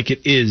feel like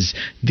it is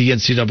the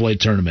NCAA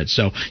tournament.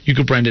 So you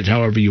can brand it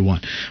however you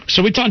want.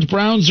 So we talked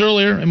Browns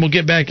earlier, and we'll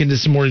get back into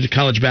some more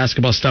college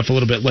basketball stuff a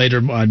little bit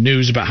later.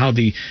 News about how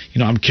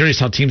I'm curious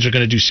how teams are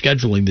going to do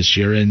scheduling this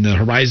year. In the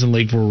Horizon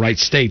League for Wright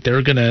State,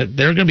 they're going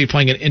to be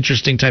playing an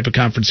interesting type of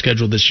conference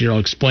schedule this year. I'll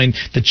explain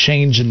the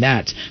change in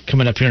that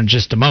coming up here in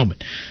just a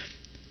moment.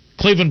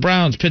 Cleveland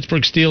Browns,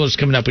 Pittsburgh Steelers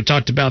coming up. We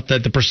talked about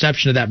the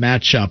perception of that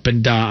matchup,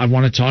 and I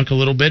want to talk a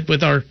little bit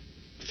with our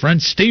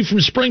friend Steve from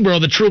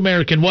Springboro, the True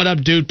American. What up,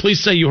 dude?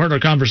 Please say you heard our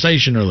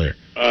conversation earlier.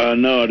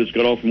 No, I just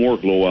got off from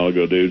work a little while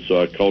ago, dude, so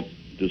I caught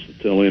just the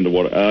tail end of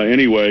what...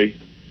 anyway,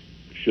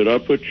 should I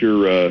put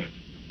your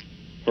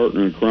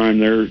partner in crime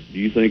there? Do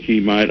you think he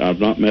might? I've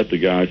not met the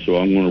guy, so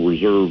I'm going to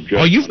reserve...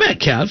 Oh, you've met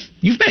Kev.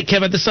 You've met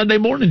Kev at the Sunday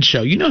morning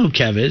show. You know who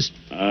Kev is.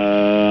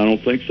 I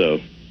don't think so.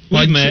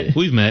 We've met.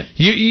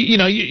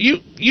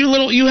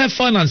 You have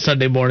fun on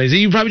Sunday mornings.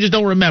 You probably just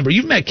don't remember.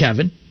 You've met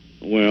Kevin.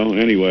 Well,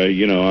 anyway,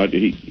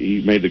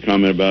 he made the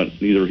comment about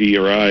neither he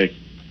or I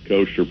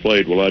coached or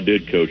played. Well, I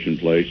did coach and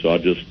play, so I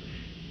just,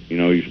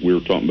 we were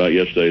talking about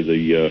yesterday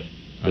the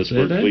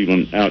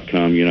Pittsburgh-Cleveland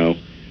outcome,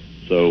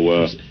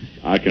 So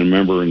I can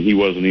remember, and he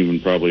wasn't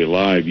even probably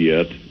alive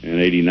yet, in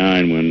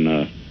 '89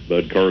 when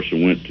Bud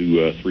Carson went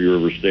to Three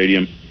River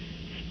Stadium,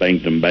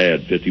 spanked them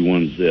bad,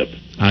 51-zip.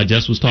 I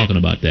just was talking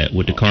about that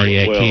with the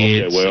Cardiac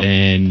Kids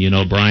and,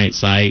 Bryant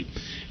Sight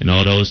and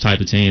all those type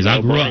of teams. I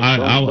grew up.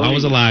 I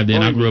was alive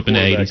then. I grew up in the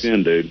 '80s. Back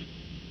then, dude.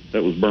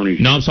 That was Bernie.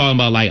 No, I'm talking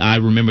about I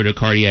remember the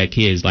Cardiac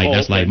Kids.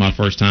 That's like my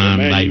first time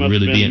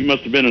really being. You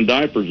must have been in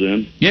diapers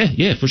then.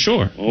 Yeah, for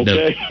sure.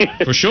 Okay.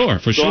 For sure.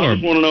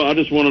 I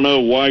just want to know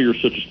why you're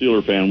such a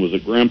Steeler fan. Was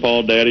it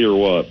Grandpa, Daddy, or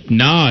what?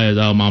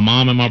 No, my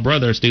mom and my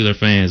brother are Steeler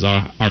fans.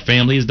 Our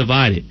family is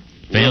divided.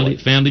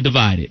 Family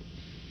divided.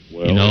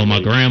 Well, my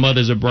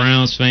grandmother's a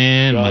Browns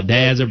fan. My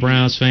dad's a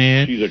Browns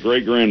fan. She's a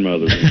great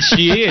grandmother.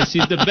 She is.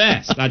 She's the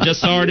best. I just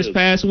saw her this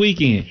past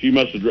weekend. She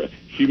must have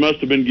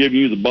been giving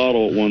you the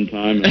bottle at one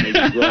time and maybe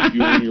dropped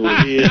you on your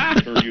head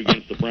and turned you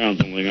against the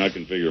Browns. Only I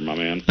can figure, my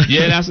man.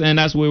 Yeah,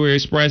 that's what we were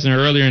expressing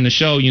earlier in the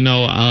show. We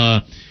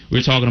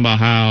were talking about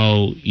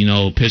how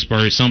some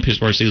Pittsburgh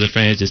Steelers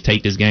fans just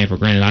take this game for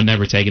granted. I've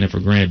never taken it for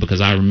granted because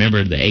I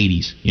remember the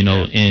 '80s.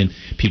 And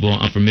people are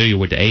unfamiliar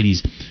with the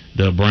 '80s.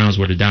 The Browns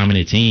were the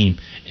dominant team,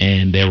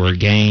 and there were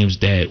games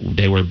that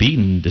they were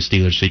beating the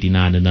Steelers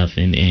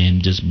 59-0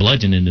 and just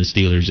bludgeoning the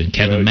Steelers, and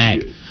Kevin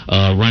Mack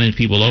running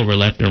people over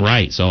left and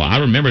right. So I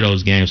remember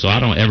those games. So I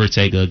don't ever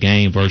take a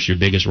game versus your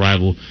biggest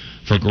rival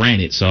for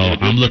granted. So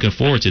I'm looking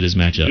forward to this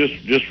matchup.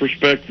 Just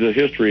respect the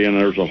history, and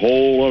there's a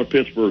whole lot of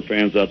Pittsburgh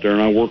fans out there,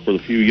 and I work with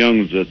a few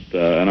youngs and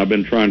I've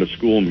been trying to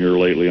school them here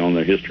lately on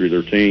the history of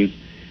their team.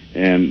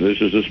 And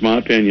this is just my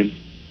opinion.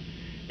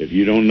 If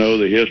you don't know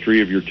the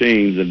history of your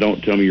teams, then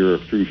don't tell me you're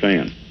a true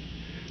fan.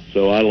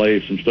 So I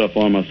laid some stuff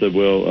on them. I said,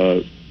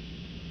 well,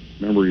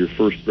 remember your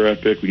first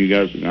draft pick when you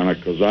guys,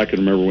 because I can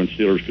remember when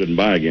Steelers couldn't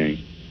buy a game.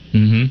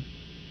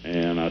 Mm-hmm.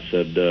 And I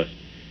said,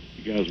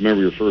 you guys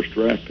remember your first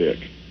draft pick?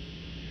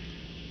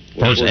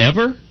 First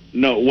ever?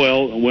 No,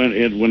 well, when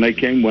they was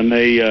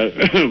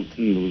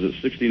it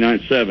 69,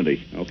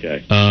 70?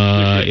 Okay.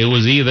 It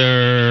was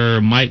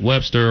either Mike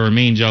Webster or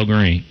Mean Joe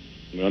Green.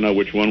 Well, no,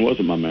 which one was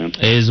it, my man?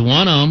 Is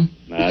one of them.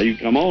 Now, you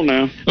come on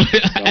now.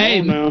 Come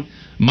on now.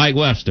 Mike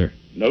Webster.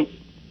 Nope.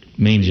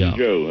 Mean Joe.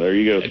 There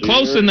you go. See,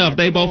 close enough.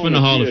 They both in the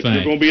Hall of Fame.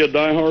 You're going to be a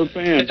diehard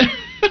fan.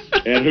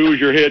 And who was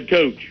your head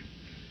coach?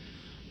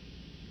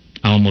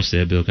 I almost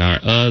said Bill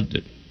Cowher. I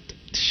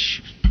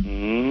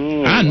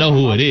know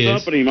who it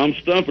is. I'm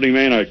stumping him,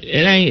 man.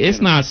 It's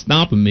not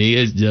stumping me.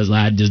 It's just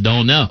I just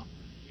don't know.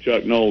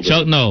 Chuck Noll.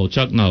 Chuck Noll,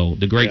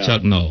 the great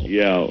Chuck Noll.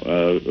 Yeah,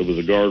 it was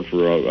a guard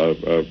for a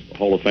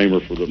Hall of Famer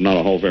not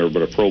a Hall of Famer,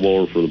 but a Pro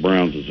Bowler for the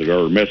Browns as a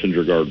guard,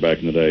 messenger guard back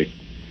in the day.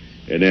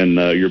 And then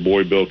your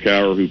boy Bill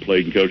Cowher, who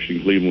played and coached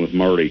in Cleveland with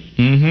Marty,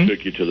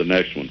 took you to the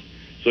next one.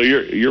 So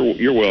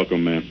you're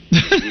welcome, man.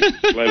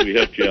 Glad we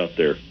helped you out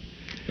there.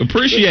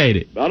 Appreciate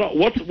it.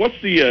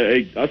 What's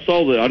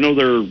the? I know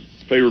they're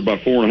favored by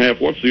 4.5.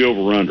 What's the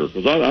over/under?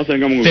 Because I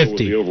think I'm going to go with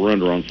the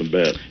over/under on some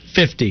bets.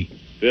 50.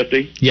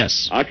 50?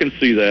 Yes. I can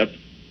see that.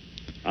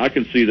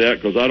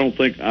 Because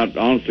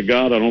honest to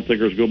God, I don't think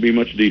there's going to be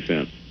much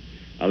defense.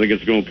 I think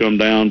it's going to come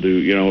down to,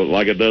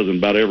 like it does in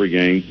about every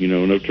game,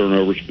 no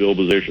turnovers, field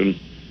position,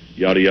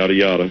 yada, yada,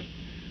 yada.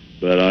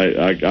 But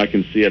I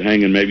can see it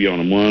hanging maybe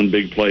on one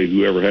big play,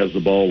 whoever has the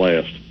ball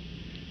last.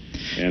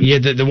 And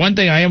the one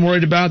thing I am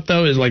worried about,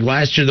 though, is like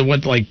last year, the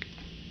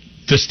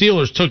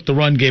Steelers took the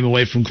run game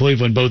away from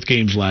Cleveland both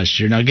games last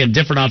year. Now, again,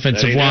 different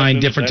offensive line,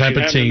 different type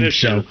of team.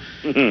 So,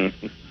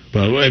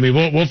 but I mean,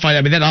 we'll find.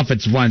 I mean, that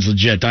offensive line's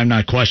legit. I'm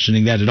not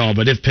questioning that at all.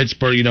 But if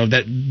Pittsburgh,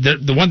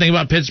 the one thing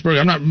about Pittsburgh,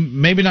 I'm not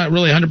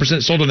really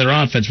 100% sold on their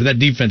offense, but that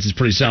defense is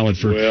pretty solid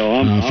for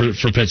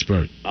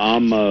Pittsburgh.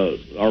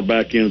 Our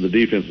back end of the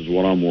defense is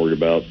what I'm worried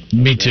about.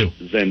 Me too.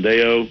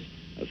 Zendeo,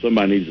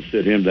 somebody needs to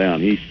sit him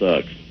down. He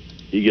sucks.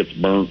 He gets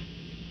burnt.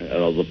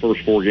 The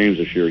first 4 games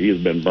this year, he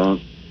has been burnt.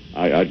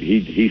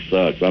 He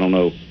sucks. I don't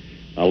know.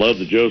 I love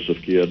the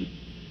Joseph kid.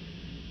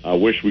 I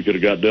wish we could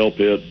have got Del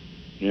Pitt.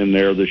 in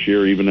there this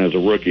year, even as a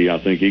rookie.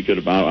 I think he could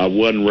have. I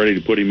wasn't ready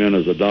to put him in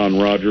as a Don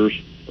Rogers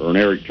or an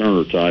Eric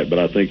Turner type, but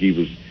I think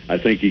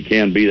he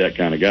can be that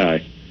kind of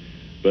guy.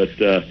 But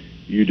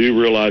you do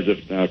realize,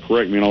 if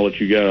correct me, and I'll let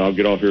you go. I'll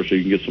get off here so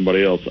you can get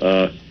somebody else.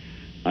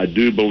 I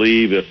do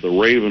believe if the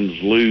Ravens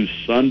lose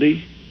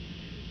Sunday,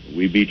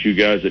 we beat you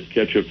guys at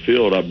Ketchup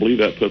Field, I believe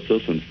that puts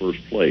us in first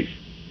place.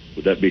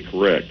 Would that be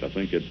correct? I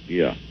think it's,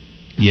 yeah.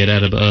 Yeah,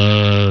 that'll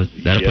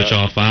put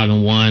y'all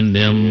 5-1.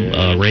 Them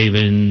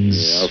Ravens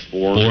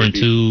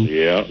 4-2.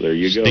 Yeah, there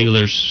you go.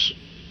 Steelers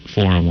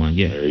 4-1.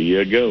 Yeah, there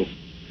you go.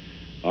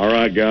 All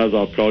right, guys,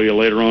 I'll call you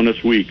later on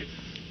this week.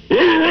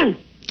 All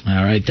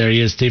right, there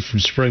he is, Steve from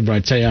Springboro. I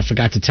tell you, I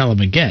forgot to tell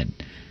him again.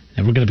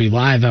 And we're going to be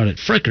live out at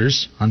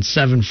Frickers on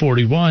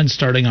 741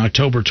 starting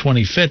October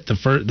 25th,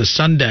 the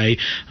Sunday,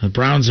 the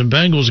Browns and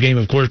Bengals game,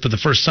 of course, but the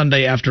first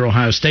Sunday after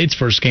Ohio State's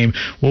first game.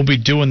 We'll be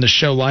doing the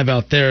show live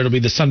out there. It'll be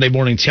the Sunday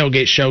morning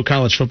tailgate show.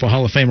 College Football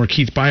Hall of Famer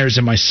Keith Byers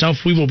and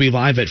myself, we will be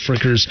live at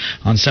Frickers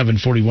on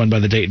 741 by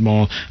the Dayton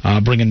Mall,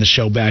 bringing the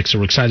show back. So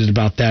we're excited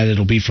about that.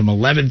 It'll be from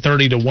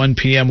 11:30 to 1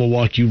 p.m. We'll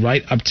walk you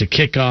right up to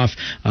kickoff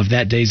of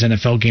that day's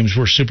NFL games.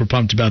 We're super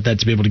pumped about that,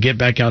 to be able to get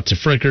back out to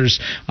Frickers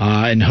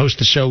and host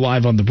the show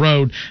live on the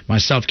road.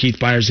 Myself, Keith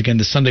Byers, again,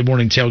 the Sunday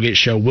morning tailgate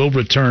show will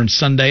return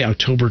Sunday,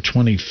 October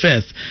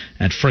 25th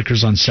at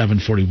Frickers on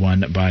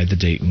 741 by the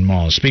Dayton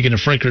Mall. Speaking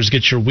of Frickers,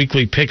 get your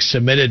weekly picks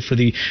submitted for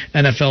the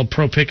NFL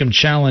Pro Pick'em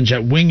Challenge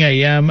at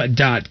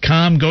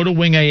wingam.com. Go to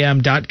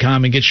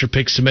wingam.com and get your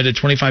picks submitted.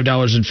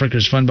 $25 in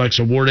Frickers Fun Bucks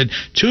awarded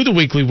to the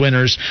weekly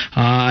winners.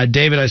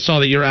 David, I saw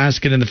that you're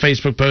asking in the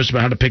Facebook post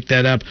about how to pick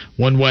that up.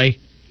 One way.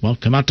 Well,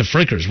 come out to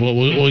Frickers.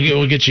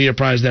 We'll get you your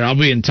prize there. I'll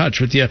be in touch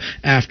with you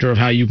after of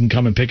how you can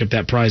come and pick up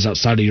that prize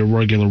outside of your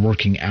regular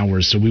working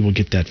hours. So we will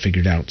get that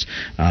figured out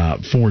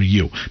for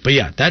you. But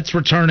yeah, that's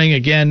returning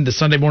again. The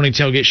Sunday morning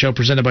tailgate show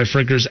presented by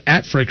Frickers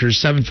at Frickers,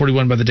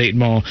 741 by the Dayton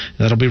Mall.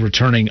 That'll be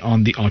returning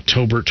on the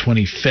October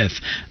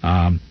 25th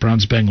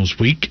Browns Bengals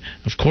week,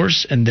 of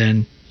course, and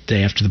then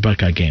day after the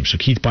Buckeye game. So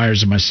Keith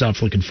Byers and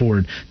myself looking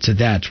forward to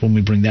that when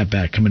we bring that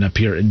back coming up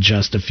here in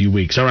just a few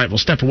weeks. All right, we'll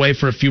step away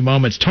for a few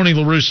moments. Tony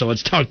La Russa,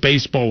 let's talk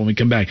baseball when we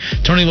come back.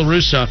 Tony La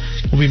Russa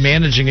will be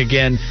managing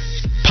again,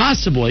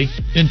 possibly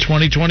in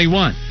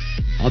 2021.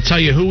 I'll tell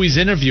you who he's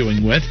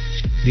interviewing with.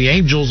 The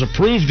Angels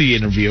approved the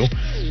interview.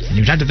 And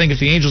you'd have to think if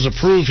the Angels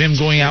approve him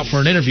going out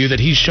for an interview that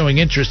he's showing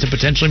interest in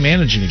potentially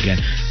managing again.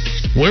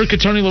 Where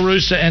could Tony La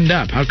Russa end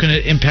up? How can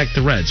it impact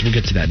the Reds? We'll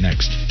get to that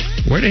next.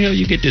 Where the hell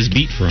you get this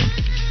beat from?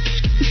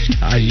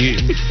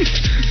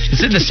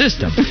 It's in the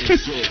system.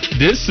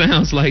 This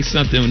sounds like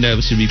something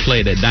that should be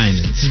played at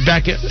Diamonds. It's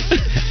back at...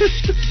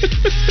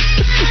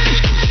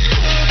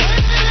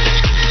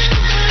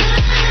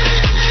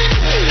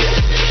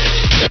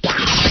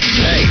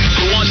 Hey,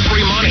 who wants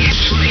free money?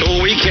 Who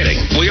are we kidding?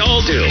 We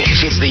all do.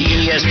 It's the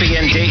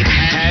ESPN Dayton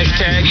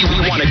hashtag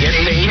We Want to Get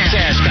Paid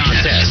Cash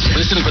Contest.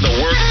 Listen for the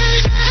work.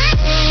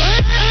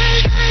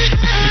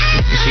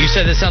 You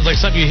said this sounds like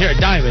something you hear at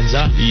Diamonds,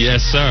 huh?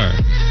 Yes, sir.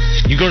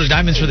 You go to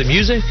Diamonds for the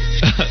music?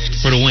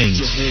 For the wings.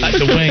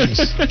 The wings.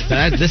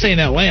 This ain't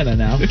Atlanta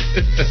now.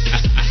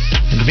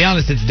 And to be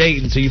honest, it's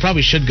Dayton, so you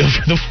probably should go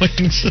for the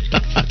wings.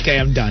 Okay,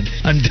 I'm done.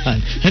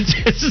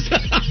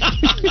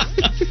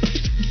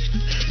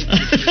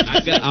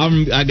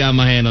 I got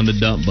my hand on the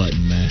dump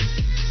button, man.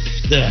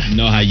 You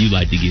know how you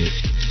like to get.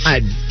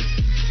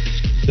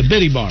 The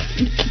biddy bar.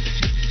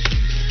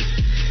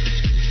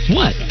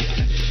 What?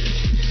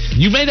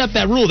 You made up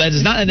that rule. That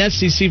is not an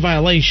FCC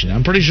violation.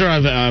 I'm pretty sure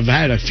I've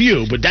had a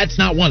few, but that's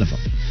not one of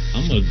them.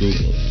 I'm going to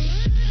Google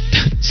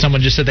it.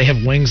 Someone just said they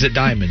have wings at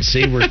Diamond.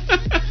 See,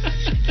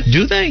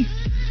 do they?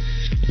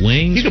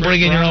 Wings? You can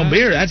bring in your own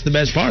beer. That's the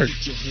best part.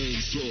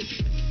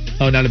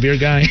 Oh, not a beer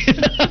guy?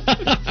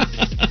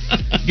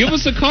 Give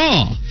us a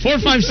call.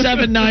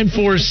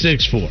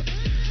 457-9464. We're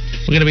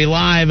going to be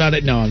live out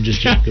at... No, I'm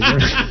just joking.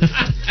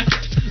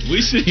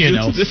 We should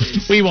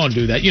we won't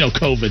do that.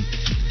 COVID.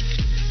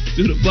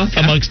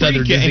 Amongst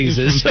other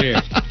diseases. Okay,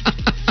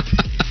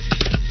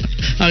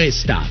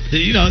 stop.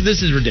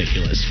 This is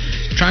ridiculous.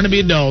 Trying to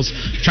be adults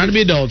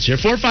here.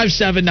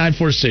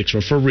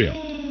 457-9464 for real.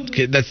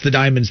 Okay, that's the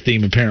Diamonds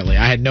theme, apparently.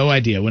 I had no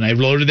idea when I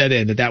loaded that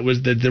in that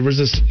there was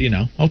this,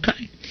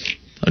 okay.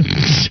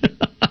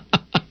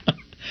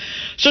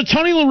 So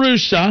Tony La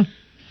Russa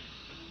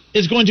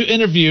is going to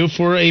interview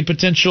for a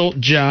potential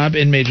job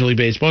in Major League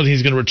Baseball.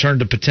 He's going to return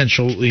to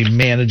potentially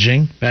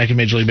managing back in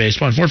Major League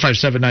Baseball. And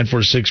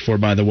 457-9464,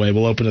 by the way.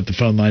 We'll open up the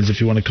phone lines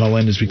if you want to call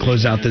in as we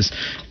close out this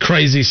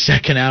crazy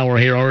second hour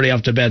here, already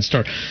off to a bad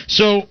start.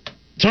 So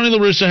Tony La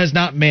Russa has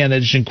not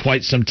managed in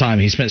quite some time.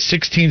 He spent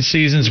 16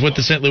 seasons with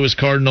the St. Louis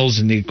Cardinals,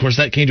 and of course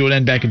that came to an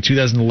end back in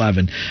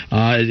 2011.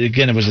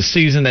 Again, it was a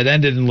season that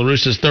ended in La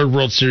Russa's third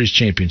World Series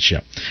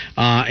championship.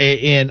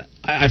 And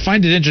I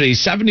find it interesting.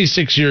 He's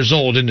 76 years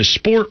old in a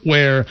sport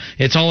where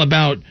it's all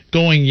about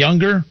going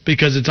younger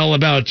because it's all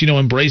about,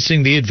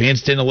 embracing the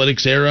advanced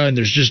analytics era, and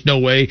there's just no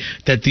way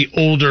that the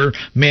older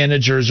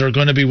managers are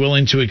going to be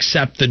willing to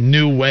accept the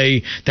new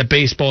way that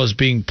baseball is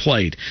being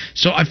played.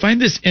 So I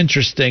find this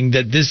interesting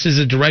that this is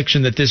a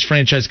direction that this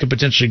franchise could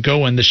potentially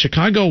go in. The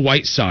Chicago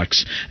White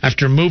Sox,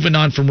 after moving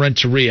on from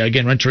Renteria,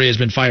 again, Renteria has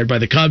been fired by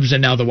the Cubs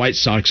and now the White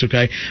Sox,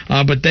 okay?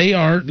 But they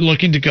are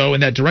looking to go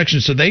in that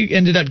direction. So they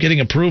ended up getting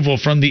approval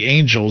from the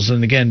Angels.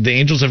 And again, the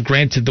Angels have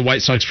granted the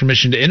White Sox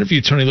permission to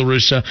interview Tony La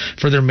Russa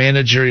for their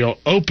managerial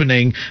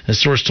opening, a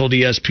source told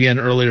ESPN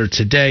earlier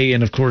today.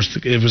 And of course,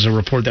 it was a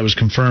report that was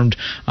confirmed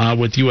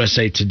with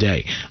USA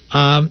Today.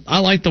 I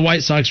like the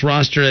White Sox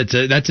roster.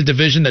 That's a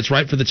division that's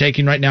ripe for the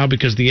taking right now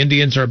because the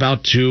Indians are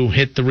about to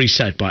hit the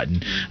reset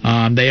button.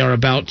 They are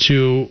about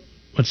to.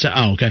 What's that?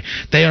 Oh, okay.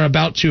 They are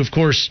about to, of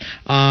course,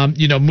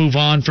 move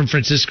on from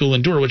Francisco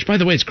Lindor, which, by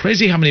the way, it's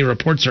crazy how many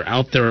reports are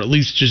out there, or at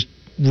least just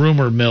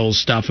rumor mill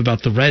stuff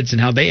about the Reds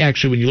and how they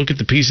actually, when you look at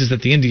the pieces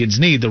that the Indians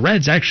need, the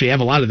Reds actually have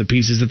a lot of the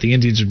pieces that the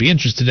Indians would be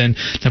interested in.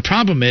 The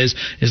problem is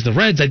the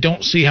Reds, I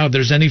don't see how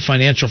there's any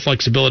financial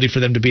flexibility for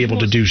them to be able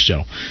to do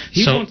so.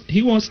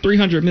 He wants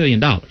 $300 million.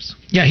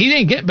 Yeah, he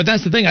didn't get, but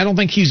that's the thing. I don't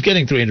think he's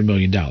getting $300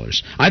 million.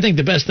 I think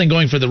the best thing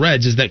going for the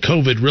Reds is that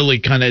COVID really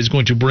kind of is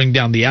going to bring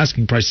down the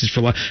asking prices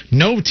for life.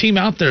 No team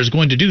out there is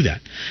going to do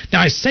that.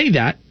 Now, I say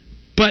that,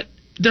 but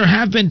there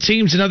have been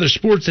teams in other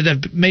sports that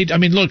have made,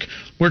 look,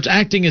 where it's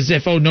acting as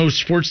if, no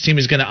sports team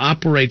is going to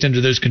operate under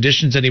those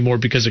conditions anymore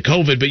because of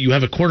COVID, but you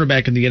have a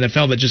quarterback in the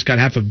NFL that just got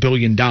 $500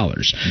 million.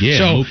 Yeah,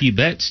 so, Mookie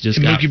Betts just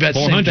got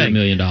 $400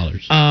 million.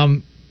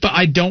 But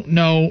I don't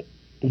know,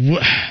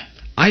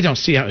 I don't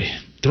see how,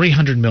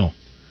 $300 million.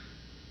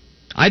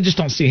 I just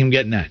don't see him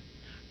getting that.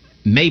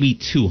 Maybe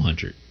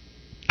 200.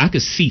 I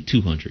could see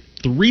 200.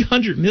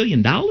 $300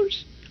 million?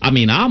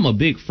 I'm a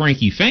big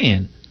Frankie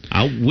fan.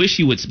 I wish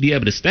he would be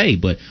able to stay,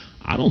 but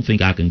I don't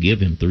think I can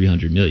give him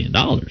 $300 million.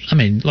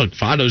 Look,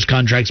 Votto's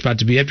contract's about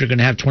to be up. You're going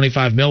to have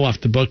 $25 million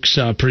off the books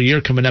per year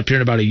coming up here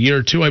in about a year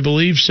or two, I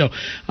believe. So,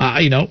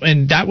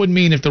 and that would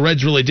mean if the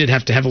Reds really did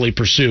have to heavily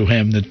pursue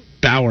him, that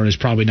Bauer is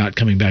probably not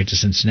coming back to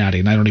Cincinnati,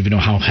 and I don't even know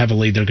how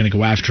heavily they're going to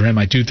go after him.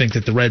 I do think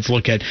that the Reds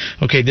look at,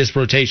 okay, this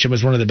rotation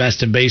was one of the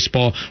best in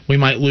baseball. We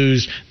might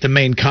lose the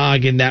main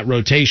cog in that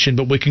rotation,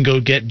 but we can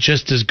go get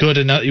just as good.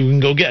 We can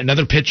go get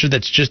another pitcher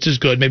that's just as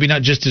good, maybe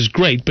not just as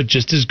great, but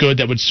just as good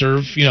that would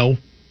serve,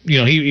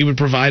 he would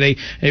provide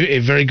a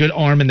very good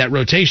arm in that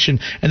rotation,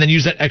 and then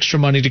use that extra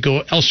money to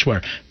go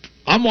elsewhere.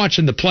 I'm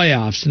watching the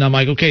playoffs, and I'm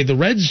like, okay, the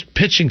Reds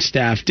pitching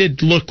staff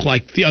did look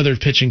like the other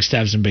pitching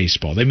staffs in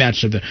baseball. They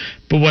matched up there.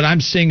 But what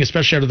I'm seeing,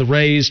 especially out of the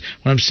Rays,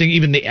 what I'm seeing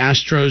even the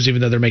Astros,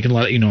 even though they're making a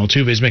lot of,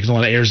 Altuve's making a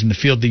lot of errors in the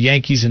field, the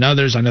Yankees and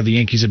others, I know the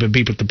Yankees have been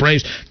beat with the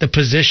Braves, the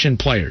position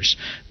players,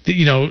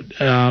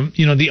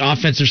 the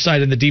offensive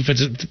side and the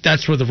defensive,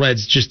 that's where the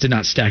Reds just did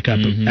not stack up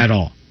at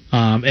all.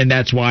 And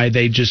that's why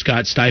they just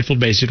got stifled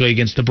basically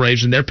against the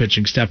Braves and their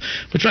pitching staff.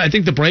 Which I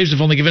think the Braves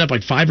have only given up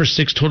like 5 or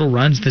 6 total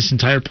runs this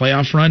entire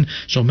playoff run.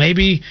 So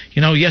maybe,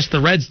 yes,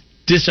 the Reds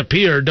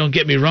disappeared, don't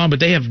get me wrong, but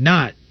they have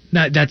not.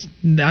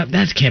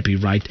 That can't be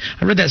right.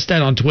 I read that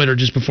stat on Twitter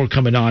just before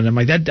coming on. I'm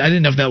like, I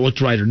didn't know if that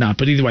looked right or not.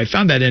 But either way, I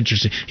found that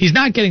interesting. He's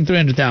not getting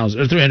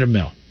 $300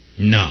 million.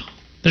 No.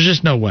 There's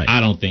just no way.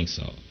 I don't think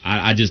so.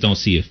 I just don't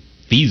see it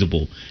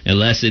feasible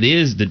unless it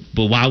is.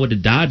 But why would the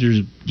Dodgers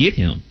get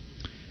him?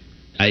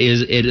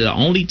 Is it the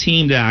only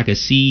team that I could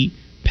see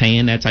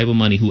paying that type of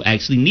money who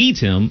actually needs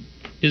him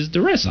is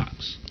the Red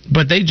Sox.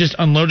 But they just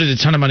unloaded a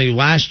ton of money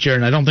last year,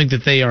 and I don't think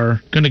that they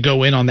are going to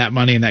go in on that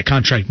money and that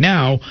contract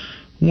now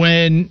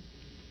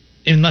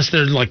unless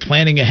they're like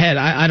planning ahead.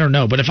 I don't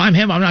know. But if I'm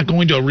him, I'm not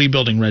going to a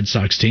rebuilding Red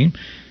Sox team.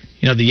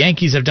 The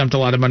Yankees have dumped a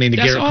lot of money into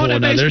Garrett Cole and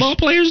others. That's all that baseball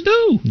players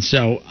do.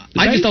 So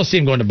I just don't see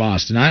him going to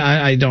Boston.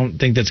 I don't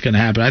think that's going to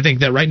happen. I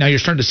think that right now you're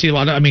starting to see a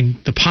lot of.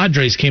 The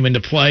Padres came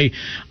into play.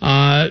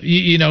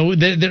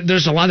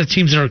 There's a lot of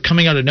teams that are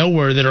coming out of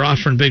nowhere that are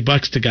offering big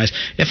bucks to guys.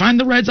 If I'm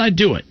the Reds, I'd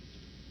do it.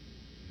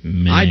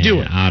 Man, I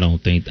do it. I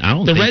don't think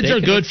the Reds are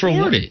good for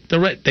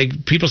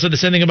it. People said the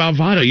same thing about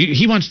Votto.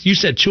 You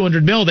said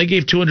 $200 million. They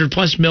gave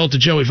 $200+ million to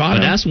Joey Votto.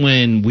 But that's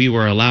when we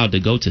were allowed to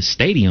go to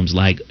stadiums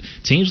like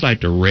teams like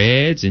the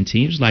Reds and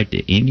teams like the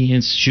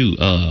Indians.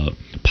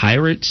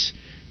 Pirates.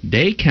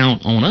 They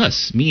count on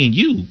us, me and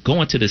you,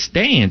 going to the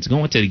stands,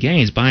 going to the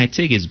games, buying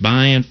tickets,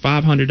 buying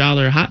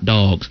 $500 hot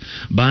dogs,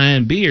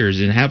 buying beers,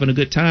 and having a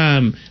good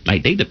time.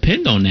 Like, they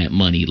depend on that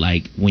money.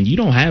 Like, when you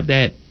don't have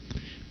that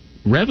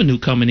revenue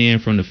coming in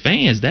from the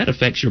fans, that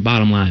affects your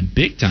bottom line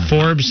big time.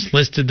 Forbes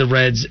listed the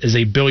Reds as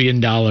 $1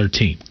 billion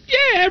team.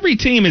 Yeah, every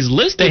team is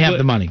listed. They have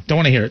the money. Don't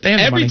want to hear it. They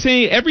have the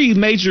money. Every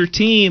major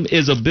team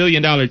is $1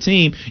 billion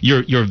team.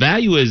 Your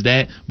value is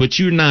that, but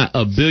you're not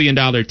 $1 billion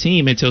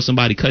team until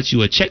somebody cuts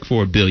you a check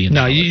for $1 billion.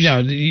 No,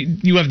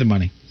 you have the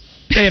money.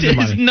 They have the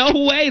money. There's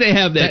no way they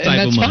have that type of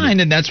money. And that's fine,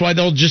 and that's why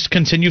they'll just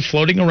continue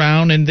floating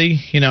around in the,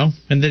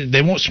 and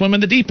they won't swim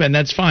in the deep end.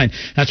 That's fine.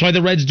 That's why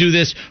the Reds do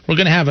this. We're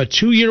going to have a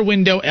 2-year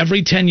window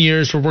every 10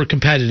 years where we're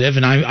competitive,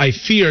 and I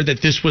fear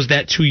that this was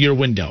that 2-year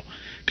window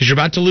because you're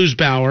about to lose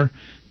Bauer.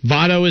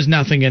 Votto is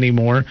nothing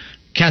anymore.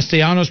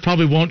 Castellanos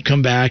probably won't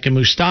come back, and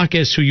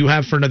Moustakas, who you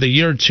have for another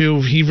year or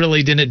two, he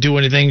really didn't do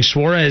anything.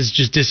 Suarez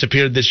just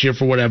disappeared this year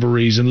for whatever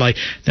reason.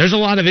 There's a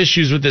lot of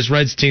issues with this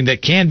Reds team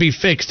that can be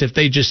fixed if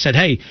they just said,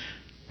 hey,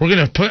 we're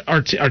going to put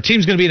our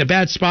team's going to be in a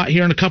bad spot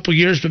here in a couple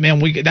years, but man,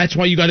 that's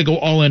why you got to go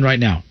all in right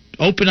now.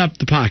 Open up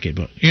the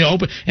pocketbook.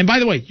 Open. And by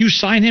the way, you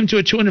sign him to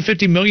a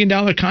 $250 million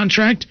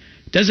contract.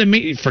 Doesn't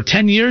mean for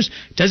 10 years.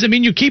 Doesn't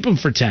mean you keep them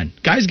for 10.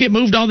 Guys get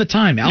moved all the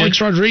time.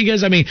 Alex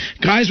Rodriguez.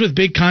 Guys with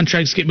big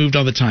contracts get moved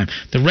all the time.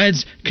 The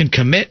Reds can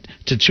commit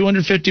to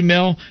 $250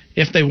 million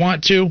if they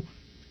want to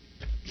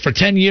for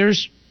 10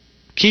 years.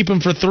 Keep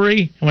them for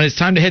 3. And when it's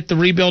time to hit the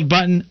rebuild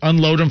button,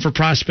 unload them for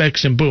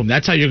prospects, and boom.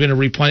 That's how you're going to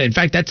replenish. In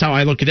fact, that's how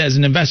I look at it as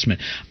an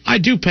investment. I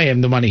do pay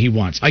him the money he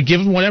wants. I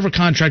give him whatever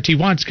contract he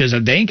wants because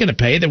they ain't going to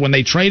pay. That when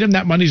they trade him,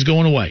 that money's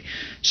going away.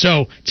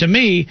 So to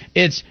me,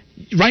 it's.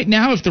 Right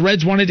now, if the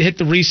Reds wanted to hit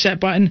the reset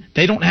button,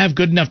 they don't have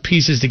good enough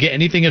pieces to get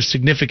anything of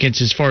significance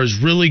as far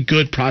as really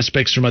good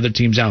prospects from other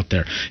teams out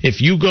there.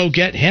 If you go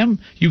get him,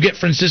 you get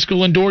Francisco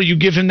Lindor, you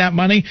give him that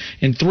money,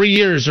 in 3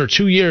 years or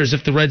 2 years,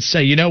 if the Reds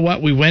say, you know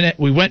what, we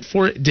went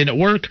for it, didn't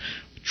work,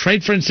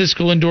 trade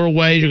Francisco Lindor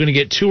away, you're going to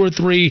get 2 or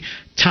 3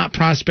 top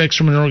prospects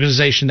from an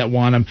organization that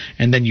want him,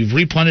 and then you've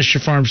replenished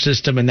your farm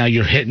system, and now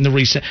you're hitting the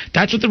reset.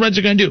 That's what the Reds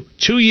are going to do.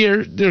 2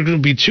 years, there are going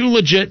to be 2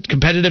 legit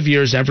competitive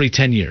years every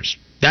 10 years.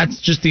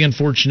 That's just the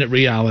unfortunate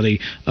reality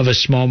of a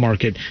small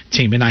market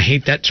team. And I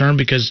hate that term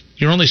because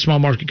you're only small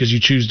market because you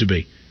choose to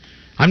be.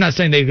 I'm not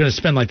saying they're going to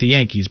spend like the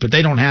Yankees, but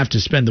they don't have to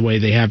spend the way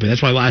they have been.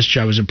 That's why last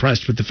year I was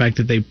impressed with the fact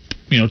that they,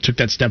 took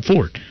that step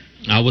forward.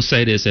 I will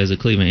say this as a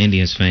Cleveland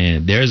Indians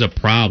fan. There's a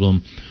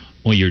problem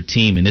on your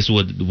team, and this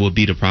will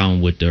be the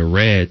problem with the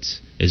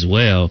Reds as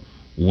well,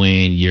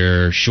 when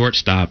your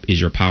shortstop is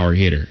your power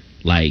hitter.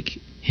 Like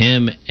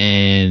him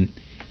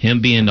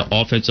being the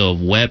offensive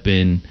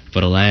weapon for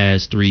the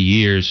last 3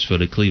 years for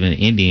the Cleveland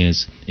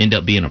Indians end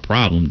up being a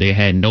problem. They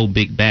had no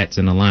big bats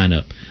in the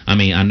lineup.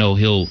 I know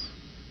he'll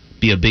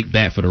be a big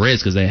bat for the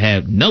Reds because they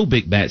have no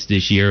big bats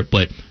this year,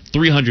 but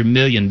 $300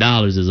 million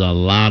is a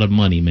lot of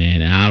money,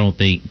 man, and I don't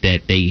think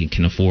that they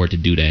can afford to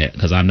do that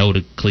because I know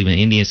the Cleveland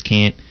Indians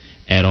can't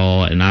at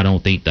all, and I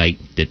don't think that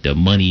the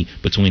money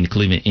between the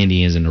Cleveland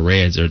Indians and the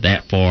Reds are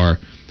that far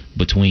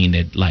between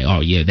that,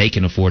 they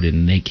can afford it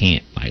and they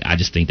can't. I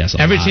just think that's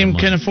a every lot team of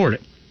money. can afford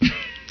it.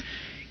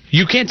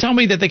 You can't tell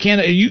me that they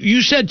can't.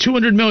 You said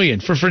 $200 million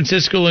for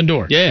Francisco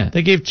Lindor. Yeah,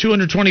 they gave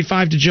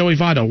 $225 to Joey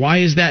Votto. Why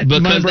is that?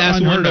 Because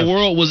that's when the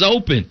world was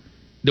open.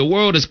 The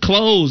world is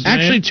closed.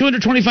 Actually,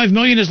 $225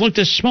 million has looked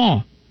as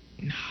small.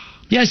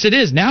 Yes, it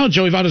is. Now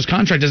Joey Votto's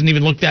contract doesn't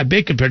even look that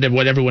big compared to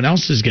what everyone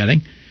else is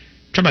getting.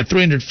 Talking about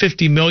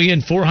 $350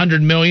 million,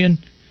 $400 million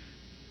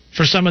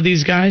for some of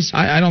these guys.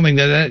 I don't think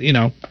that.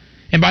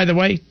 And by the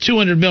way,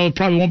 $200 million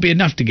probably won't be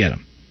enough to get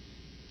him.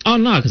 Oh,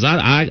 no, because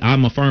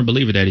I'm a firm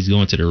believer that he's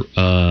going to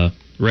the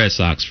Red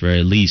Sox for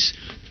at least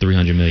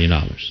 $300 million.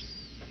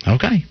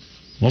 Okay.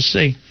 We'll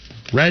see.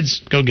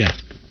 Reds, go get it.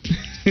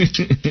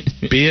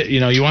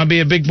 You want to be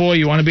a big boy,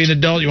 you want to be an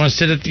adult, you want to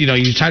sit at,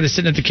 you're tired of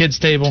sitting at the kids'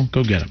 table,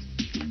 go get him.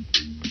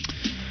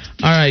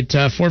 All right,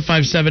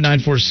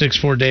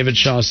 457-9464. David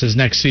Shaw says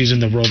next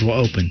season the world will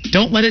open.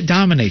 Don't let it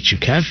dominate you,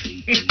 Kev.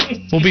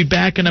 We'll be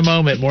back in a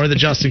moment. More of the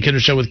Justin Kinner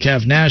Show with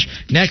Kev Nash.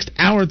 Next,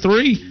 hour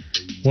 3.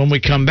 When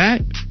we come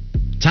back,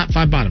 top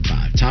 5, bottom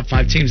 5. Top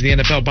 5 teams in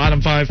the NFL,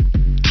 bottom 5.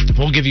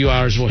 We'll give you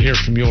ours. We'll hear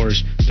from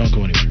yours. Don't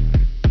go anywhere.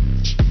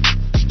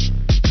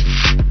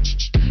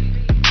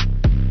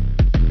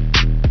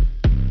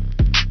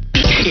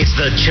 It's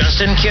the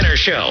Justin Kinner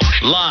Show,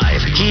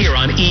 live here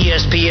on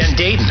ESPN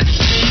Dayton.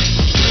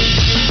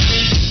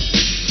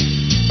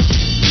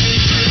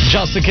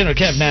 Justin Kinner,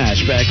 Kev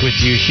Nash, back with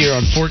you here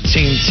on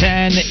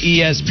 1410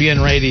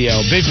 ESPN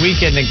Radio. Big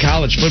weekend in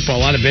college football,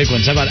 a lot of big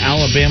ones. How about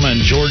Alabama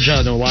and Georgia?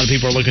 I know a lot of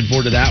people are looking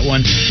forward to that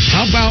one.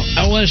 How about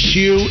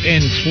LSU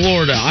in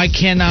Florida? I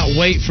cannot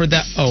wait for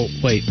that. Oh,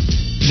 wait.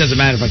 It doesn't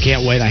matter if I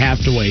can't wait. I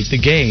have to wait.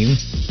 The game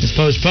is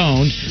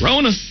postponed.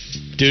 Rona.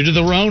 Due to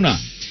the Rona.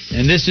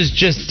 And this is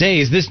just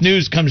days. This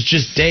news comes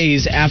just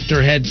days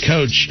after the head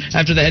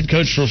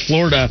coach for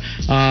Florida,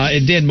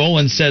 and Dan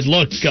Mullen said,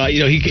 look,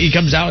 he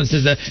comes out and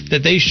says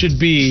that they should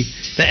be,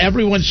 that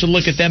everyone should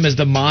look at them as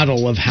the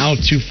model of how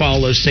to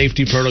follow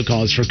safety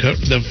protocols for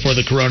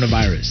the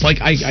coronavirus. Like,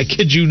 I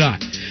kid you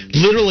not.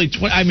 Literally,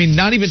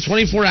 not even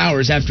 24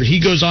 hours after he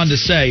goes on to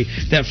say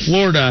that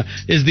Florida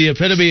is the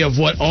epitome of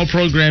what all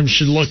programs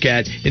should look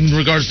at in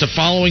regards to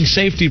following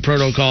safety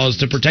protocols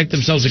to protect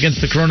themselves against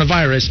the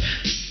coronavirus.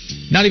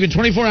 Not even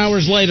 24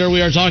 hours later,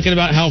 we are talking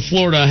about how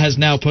Florida has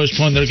now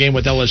postponed their game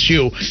with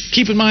LSU.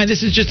 Keep in mind,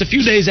 this is just a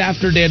few days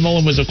after Dan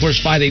Mullen was, of course,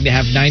 fighting to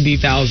have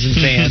 90,000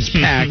 fans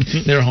pack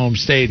their home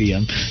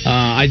stadium.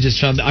 I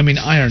just found,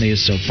 irony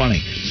is so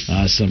funny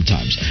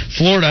sometimes.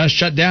 Florida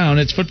shut down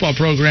its football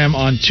program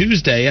on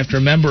Tuesday after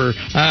a number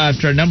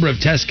of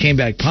tests came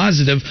back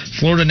positive.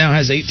 Florida now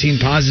has 18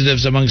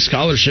 positives among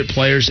scholarship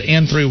players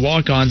and 3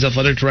 walk-ons.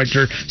 Athletic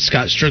Director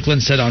Scott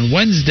Strickland said on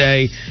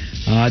Wednesday.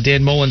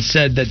 Dan Mullen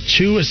said that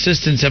 2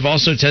 assistants have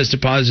also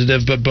tested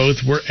positive, but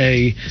both were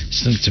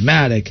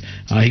asymptomatic.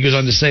 He goes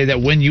on to say that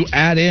when you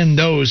add in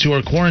those who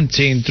are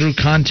quarantined through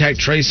contact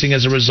tracing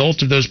as a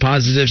result of those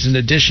positives, in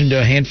addition to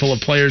a handful of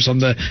players on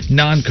the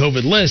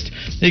non-COVID list,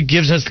 it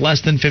gives us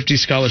less than 50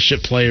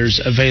 scholarship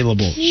players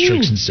available,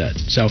 Strickland said.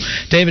 So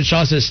David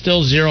Shaw says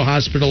still 0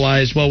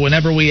 hospitalized. Well,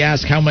 whenever we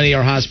ask how many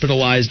are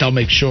hospitalized, I'll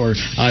make sure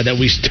that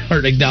we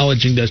start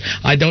acknowledging those.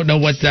 I don't know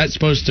what that's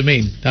supposed to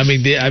mean.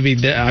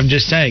 I'm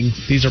just saying.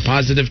 These are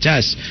positive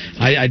tests.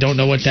 I don't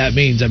know what that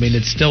means.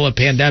 It's still a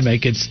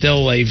pandemic. It's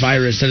still a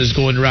virus that is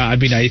going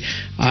around.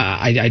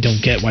 I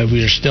don't get why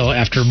we are still,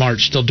 after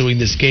March, still doing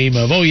this game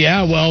of,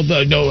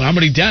 how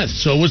many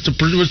deaths? So what's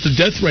the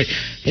death rate?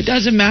 It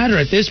doesn't matter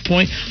at this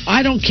point.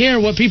 I don't care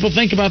what people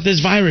think about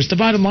this virus. The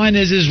bottom line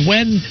is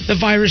when the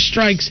virus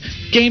strikes,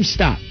 game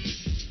stop.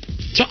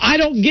 So I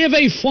don't give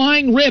a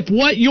flying rip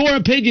what your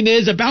opinion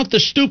is about the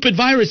stupid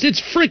virus.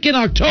 It's freaking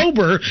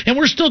October, and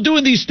we're still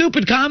doing these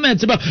stupid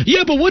comments about,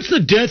 but what's the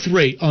death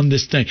rate on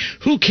this thing?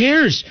 Who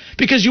cares?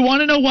 Because you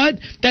want to know what?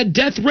 That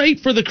death rate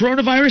for the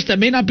coronavirus that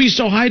may not be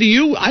so high to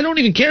you, I don't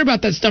even care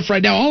about that stuff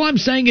right now. All I'm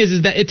saying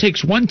is that it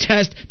takes one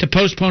test to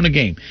postpone a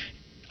game.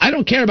 I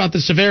don't care about the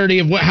severity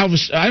of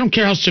I don't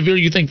care how severe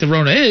you think the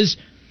Rona is,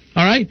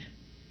 all right?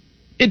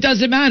 It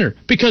doesn't matter,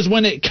 because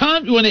when it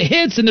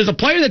hits and there's a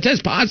player that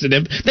tests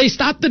positive, they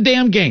stop the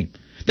damn game.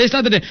 They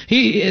stopped the.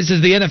 He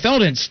says the NFL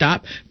didn't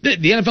stop. The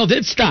NFL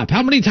did stop.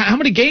 How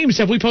many games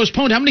have we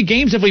postponed? How many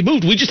games have we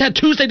moved? We just had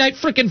Tuesday night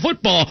freaking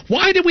football.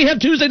 Why did we have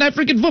Tuesday night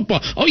freaking football?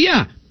 Oh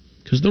yeah,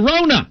 because the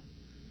Rona.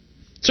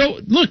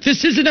 So, look,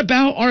 this isn't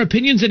about our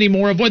opinions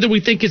anymore of whether we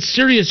think it's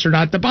serious or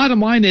not. The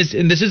bottom line is,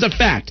 and this is a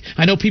fact,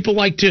 I know people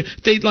like to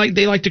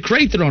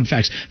create their own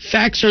facts.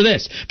 Facts are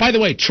this. By the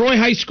way, Troy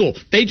High School,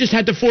 they just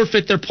had to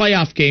forfeit their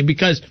playoff game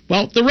because,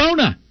 the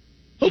Rona.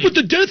 Oh, but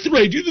the death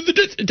rate,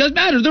 it doesn't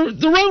matter.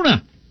 The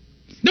Rona.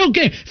 No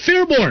game.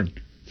 Fairborn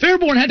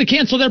had to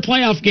cancel their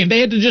playoff game. They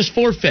had to just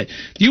forfeit.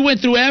 You went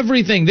through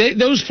everything.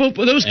 Those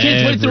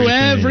kids went through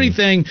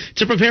everything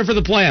to prepare for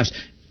the playoffs.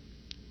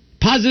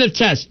 Positive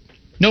test.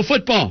 No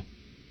football.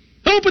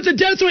 Oh, but the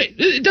death rate,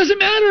 it doesn't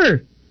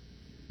matter.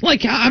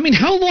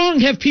 How long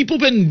have people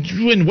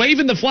been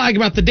waving the flag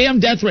about the damn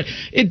death rate?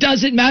 It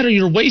doesn't matter.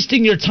 You're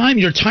wasting your time.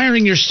 You're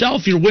tiring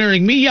yourself. You're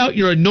wearing me out.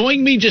 You're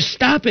annoying me. Just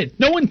stop it.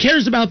 No one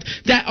cares about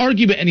that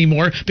argument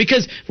anymore,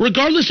 because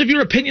regardless of your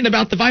opinion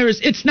about the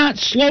virus, it's not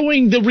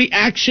slowing the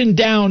reaction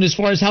down as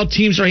far as how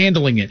teams are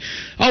handling it.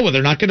 Oh, well,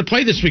 they're not going to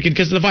play this weekend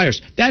because of the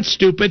virus. That's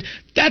stupid.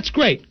 That's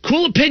great.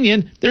 Cool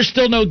opinion. There's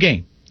still no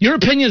game. Your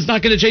opinion is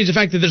not going to change the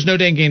fact that there's no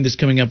dang game this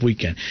coming up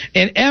weekend.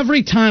 And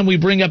every time we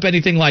bring up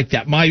anything like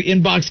that, my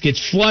inbox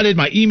gets flooded,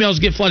 my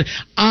emails get flooded.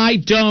 I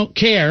don't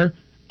care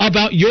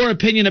about your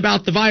opinion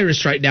about the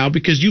virus right now,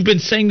 because you've been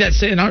saying that,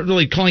 not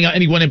really calling out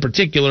anyone in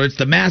particular. It's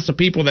the mass of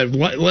people that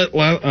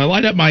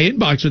light up my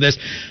inbox with this.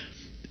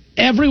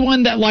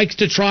 Everyone that likes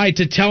to try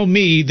to tell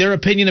me their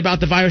opinion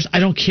about the virus, I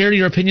don't care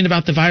your opinion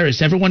about the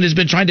virus. Everyone has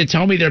been trying to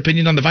tell me their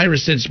opinion on the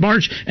virus since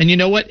March, and you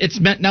know what? It's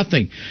meant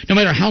nothing. No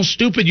matter how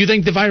stupid you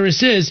think the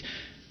virus is,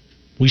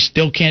 we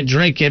still can't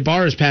drink at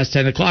bars past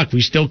 10 o'clock.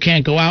 We still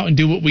can't go out and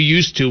do what we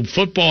used to.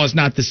 Football is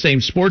not the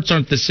same. Sports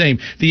aren't the same.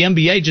 The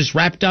NBA just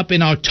wrapped up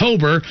in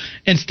October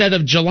instead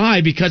of July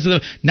because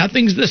of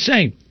nothing's the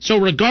same. So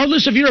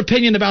regardless of your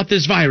opinion about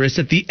this virus,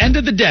 at the end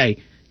of the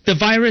day, the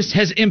virus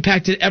has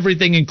impacted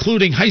everything,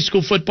 including high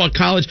school football,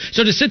 college.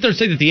 So to sit there and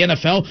say that the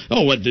NFL,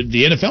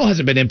 the NFL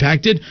hasn't been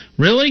impacted.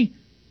 Really?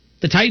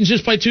 The Titans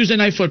just played Tuesday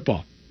night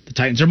football. The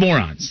Titans are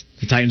morons.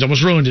 The Titans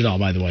almost ruined it all,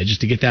 by the way,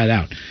 just to get that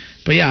out.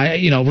 But yeah,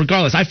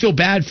 regardless, I feel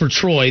bad for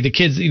Troy, the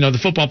kids, the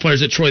football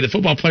players at Troy, the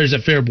football players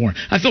at Fairborn.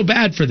 I feel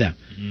bad for them.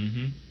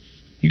 Mm-hmm.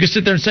 You can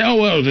sit there and say,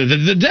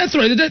 the death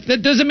rate,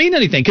 that doesn't mean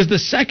anything, because the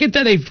second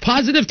that a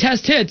positive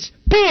test hits,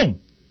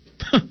 boom!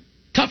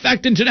 Tough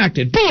acting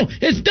enacted. Boom!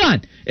 It's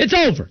done. It's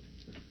over.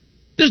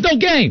 There's no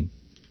game.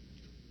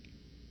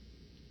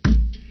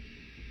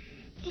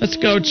 Let's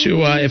go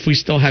to, if we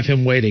still have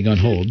him waiting on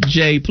hold.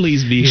 Jay,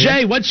 please be here.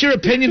 Jay, what's your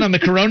opinion on the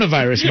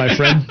coronavirus, my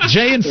friend?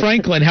 Jay in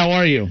Franklin, how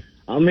are you?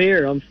 I'm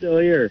here. I'm still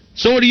here.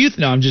 So what do you think?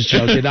 No, I'm just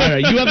joking. All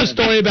right. You have a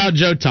story about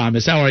Joe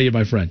Thomas. How are you,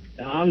 my friend?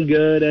 I'm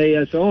good. Hey,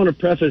 so I want to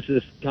preface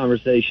this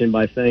conversation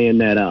by saying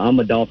that I'm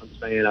a Dolphins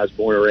fan. I was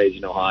born and raised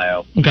in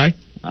Ohio. Okay.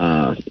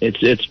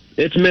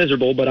 It's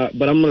miserable, but I'm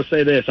going to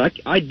say this: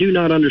 I do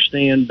not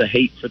understand the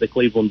hate for the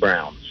Cleveland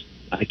Browns.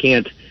 I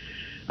can't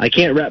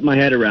wrap my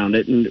head around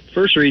it. And the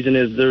first reason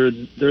is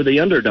they're the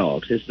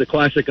underdogs. It's the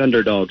classic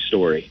underdog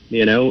story.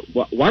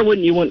 Why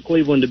wouldn't you want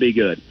Cleveland to be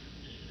good?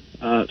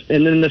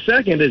 And then the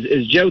second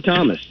is Joe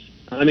Thomas.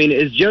 I mean,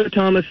 is Joe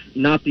Thomas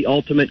not the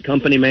ultimate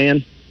company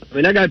man? I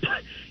mean, that guy,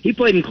 he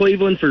played in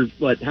Cleveland for,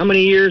 how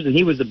many years, and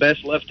he was the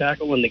best left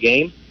tackle in the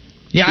game?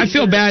 Yeah, I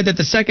feel bad that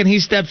the second he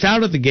steps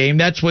out of the game,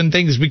 that's when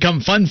things become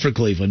fun for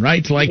Cleveland,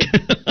 right?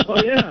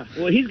 Oh, yeah.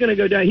 Well, he's going to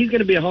go down. He's going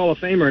to be a Hall of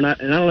Famer, and I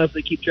don't know if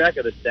they keep track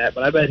of the stat,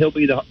 but I bet he'll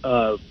be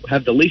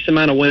have the least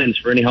amount of wins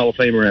for any Hall of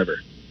Famer ever.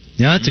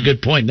 Yeah, that's a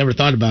good point. Never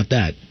thought about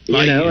that.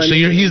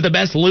 He's the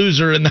best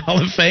loser in the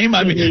Hall of Fame?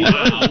 I mean,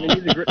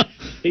 wow.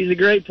 He's a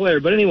great player.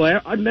 But anyway,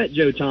 I met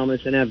Joe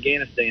Thomas in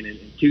Afghanistan in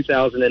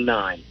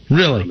 2009.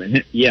 Really?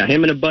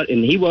 Him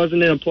and he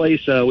wasn't in a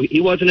place.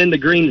 He wasn't in the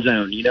green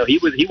zone.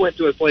 He went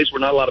to a place where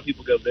not a lot of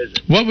people go visit.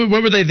 What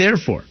were they there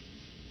for?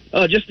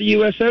 Just the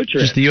USO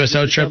trip. Just the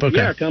USO trip? Okay.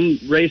 Yeah, come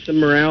raise some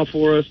morale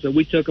for us. So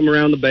we took them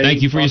around the base.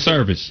 Thank you for your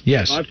service.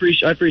 Yes. I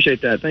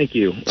appreciate that. Thank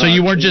you. So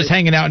you weren't just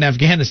hanging out in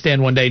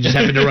Afghanistan one day, just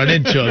happened to run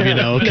into him,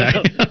 Okay.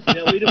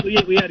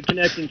 No, we had a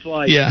connecting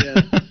flight. Yeah.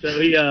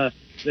 So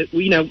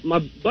my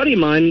buddy of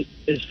mine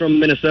is from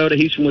Minnesota.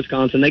 He's from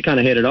Wisconsin. They kind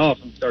of hit it off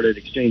and started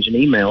exchanging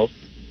emails.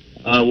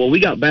 Well, we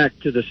got back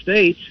to the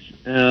States,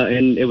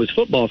 and it was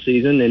football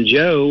season, and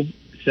Joe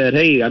said,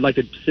 "Hey, I'd like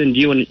to send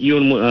you and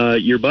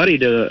your buddy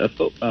to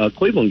a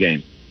Cleveland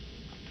game."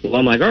 Well,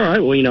 I'm like, all right.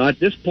 Well, at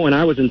this point,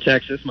 I was in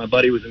Texas. My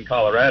buddy was in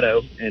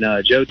Colorado, and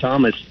Joe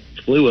Thomas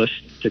flew us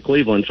to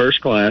Cleveland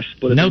first class.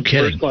 No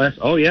kidding. First class.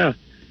 Oh yeah,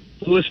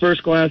 flew us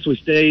first class. We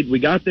stayed. We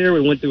got there.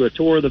 We went through a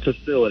tour of the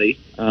facility.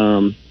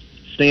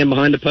 Stand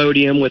behind the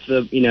podium with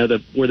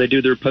the where they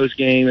do their post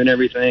game and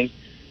everything,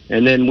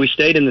 and then we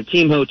stayed in the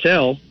team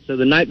hotel. So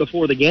the night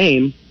before the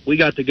game, we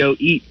got to go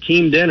eat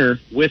team dinner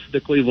with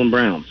the Cleveland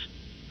Browns.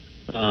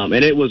 And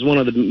it was one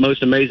of the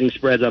most amazing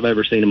spreads I've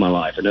ever seen in my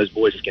life. And those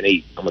boys can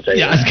eat, I'm going to tell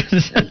you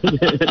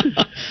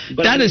that.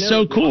 That is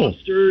so cool.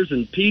 Lobsters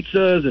and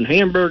pizzas and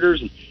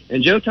hamburgers.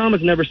 And Joe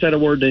Thomas never said a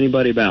word to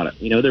anybody about it.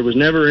 There was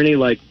never any,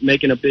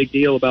 making a big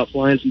deal about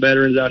flying some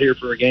veterans out here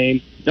for a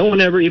game. No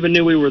one ever even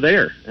knew we were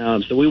there.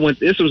 So we went.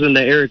 This was in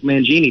the Eric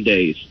Mangini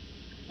days.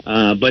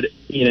 But,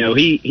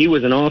 he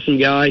was an awesome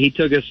guy. He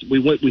took us.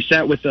 We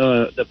sat with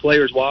the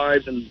players'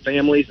 wives and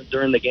families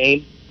during the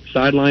game,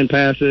 sideline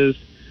passes.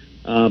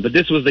 But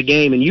this was the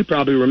game, and you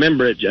probably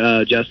remember it,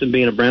 Justin,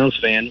 being a Browns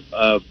fan.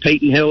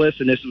 Peyton Hillis,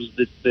 and this was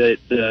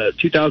the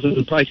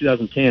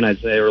 2010, I'd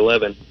say, or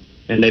 11,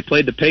 and they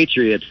played the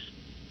Patriots,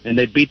 and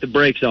they beat the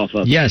brakes off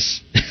of them. Yes.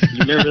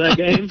 You remember that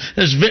game?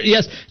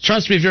 Yes.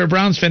 Trust me, if you're a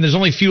Browns fan, there's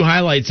only a few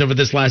highlights over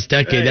this last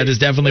decade. Right. That is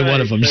definitely one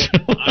of them.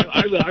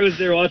 I was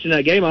there watching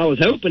that game. I was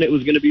hoping it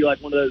was going to be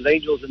like one of those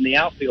angels in the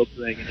outfield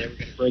thing, and they were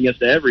going to bring us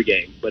to every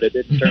game, but it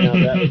didn't turn out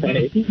that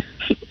way.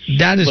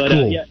 That is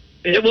cool. Yeah.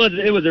 It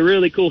was a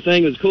really cool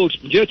thing. It was cool.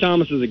 Joe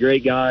Thomas is a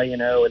great guy,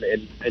 and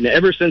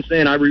ever since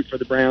then I root for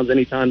the Browns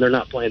anytime they're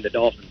not playing the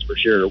Dolphins for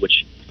sure,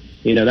 which,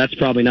 that's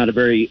probably not a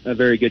very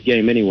good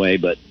game anyway,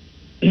 but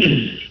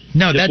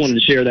no, just wanted to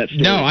share that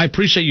story. No, I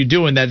appreciate you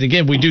doing that.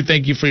 Again, we do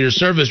thank you for your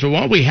service, but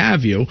while we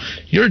have you,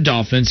 you're a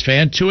Dolphins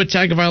fan. Tua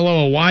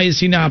Tagovailoa, why is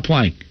he not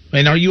playing?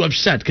 And are you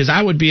upset? Because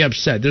I would be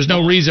upset. There's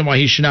no reason why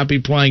he should not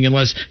be playing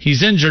unless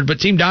he's injured. But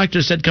team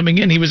doctors said coming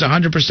in he was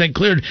 100%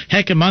 cleared.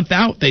 Heck, a month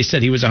out they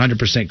said he was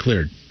 100%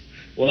 cleared.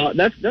 Well,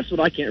 that's what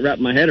I can't wrap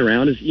my head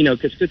around is,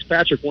 because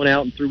Fitzpatrick went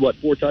out and threw,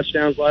 4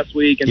 touchdowns last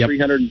week and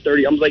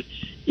 330. I'm like,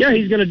 yeah,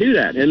 he's going to do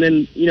that. And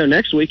then,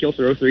 next week he'll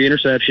throw 3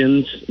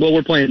 interceptions. Well,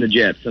 we're playing the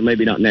Jets, so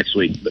maybe not next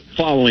week, but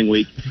following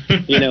week.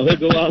 He'll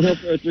go out and he'll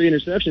throw 3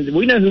 interceptions.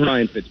 We know who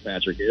Ryan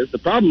Fitzpatrick is. The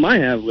problem I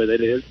have with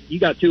it is you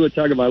got Tua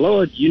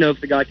Tagovailoa, you know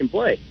if the guy can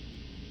play.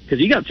 Because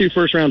you got 2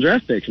 first-round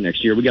draft picks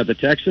next year. We got the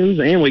Texans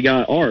and we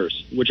got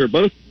ours, which are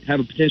both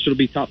have a potential to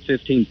be top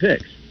 15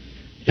 picks.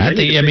 I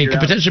think, could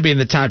potentially be in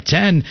the top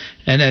 10,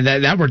 and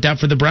that worked out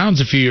for the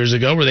Browns a few years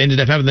ago, where they ended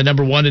up having the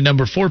number 1 and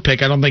number 4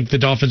 pick. I don't think the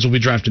Dolphins will be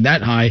drafted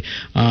that high,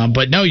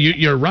 but no,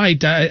 you're right.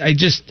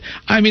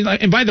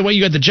 And by the way,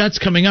 you got the Jets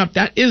coming up.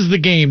 That is the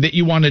game that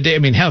you want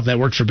to. Hell, that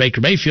worked for Baker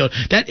Mayfield.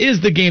 That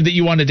is the game that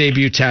you want to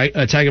debut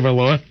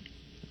Tagovailoa.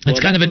 It's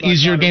kind of an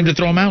easier game to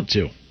throw him out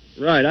to.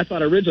 Right. I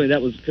thought originally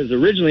that was because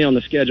originally on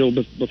the schedule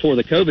before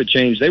the COVID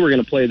change, they were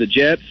going to play the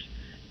Jets.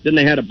 Then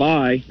they had a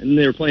bye, and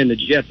they were playing the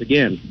Jets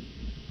again.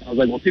 I was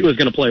like, well, Tua's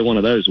going to play one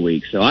of those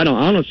weeks. So I don't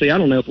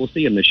know if we'll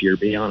see him this year, to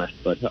be honest.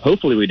 But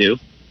hopefully we do.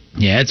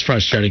 Yeah, it's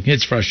frustrating.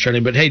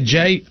 But, hey,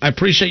 Jay, I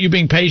appreciate you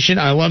being patient.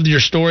 I loved your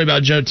story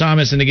about Joe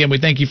Thomas. And, again, we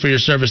thank you for your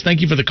service. Thank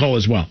you for the call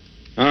as well.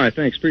 All right,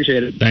 thanks.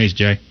 Appreciate it. Thanks,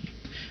 Jay.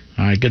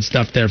 All right, good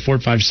stuff there.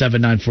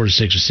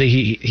 457-946.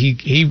 See,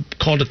 he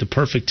called it the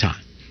perfect time.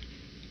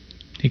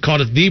 He called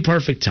it the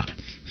perfect time.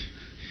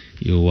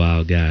 You're a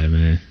wild guy,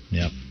 man.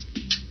 Yep.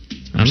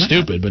 I'm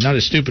stupid, but not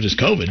as stupid as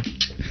COVID.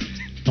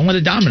 Don't let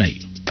it dominate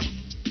you.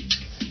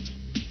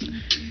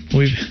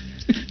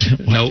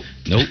 Nope.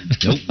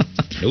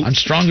 I'm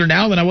stronger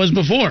now than I was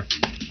before.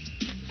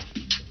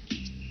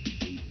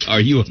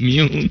 Are you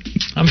immune?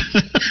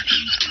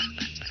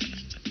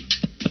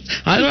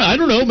 I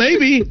don't know.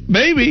 Maybe.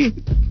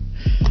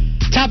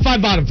 Top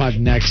 5, bottom 5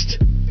 next.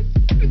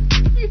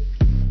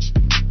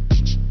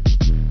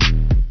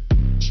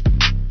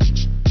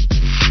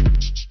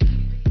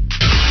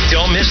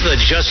 It's the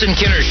Justin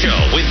Kinner Show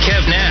with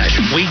Kev Nash.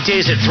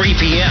 Weekdays at 3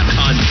 p.m.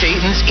 on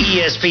Dayton's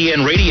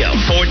ESPN Radio,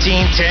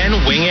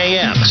 1410 Wing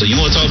AM. So you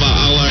want to talk about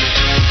our...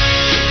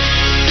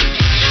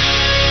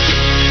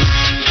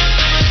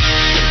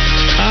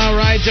 All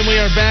right, and we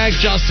are back.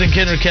 Justin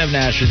Kinner, Kev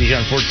Nash with you here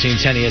on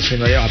 1410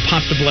 ESPN Radio. I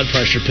popped the blood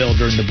pressure pill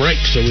during the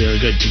break, so we are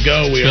good to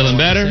go. We feeling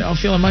better? I'm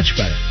feeling much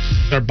better.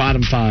 Our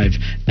bottom 5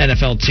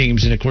 NFL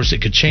teams, and of course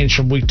it could change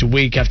from week to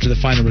week after the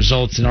final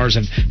results, and ours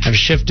have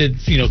shifted,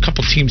 a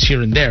couple teams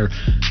here and there.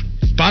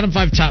 Bottom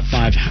 5, top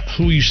 5,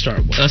 who you start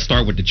with? Let's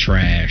start with the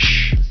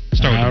trash.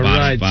 All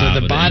right, so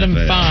the bottom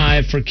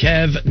 5 for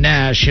Kev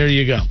Nash. Here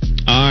you go.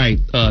 All right,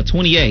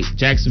 28,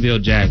 Jacksonville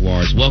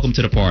Jaguars. Welcome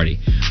to the party.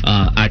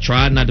 I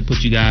tried not to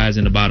put you guys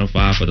in the bottom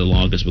 5 for the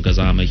longest because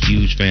I'm a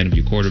huge fan of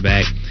your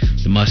quarterback.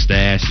 The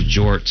mustache, the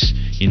jorts,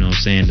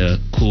 the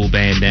cool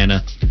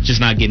bandana. Just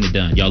not getting it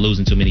done. Y'all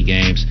losing too many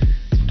games.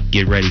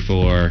 Get ready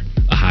for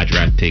a high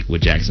draft pick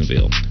with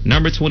Jacksonville.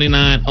 Number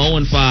 29,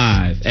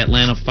 0-5,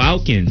 Atlanta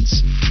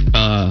Falcons.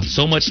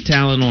 So much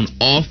talent on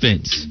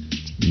offense.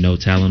 No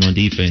talent on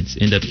defense.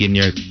 End up getting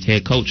your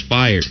head coach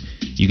fired.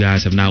 You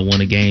guys have not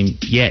won a game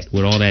yet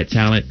with all that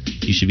talent.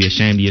 You should be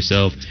ashamed of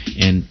yourself.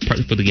 And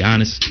perfectly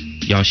honest,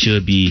 y'all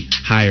should be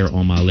higher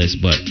on my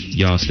list, but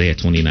y'all stay at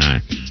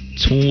 29.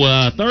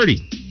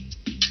 30,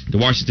 the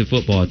Washington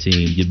football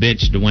team. You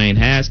benched Dwayne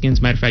Haskins.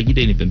 Matter of fact, you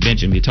didn't even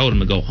bench him. You told him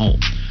to go home.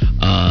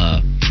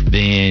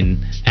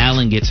 Then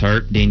Allen gets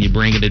hurt. Then you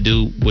bring in a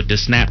dude with the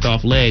snapped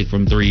off leg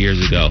from 3 years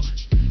ago.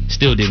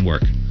 Still didn't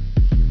work.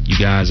 You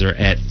guys are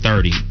at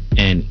 30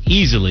 and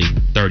easily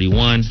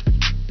 31.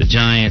 The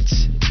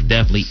Giants,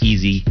 definitely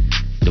easy.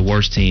 The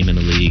worst team in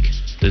the league,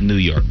 the New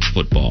York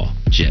Football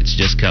Jets.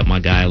 Just cut my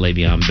guy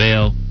Le'Veon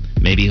Bell.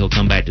 Maybe he'll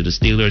come back to the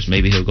Steelers.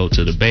 Maybe he'll go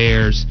to the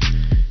Bears.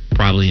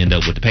 Probably end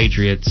up with the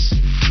Patriots.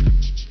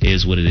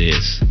 Is what it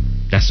is.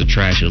 That's the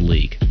trash of the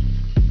league.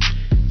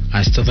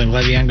 I still think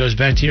Le'Veon goes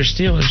back to your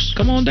Steelers.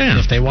 Come on down.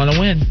 If they want to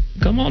win.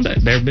 Come on back.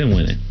 They've been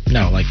winning.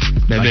 No,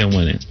 they've been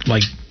winning.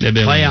 They've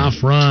been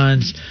playoff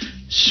runs,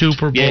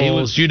 Super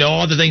Bowls,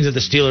 all the things that the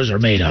Steelers are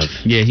made of.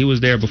 Yeah, he was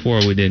there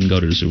before we didn't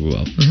go to the Super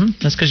Bowl. Mm-hmm.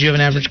 That's because you have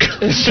an average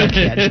coach.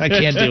 I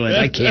can't do it.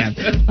 I can't.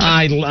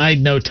 I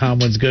know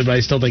Tomlin's good, but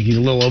I still think he's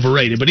a little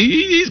overrated. But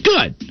he's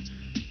good.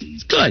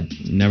 He's good.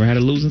 Never had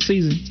a losing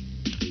season.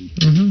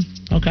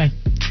 Mm-hmm. Okay.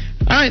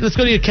 All right, let's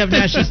go to your Kev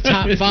Nash's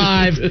top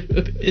 5.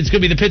 It's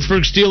going to be the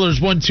Pittsburgh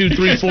Steelers, 1, 2,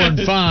 3, 4, and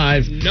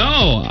 5.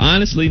 No,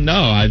 honestly, no.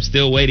 I'm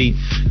still waiting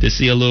to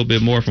see a little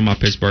bit more from my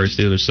Pittsburgh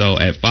Steelers. So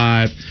at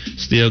 5,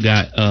 still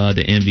got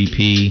the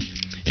MVP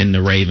and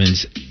the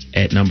Ravens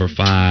at number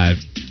 5.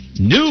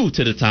 New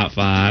to the top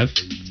 5,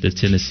 the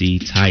Tennessee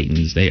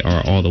Titans. They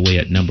are all the way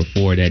at number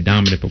 4. That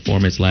dominant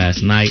performance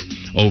last night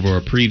over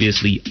a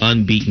previously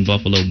unbeaten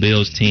Buffalo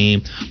Bills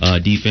team.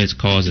 Defense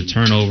caused the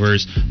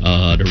turnovers.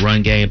 The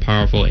run game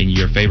powerful. And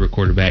your favorite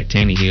quarterback,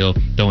 Tannehill,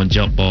 throwing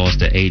jump balls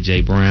to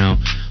A.J. Brown.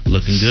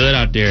 Looking good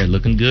out there.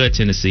 Looking good,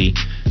 Tennessee.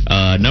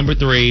 Number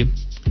 3,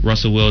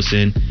 Russell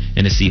Wilson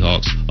and the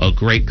Seahawks. A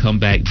great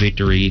comeback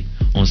victory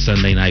on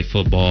Sunday Night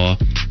Football.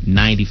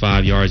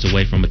 95 yards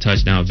away from a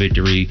touchdown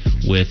victory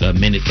with a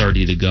minute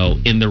 30 to go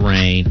in the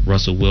rain.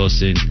 Russell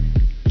Wilson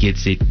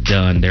gets it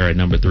done there at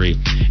number 3.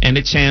 And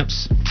the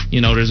champs,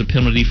 there's a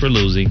penalty for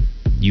losing.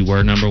 You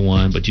were number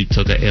 1, but you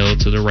took a L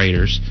to the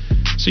Raiders.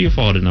 So you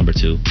fall to number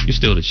 2. You're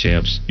still the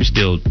champs. You're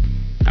still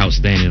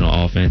outstanding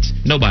on offense.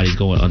 Nobody's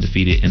going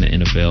undefeated in the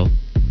NFL.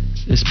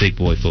 It's big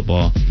boy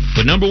football.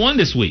 But number 1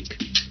 this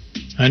week.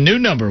 A new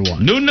number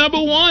 1. New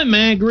number 1,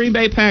 man. Green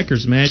Bay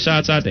Packers, man.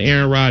 Shouts out to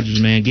Aaron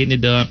Rodgers, man. Getting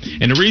it done.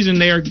 And the reason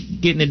they're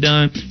getting it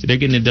done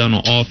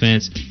on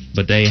offense,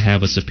 but they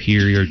have a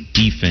superior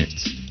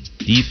defense.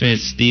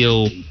 Defense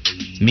still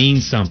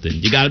means something.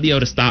 You got to be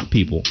able to stop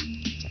people.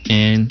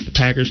 And the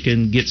Packers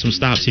can get some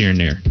stops here and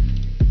there.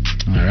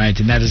 All right,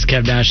 and that is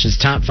Kev Nash's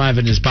top 5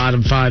 and his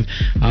bottom 5.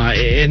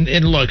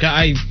 And look,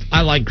 I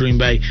like Green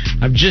Bay.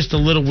 I'm just a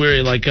little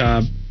weary. Look,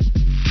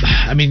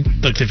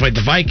 they played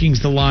the Vikings,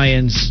 the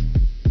Lions,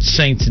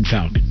 Saints, and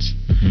Falcons.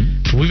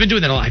 Mm-hmm. We've been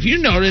doing that a lot. Have you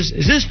noticed?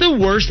 Is this the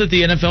worst that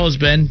the NFL has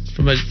been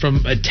from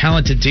a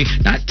talented team?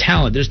 Not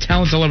talent. There's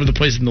talent all over the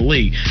place in the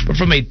league, but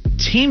from a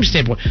team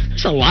standpoint,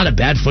 there's a lot of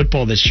bad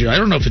football this year. I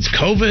don't know if it's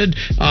COVID,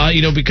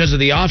 because of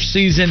the off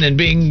season and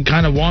being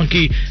kind of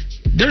wonky.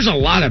 There's a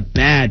lot of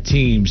bad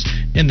teams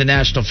in the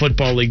National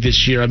Football League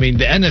this year. I mean,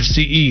 the NFC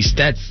East,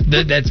 that's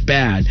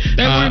bad.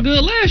 They weren't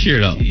good last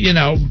year, though.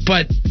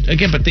 But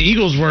the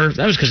Eagles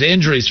that was because of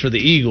injuries for the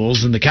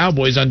Eagles, and the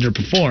Cowboys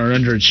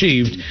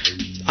underachieved.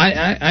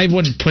 I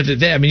wouldn't put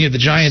it there. I mean, you have the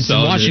Giants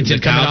and Washington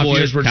coming off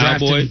years were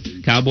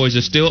drafted. Cowboys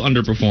are still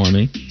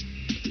underperforming.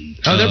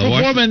 Oh, they're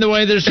performing the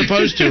way they're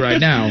supposed to right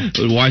now.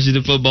 The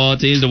Washington football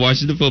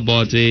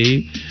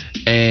team.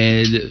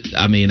 And,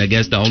 I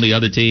guess the only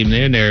other team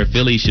in there,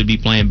 Philly, should be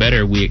playing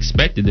better. We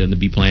expected them to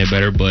be playing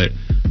better, but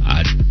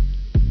I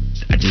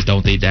just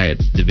don't think that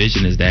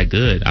division is that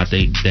good. I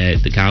think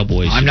that the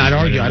Cowboys... I'm not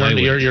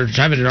arguing. You're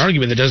having an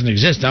argument that doesn't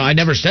exist. No, I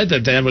never said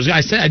that was...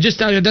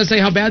 It does say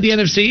how bad the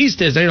NFC East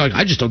is. They're like,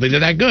 I just don't think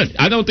they're that good.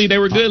 I don't think they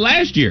were good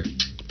last year.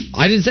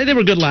 I didn't say they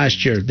were good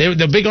last year.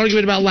 The big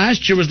argument about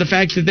last year was the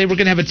fact that they were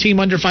going to have a team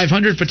under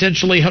 500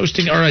 potentially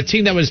hosting, or a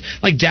team that was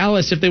like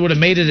Dallas if they would have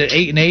made it at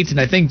 8-8, and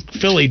I think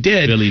Philly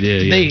did.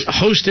 They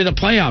hosted a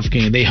playoff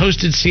game. They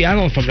hosted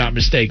Seattle, if I'm not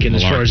mistaken,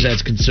 as far as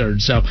that's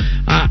concerned. So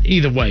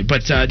either way,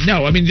 but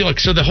no, I mean, look.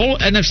 So the whole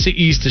NFC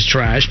East is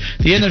trash.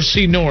 The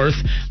NFC North,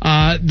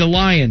 the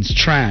Lions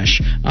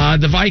trash.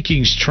 The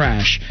Vikings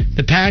trash.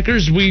 The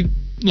Packers,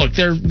 look,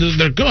 they're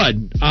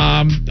good.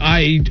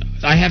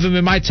 I have them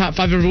in my top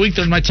 5 every week.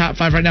 They're in my top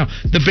 5 right now.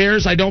 The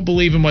Bears, I don't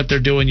believe in what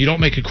they're doing. You don't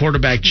make a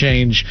quarterback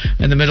change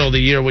in the middle of the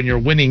year when you're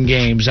winning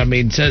games. I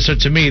mean, so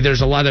to me,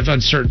 there's a lot of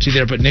uncertainty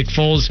there. But Nick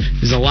Foles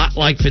is a lot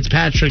like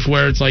Fitzpatrick,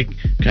 where it's like,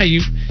 okay,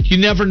 you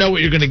never know what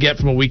you're going to get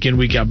from a week in,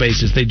 week out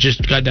basis. They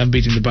just got done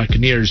beating the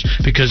Buccaneers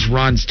because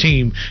Ron's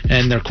team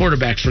and their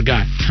quarterbacks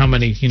forgot how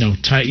many,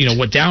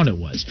 what down it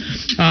was.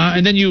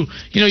 And then you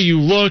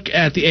look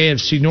at the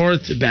AFC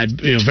North,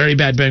 very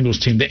bad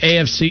Bengals team. The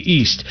AFC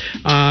East,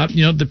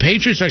 the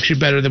Patriots are actually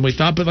better than we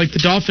thought, but like the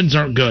Dolphins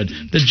aren't good.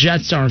 The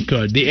Jets aren't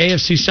good. The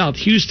AFC South,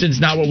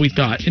 Houston's not what we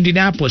thought.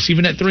 Indianapolis,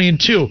 even at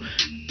 3-2,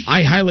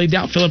 I highly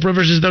doubt Phillip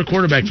Rivers is their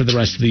quarterback for the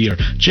rest of the year.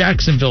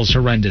 Jacksonville's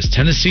horrendous.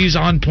 Tennessee's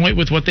on point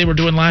with what they were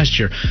doing last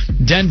year.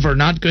 Denver,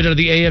 not good at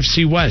the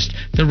AFC West.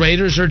 The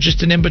Raiders are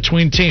just an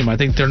in-between team. I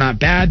think they're not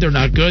bad. They're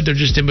not good. They're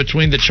just in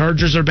between. The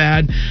Chargers are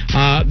bad.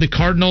 The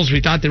Cardinals,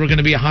 we thought they were going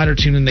to be a hotter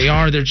team than they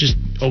are. They're just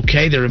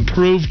okay. They're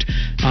improved.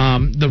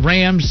 The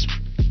Rams,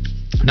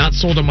 not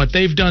sold on what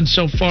they've done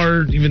so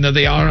far, even though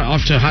they are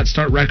off to a hot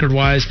start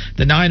record-wise.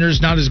 The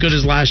Niners, not as good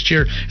as last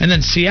year. And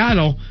then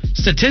Seattle,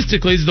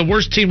 statistically, is the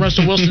worst team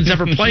Russell Wilson's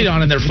ever played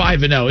on, and they're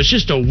 5-0. It's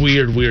just a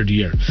weird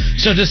year.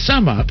 So to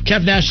sum up,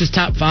 Kev Nash's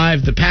top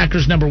 5, the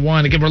Packers number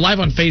 1. Again, we're live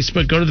on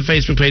Facebook. Go to the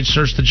Facebook page,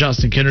 search The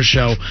Justin Kinner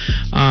Show,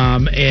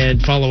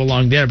 and follow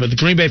along there. But the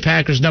Green Bay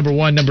Packers number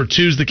 1. Number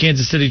 2 is the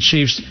Kansas City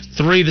Chiefs.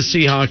 3, the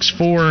Seahawks.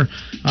 4,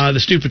 the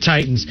stupid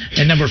Titans.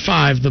 And number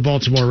 5, the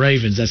Baltimore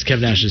Ravens. That's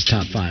Kev Nash's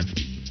top 5.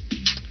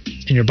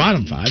 In your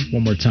bottom 5,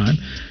 one more time,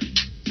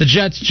 the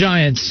Jets,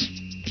 Giants,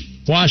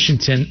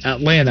 Washington,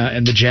 Atlanta,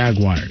 and the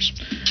Jaguars.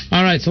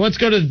 All right, so let's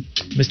go to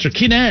Mr.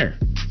 Kinner.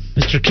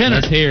 Mr.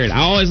 Kinner. Let's hear it.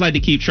 I always like to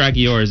keep track of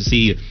yours to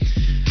see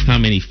how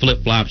many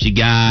flip-flops you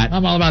got.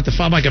 I'm all about the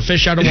fun. I'm like a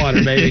fish out of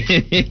water,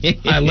 baby.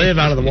 I live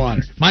out of the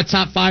water. My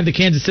top 5, the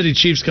Kansas City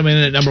Chiefs come in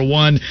at number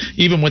 1,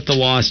 even with the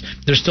loss.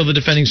 They're still the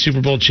defending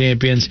Super Bowl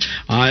champions.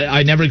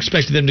 I never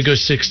expected them to go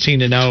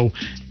 16-0.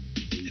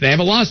 They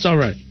haven't lost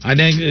already. I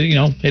think,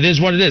 it is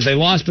what it is. They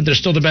lost, but they're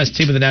still the best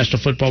team in the National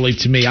Football League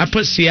to me. I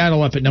put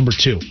Seattle up at number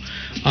 2.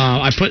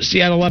 I put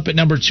Seattle up at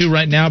number 2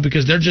 right now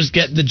because they're just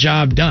getting the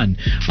job done.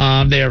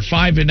 They are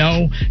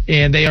 5-0,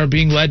 and they are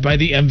being led by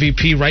the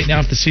MVP right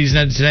now if the season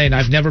ended today. And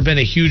I've never been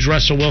a huge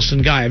Russell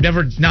Wilson guy. I've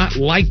never not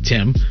liked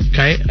him.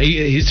 Okay,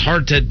 he's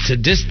hard to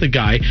diss the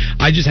guy.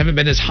 I just haven't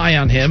been as high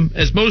on him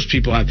as most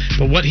people have.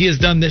 But what he has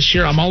done this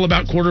year, I'm all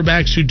about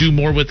quarterbacks who do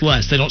more with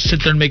less. They don't sit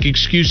there and make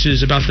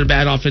excuses about their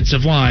bad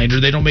offensive line, or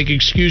they don't make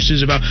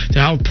excuses about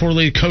how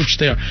poorly coached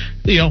they are.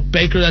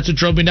 Baker, that's what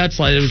drove me nuts.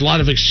 There was a lot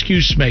of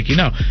excuse making.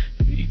 No,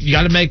 you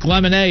got to make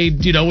lemonade,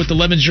 with the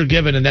lemons you're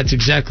given, and that's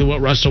exactly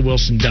what Russell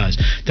Wilson does.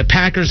 The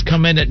Packers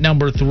come in at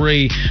number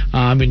 3,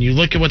 and you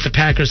look at what the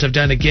Packers have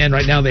done again.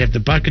 Right now they have the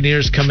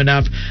Buccaneers coming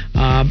up.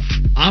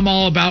 I'm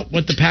all about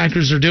what the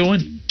Packers are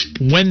doing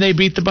when they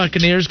beat the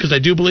Buccaneers, because I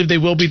do believe they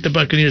will beat the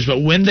Buccaneers,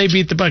 but when they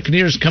beat the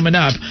Buccaneers coming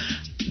up,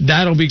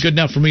 that'll be good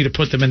enough for me to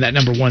put them in that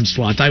number 1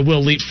 slot. I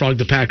will leapfrog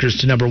the Packers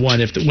to number 1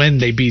 when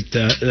they beat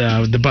the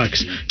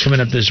Bucs coming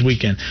up this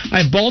weekend.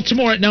 I have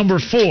Baltimore at number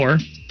 4,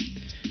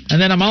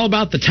 and then I'm all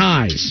about the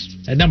ties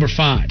at number 5.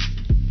 I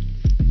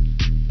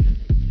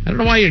don't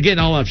know why you're getting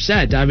all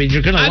upset. I mean,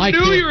 you're going to like... I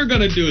knew you were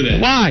going to do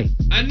that. Why?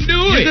 I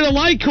knew You're going to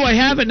like who I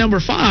have at number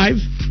 5.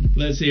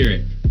 Let's hear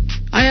it.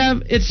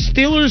 It's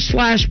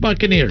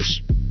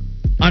Steelers/Buccaneers.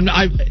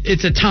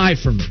 It's a tie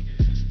for me.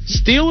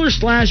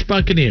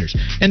 Steelers/Buccaneers.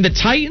 And the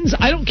Titans,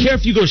 I don't care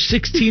if you go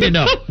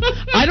 16-0.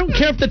 I don't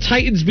care if the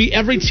Titans beat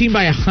every team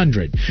by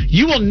 100.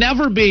 You will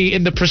never be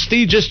in the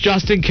prestigious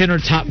Justin Kinner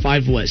top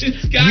 5 list.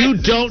 You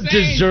don't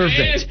deserve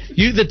it.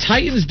 The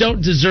Titans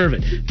don't deserve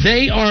it.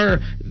 They are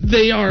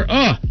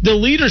the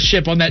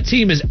leadership on that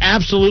team is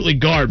absolutely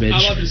garbage. I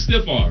love the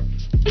stiff arm.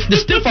 The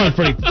stiff arm's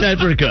pretty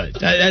good.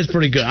 That's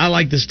pretty good. I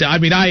like the stiff. I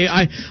mean,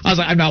 I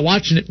was like, I'm not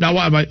watching it. Now,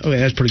 okay,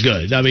 that's pretty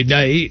good. I mean,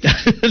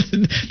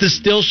 the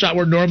still shot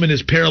where Norman is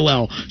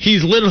parallel.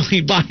 He's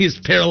literally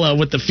biased parallel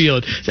with the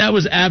field. That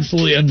was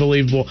absolutely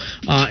unbelievable.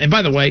 And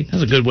by the way, that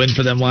was a good win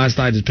for them last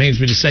night. It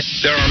pains me to say.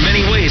 There are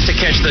many ways to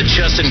catch the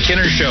Justin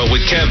Kinner Show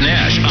with Kev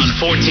Nash on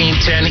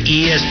 1410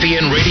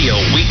 ESPN Radio,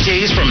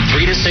 weekdays from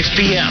 3 to 6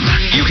 p.m.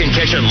 You can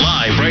catch it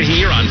live right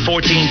here on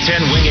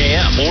 1410 Wing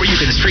AM, or you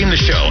can stream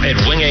the show at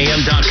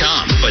wingam.com.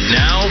 But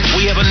now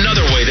we have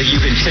another way that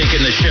you can take in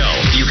the show.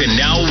 You can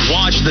now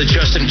watch the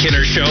Justin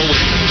Kinner Show.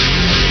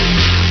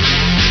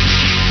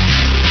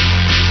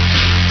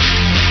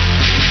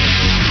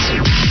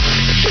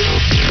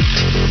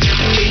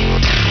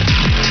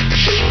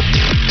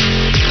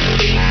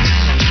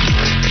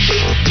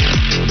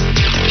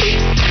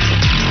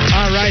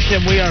 All right,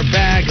 and we are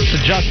back. It's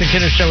the Justin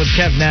Kinner Show with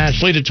Kev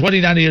Nash. Lead at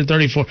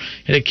 29-34.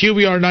 Hit a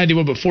QBR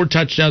 91, but 4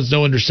 touchdowns,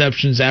 no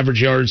interceptions,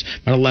 average yards,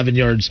 about 11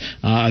 yards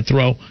a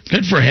throw.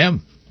 Good for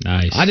him.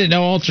 Nice. I didn't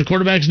know Ulster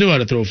quarterbacks knew how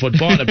to throw a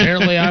football, and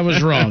apparently I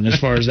was wrong as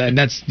far as that. And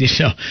that's,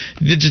 just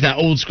that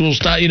old school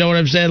style. You know what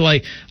I'm saying?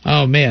 Like,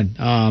 oh man,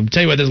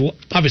 tell you what.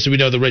 Obviously, we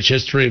know the rich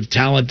history of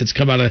talent that's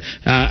come out of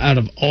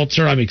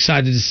Ulster. I'm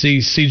excited to see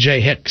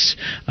C.J. Hicks.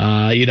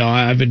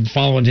 I've been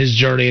following his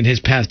journey and his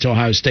path to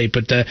Ohio State.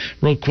 But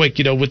real quick,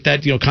 with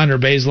that, Connor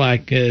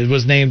Bazelak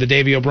was named the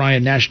Davey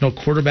O'Brien National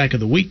Quarterback of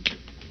the Week.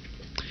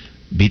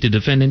 Beat the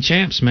defending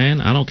champs,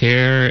 man. I don't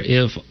care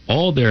if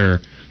all their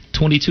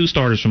 22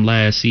 starters from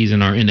last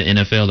season are in the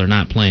NFL or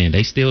not playing.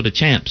 They still the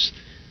champs.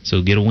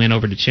 So get a win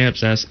over the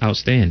champs, that's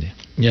outstanding.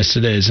 Yes,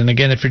 it is. And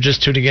again, if you're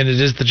just tuning in, it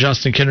is the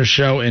Justin Kinner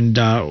Show. And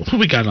who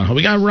we got on?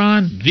 We got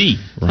Ron. Ron.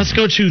 Let's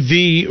go to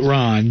the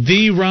Ron.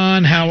 The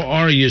Ron, how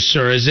are you,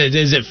 sir? Is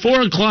it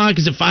 4 o'clock?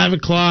 Is it 5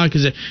 o'clock?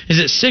 Is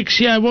it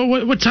 6 yet?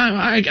 What time?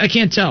 I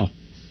can't tell.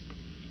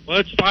 Well,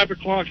 it's 5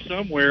 o'clock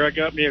somewhere. I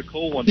got me a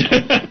cool one.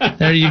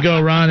 There you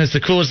go, Ron. It's the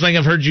coolest thing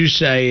I've heard you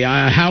say.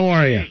 How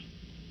are you?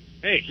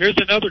 Hey, here's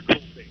another cool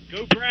thing.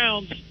 Go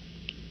Browns.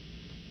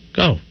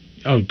 Go.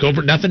 Oh, go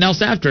for nothing else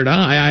after it, huh?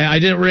 I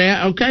didn't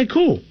react. Okay,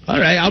 cool. All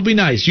right, I'll be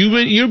nice. You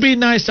be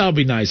nice, I'll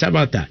be nice. How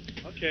about that?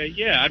 Okay,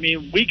 yeah. I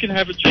mean, we can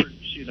have a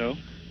truce,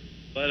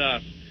 But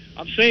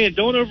I'm saying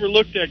don't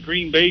overlook that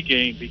Green Bay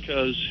game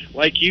because,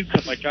 like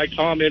I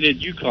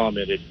commented, you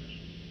commented,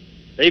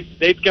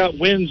 they've got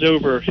wins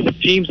over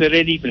teams that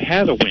ain't even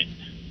had a win,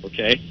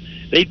 okay?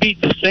 They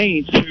beat the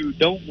Saints who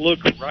don't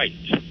look right.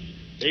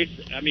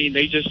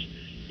 They just...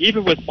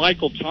 Even with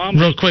Michael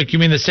Thomas. Real quick, you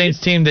mean the Saints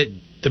team that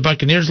the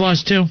Buccaneers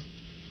lost to?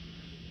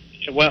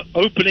 Well,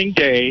 opening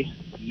day,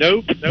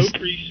 no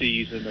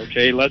preseason.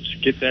 Okay, let's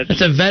get that. That's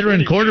a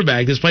veteran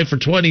quarterback that's played for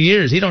 20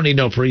 years. He don't need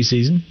no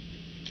preseason.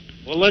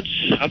 Well,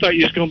 I thought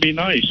you was going to be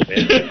nice,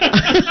 man.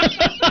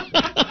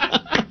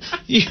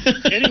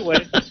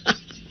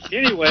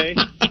 Anyway,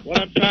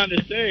 what I'm trying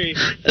to say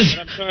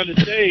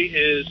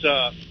is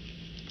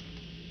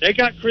they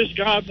got Chris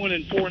Godwin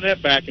and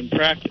Fournette back in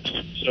practice.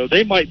 So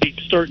they might be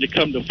starting to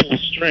come to full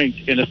strength,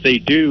 and if they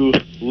do,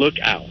 look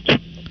out.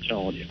 I'm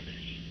telling you.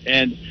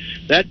 And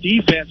that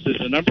defense is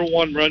the number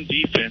one run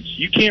defense.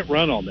 You can't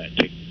run on that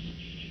team.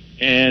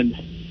 And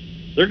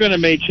they're going to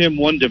make him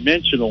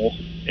one-dimensional,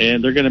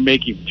 and they're going to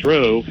make him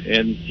throw.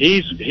 And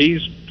he's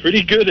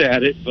pretty good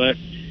at it, but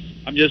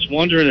I'm just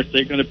wondering if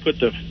they're going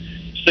to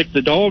stick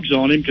the dogs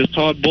on him because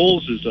Todd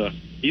Bowles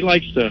he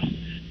likes to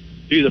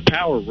do the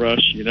power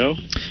rush, So,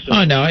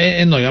 oh, no,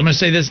 and look, I'm going to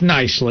say this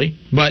nicely,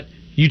 but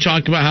you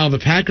talk about how the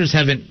Packers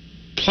haven't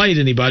played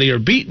anybody or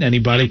beaten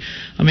anybody.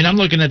 I mean, I'm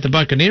looking at the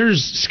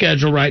Buccaneers'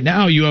 schedule right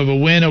now. You have a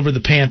win over the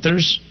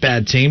Panthers,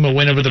 bad team, a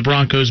win over the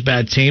Broncos,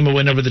 bad team, a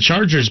win over the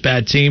Chargers,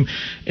 bad team,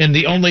 and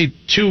the only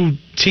 2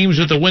 teams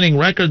with a winning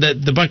record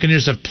that the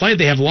Buccaneers have played,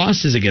 they have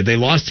losses again. They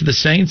lost to the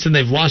Saints and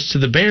they've lost to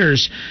the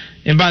Bears.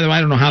 And by the way,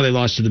 I don't know how they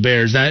lost to the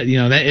Bears. That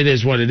it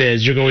is what it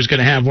is. You're always going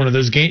to have one of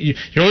those games.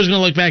 You're always going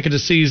to look back at the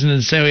season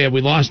and say, "Oh yeah, we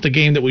lost a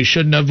game that we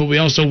shouldn't have, but we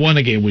also won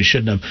a game we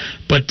shouldn't have."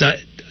 But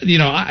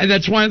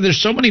that's why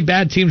there's so many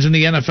bad teams in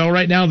the NFL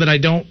right now that I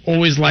don't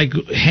always like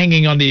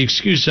hanging on the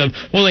excuse of,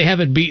 well, they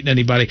haven't beaten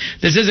anybody.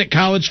 This isn't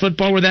college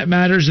football where that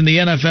matters. In the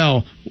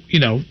NFL,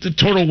 the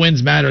total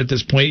wins matter at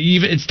this point.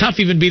 It's tough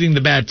even beating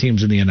the bad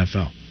teams in the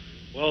NFL.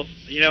 Well,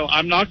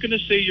 I'm not going to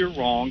say you're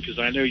wrong because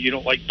I know you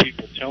don't like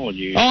people telling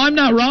you. Oh, I'm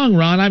not wrong,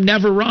 Ron. I'm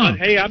never wrong.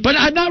 But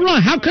I'm not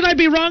wrong. How could I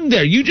be wrong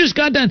there? You just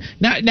got done.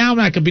 Now I'm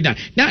not going to be done.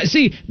 Now,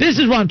 see, this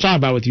is what I'm talking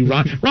about with you,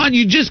 Ron. Ron,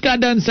 you just got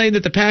done saying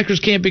that the Packers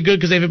can't be good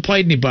because they haven't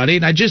played anybody.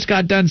 And I just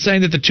got done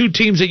saying that the 2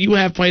 teams that you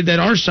have played that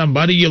are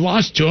somebody, you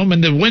lost to them,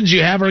 and the wins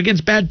you have are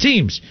against bad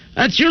teams.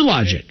 That's your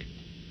logic.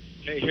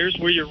 Hey, here's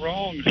where you're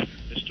wrong,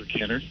 Mr.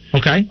 Kenner.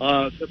 Okay.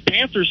 The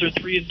Panthers are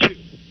 3-2.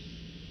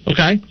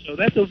 Okay. So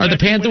that's where are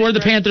the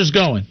Panthers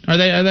going? Are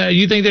they?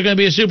 You think they're going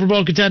to be a Super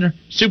Bowl contender,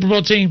 Super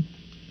Bowl team?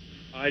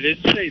 I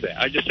didn't say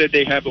that. I just said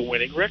they have a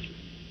winning record.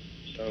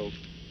 So,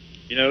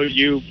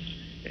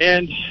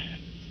 and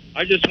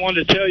I just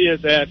wanted to tell you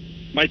that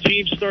my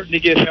team's starting to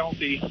get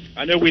healthy.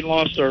 I know we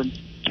lost our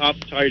top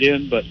tight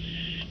end, but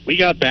we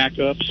got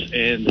backups,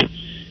 and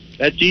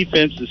that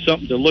defense is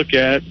something to look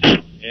at.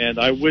 And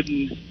I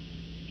wouldn't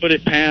put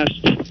it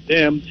past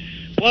them.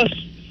 Plus,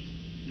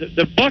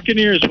 the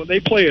Buccaneers, when they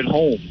play at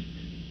home,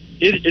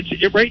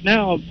 it's right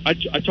now.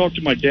 I talk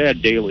to my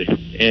dad daily,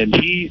 and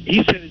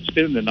he said it's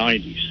been in the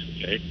 90s.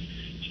 Okay,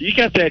 so you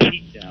got that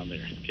heat down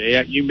there. Okay,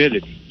 that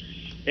humidity,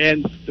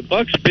 and the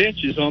Bucs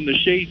bench is on the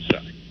shade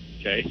side.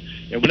 Okay,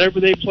 and whenever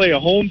they play a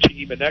home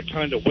team in that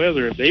kind of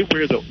weather, they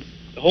wear the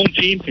home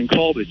team can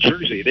call the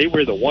jersey. They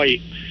wear the white.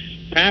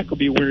 Pack will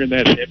be wearing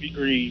that heavy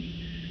green.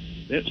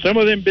 Some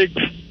of them big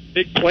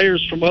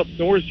players from up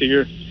north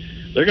here.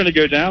 They're going to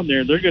go down there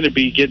and they're going to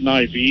be getting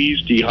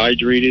IVs,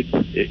 dehydrated.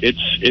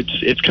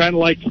 It's kind of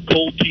like a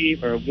cold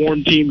team or a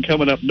warm team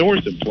coming up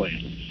north and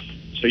playing.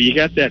 So you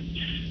got that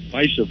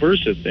vice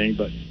versa thing.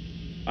 But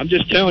I'm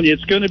just telling you,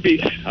 it's going to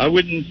be. I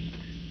wouldn't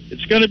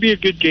it's going to be a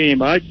good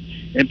game.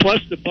 And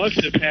plus the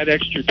Bucks have had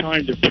extra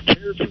time to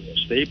prepare for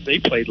this. They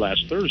played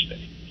last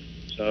Thursday.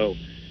 So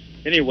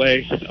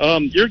anyway,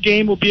 your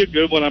game will be a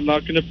good one. I'm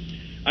hoping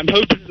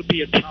it'll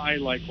be a tie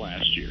like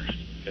last year.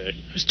 Okay.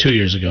 It was 2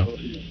 years ago. So,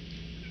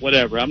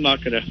 whatever. I'm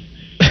not going to.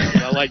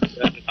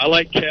 I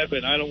like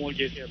Kevin. I don't want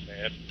to get him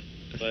mad.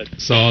 But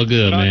it's all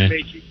good, man.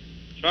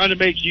 Trying to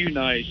make you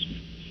nice.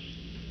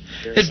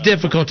 It's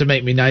difficult to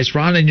make me nice,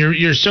 Ron, and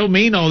you're so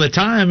mean all the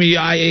time. You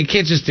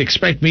can't just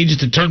expect me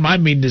just to turn my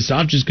meanness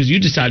off just because you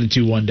decided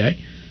to one day.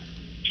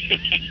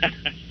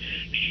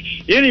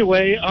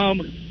 Anyway,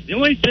 the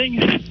only thing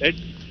that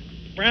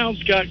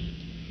Browns got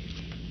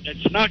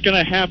that's not going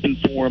to happen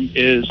for them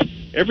is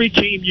every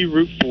team you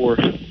root for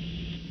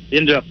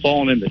ends up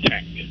falling in the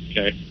tank.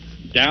 Okay,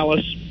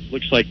 Dallas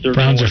looks like they're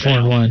Browns are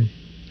 4-1.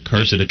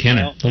 Curse of the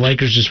Kenner. The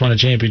Lakers just won a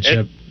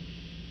championship.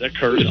 The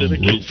curse of the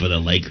Kenner. Root for the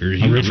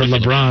Lakers. I root for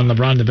LeBron.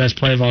 LeBron, the best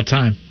player of all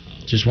time,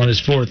 just won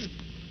his 4th.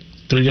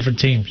 3 different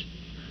teams.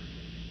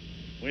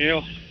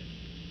 Well,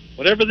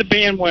 whatever the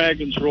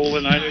bandwagon's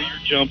rolling, I know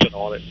you're jumping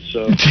on it.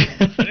 So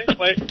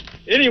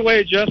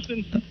anyway,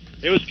 Justin,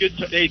 it was good.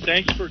 Hey,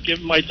 thanks for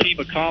giving my team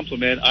a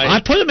compliment.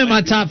 I put them in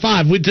my top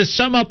 5. To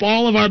sum up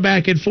all of our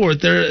back and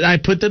forth, I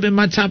put them in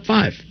my top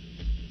 5.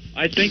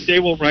 I think they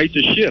will right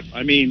the ship.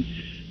 I mean,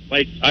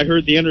 like I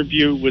heard the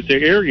interview with the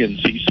Arians.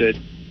 He said,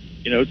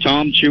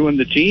 Tom chewing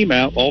the team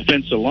out,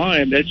 offensive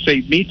line, that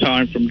saved me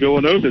time from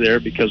going over there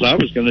because I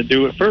was going to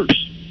do it first.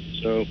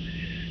 So,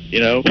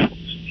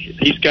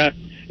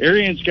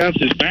 Arians got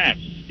his back.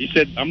 He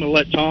said, I'm going to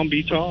let Tom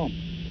be Tom.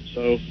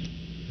 So,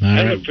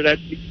 I look for that.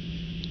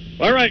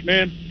 All right,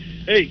 man.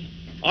 Hey,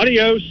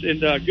 adios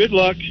and good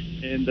luck.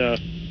 And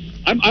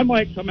I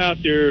might come out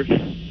there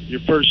your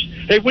first.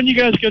 Hey, when you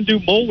guys going to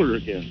do Moeller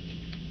again?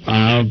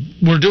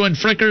 We're doing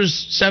Frickers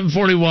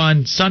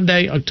 741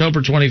 Sunday,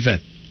 October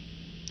 25th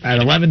at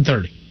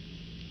 11:30.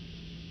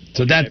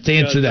 So that's the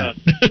answer to that.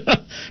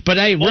 But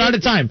hey, we're out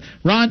of time.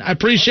 Ron, I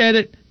appreciate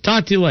it.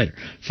 Talk to you later.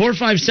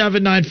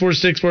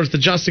 457-9464. It's the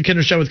Justin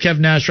Kinner Show with Kev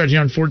Nash right here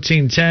on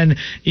 1410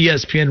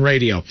 ESPN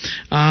Radio.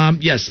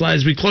 Yes,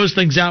 as we close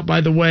things out,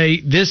 by the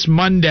way, this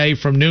Monday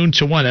from noon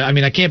to 1. I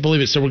mean, I can't believe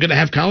it. So we're going to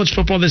have college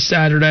football this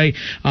Saturday,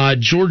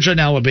 Georgia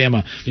and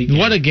Alabama.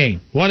 What a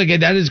game. What a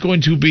game. That is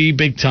going to be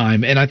big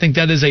time. And I think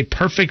that is a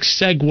perfect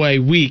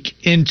segue week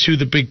into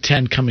the Big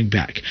Ten coming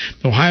back.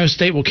 Ohio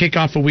State will kick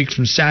off a week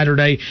from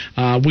Saturday.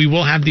 We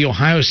will have the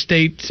Ohio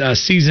State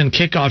season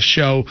kickoff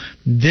show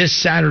this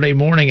Saturday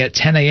morning at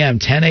 10 a.m.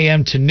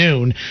 to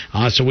noon.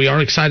 So we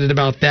are excited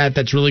about that.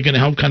 That's really going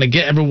to help kind of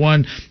get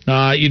everyone,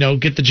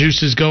 get the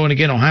juices going.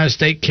 Again, Ohio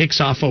State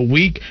kicks off a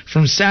week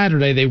from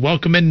Saturday. They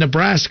welcome in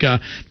Nebraska.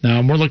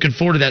 We're looking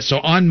forward to that. So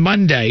on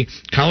Monday,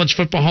 College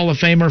Football Hall of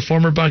Famer,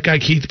 former Buckeye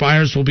Keith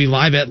Byers will be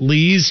live at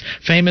Lee's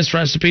Famous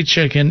Recipe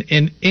Chicken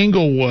in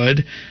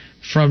Inglewood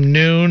from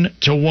noon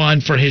to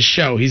 1 for his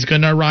show. He's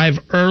going to arrive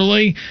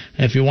early.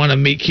 If you want to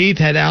meet Keith,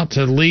 head out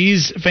to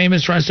Lee's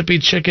Famous Recipe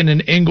Chicken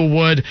in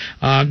Inglewood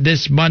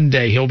this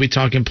Monday. He'll be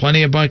talking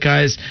plenty of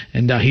Buckeyes,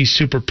 and he's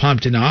super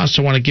pumped. And I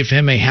also want to give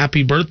him a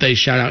happy birthday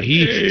shout-out.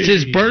 It's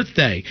his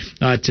birthday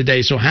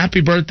today, so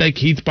happy birthday,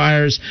 Keith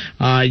Byers.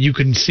 You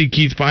can see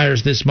Keith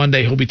Byers this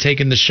Monday. He'll be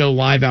taking the show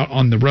live out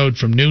on the road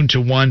from noon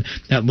to 1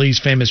 at Lee's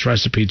Famous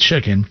Recipe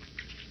Chicken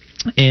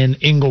in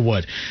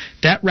Inglewood.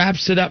 That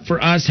wraps it up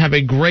for us. Have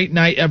a great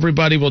night,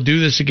 everybody. We'll do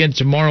this again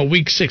tomorrow,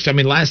 week 6. I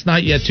mean, last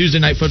night you had Tuesday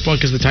Night Football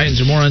because the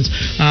Titans are morons.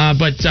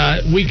 But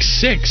week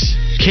 6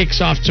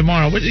 kicks off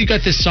tomorrow. You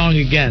got this song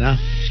again, huh?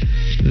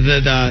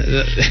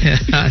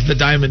 The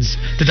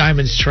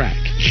Diamonds track.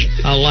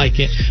 I like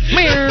it.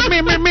 Mirror,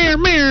 mirror, mirror,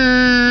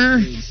 mirror.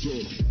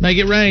 Make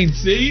it rain.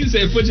 See, you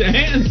said put your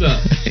hands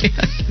up.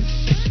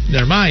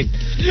 Never mind.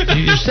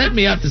 You set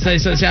me up to say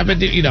something.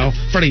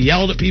 Freddie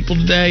yelled at people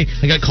today.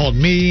 I got called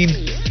mean.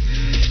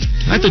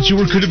 I thought you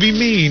were going to be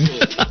mean.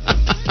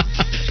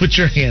 Put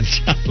your hands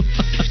up.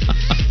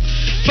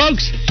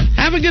 Folks,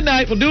 have a good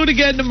night. We'll do it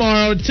again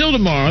tomorrow. Until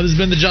tomorrow, this has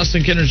been the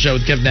Justin Kinner Show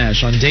with Kev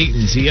Nash on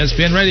Dayton's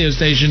ESPN radio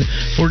station,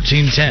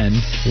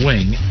 1410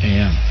 Wing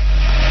AM.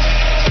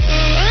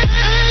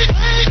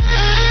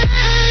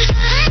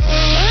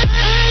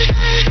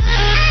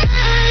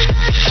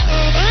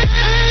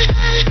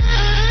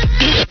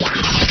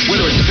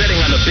 Whether it's betting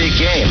on the big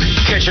game,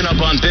 catching up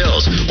on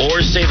bills,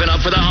 or saving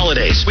up for the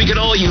holidays, we could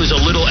all use a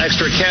little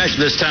extra cash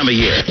this time of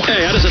year.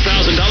 Hey, how does $1,000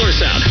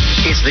 sound?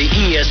 It's the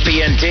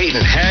ESPN Dayton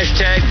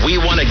hashtag We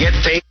Want to Get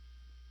Paid.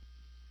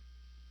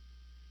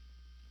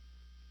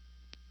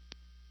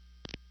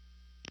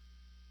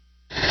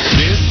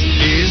 This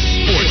is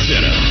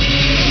SportsCenter.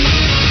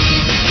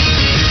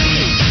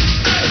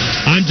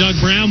 I'm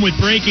Doug Brown with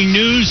breaking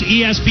news.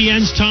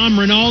 ESPN's Tom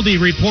Rinaldi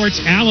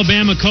reports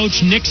Alabama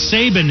coach Nick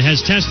Saban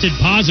has tested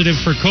positive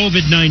for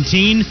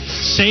COVID-19.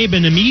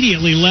 Saban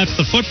immediately left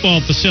the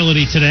football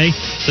facility today.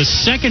 The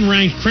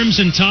second-ranked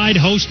Crimson Tide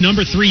host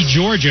number 3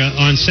 Georgia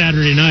on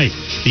Saturday night.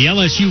 The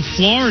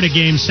LSU-Florida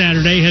game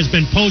Saturday has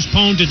been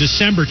postponed to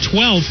December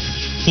 12th.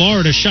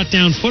 Florida shut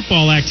down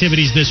football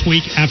activities this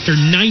week after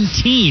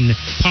 19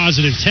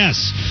 positive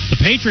tests. The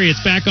Patriots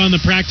back on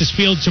the practice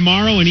field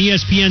tomorrow, and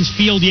ESPN's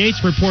Field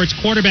Yates reports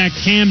quarterback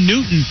Cam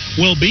Newton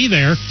will be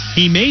there.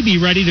 He may be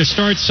ready to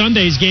start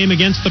Sunday's game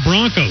against the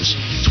Broncos.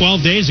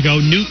 12 days ago,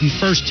 Newton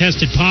first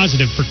tested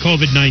positive for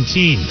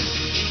COVID-19.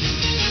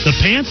 The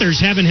Panthers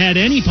haven't had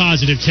any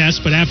positive tests,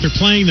 but after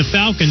playing the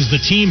Falcons, the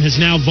team has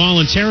now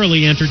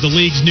voluntarily entered the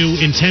league's new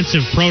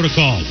intensive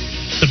protocol.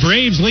 The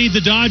Braves lead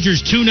the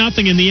Dodgers 2-0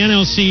 in the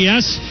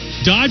NLCS.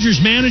 Dodgers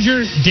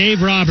manager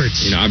Dave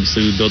Roberts.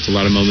 Obviously we built a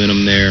lot of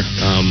momentum there.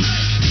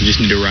 We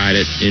just need to ride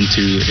it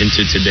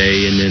into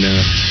today, and then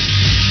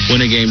win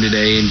a game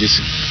today and just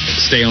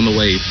stay on the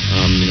wave.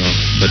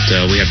 But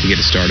we have to get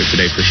it started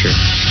today for sure.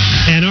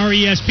 And our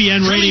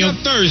ESPN radio.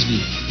 Coming up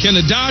Thursday, can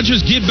the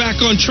Dodgers get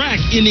back on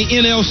track in the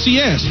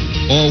NLCS,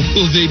 or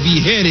will they be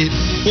headed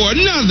for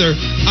another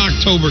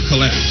October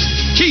collapse?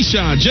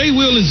 Keyshawn, J.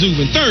 Will, and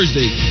Zubin,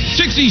 Thursday,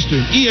 6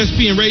 Eastern,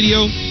 ESPN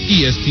Radio,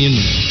 ESPN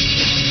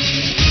News.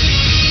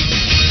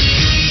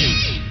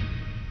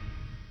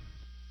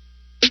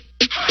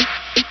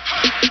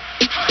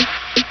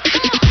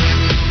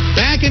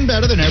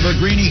 Better than ever.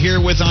 Greeny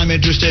here with I'm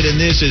Interested, and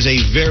this is a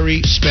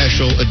very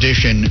special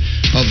edition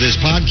of this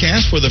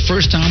podcast. For the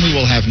first time, we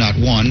will have not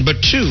one,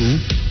 but two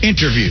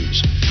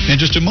interviews.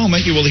 In just a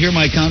moment, you will hear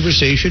my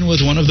conversation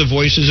with one of the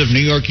voices of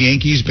New York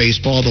Yankees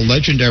baseball, the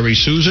legendary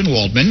Suzyn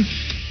Waldman.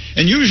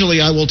 And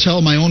usually I will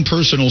tell my own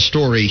personal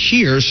story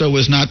here so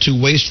as not to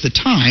waste the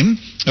time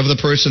of the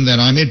person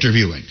that I'm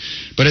interviewing.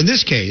 But in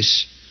this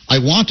case, I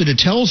wanted to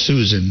tell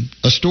Suzyn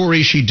a story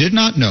she did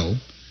not know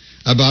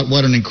about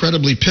what an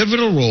incredibly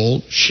pivotal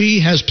role she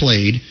has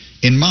played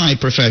in my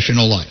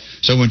professional life.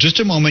 So in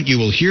just a moment, you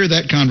will hear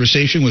that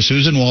conversation with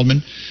Suzyn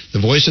Waldman, the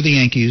voice of the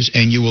Yankees,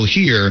 and you will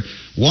hear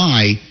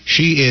why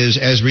she is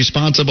as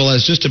responsible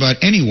as just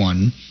about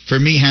anyone for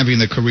me having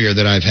the career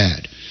that I've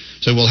had.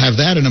 So we'll have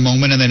that in a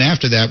moment, and then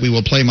after that, we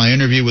will play my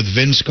interview with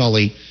Vin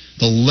Scully,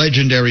 the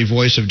legendary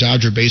voice of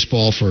Dodger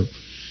baseball for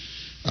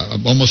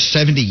almost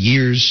 70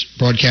 years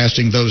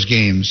broadcasting those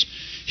games.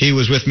 He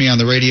was with me on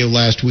the radio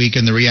last week,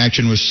 and the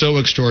reaction was so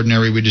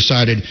extraordinary, we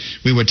decided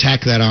we would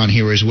tack that on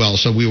here as well.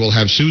 So we will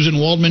have Suzyn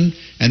Waldman,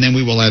 and then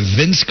we will have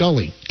Vin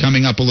Scully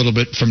coming up a little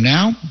bit from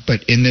now.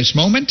 But in this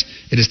moment,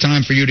 it is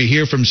time for you to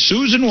hear from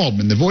Suzyn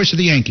Waldman, the voice of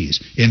the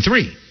Yankees, in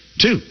 3,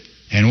 2,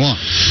 and 1.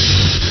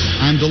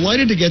 I'm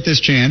delighted to get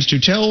this chance to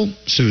tell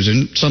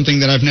Suzyn something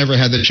that I've never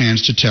had the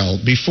chance to tell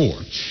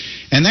before.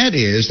 And that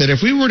is that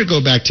if we were to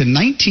go back to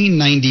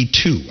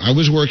 1992, I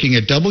was working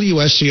at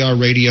WSCR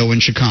Radio in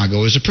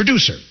Chicago as a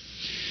producer.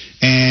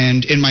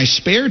 And in my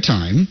spare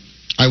time,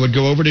 I would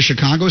go over to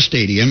Chicago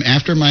Stadium.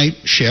 After my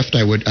shift,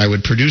 I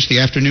would produce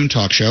the afternoon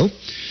talk show.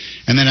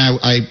 And then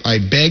I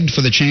begged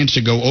for the chance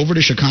to go over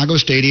to Chicago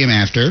Stadium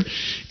after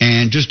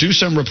and just do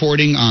some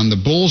reporting on the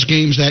Bulls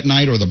games that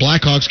night or the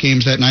Blackhawks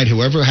games that night,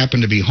 whoever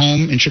happened to be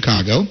home in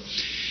Chicago.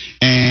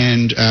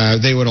 And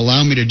they would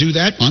allow me to do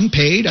that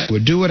unpaid. I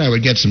would do it. I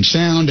would get some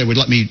sound. They would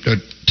let me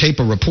tape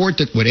a report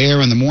that would air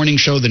on the morning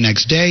show the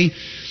next day.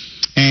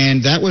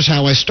 And that was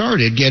how I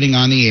started getting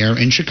on the air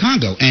in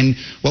Chicago. And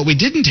what we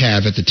didn't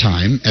have at the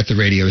time at the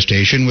radio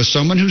station was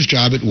someone whose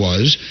job it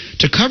was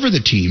to cover the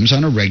teams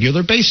on a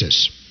regular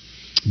basis.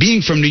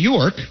 Being from New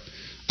York,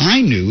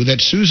 I knew that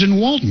Suzyn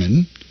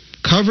Waldman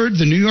covered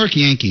the New York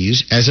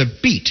Yankees as a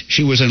beat.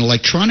 She was an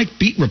electronic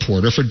beat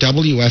reporter for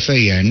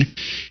WFAN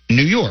in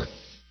New York.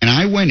 And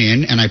I went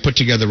in and I put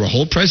together a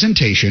whole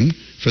presentation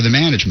for the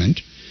management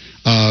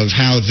of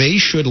how they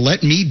should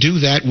let me do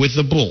that with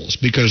the Bulls,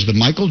 because the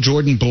Michael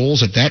Jordan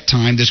Bulls at that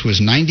time, this was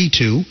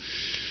 92,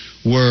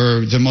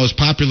 were the most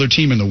popular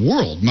team in the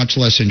world, much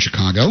less in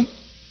Chicago.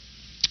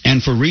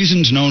 And for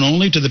reasons known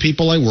only to the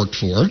people I worked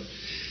for,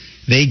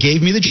 they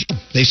gave me the job.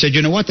 They said,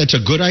 you know what, that's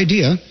a good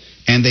idea.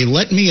 And they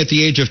let me, at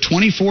the age of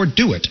 24,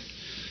 do it.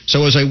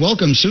 So as I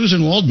welcome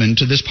Suzyn Waldman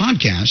to this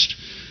podcast,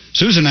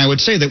 Suzyn, I would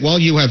say that while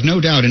you have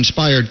no doubt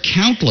inspired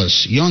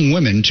countless young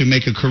women to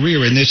make a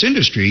career in this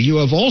industry, you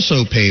have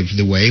also paved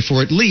the way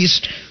for at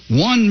least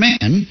one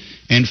man.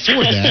 And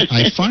for that,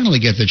 I finally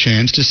get the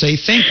chance to say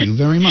thank you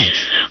very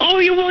much. Oh,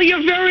 well,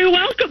 you're very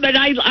welcome. And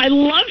I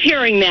love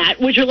hearing that.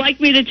 Would you like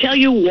me to tell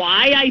you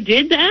why I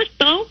did that,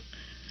 though?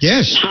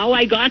 Yes. How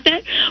I got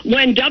that?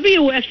 When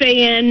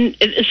WFAN,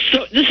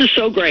 this is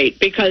so great,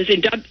 because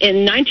in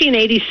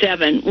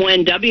 1987,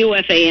 when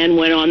WFAN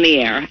went on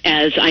the air,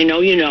 as I know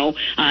you know,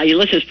 your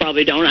listeners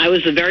probably don't, I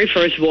was the very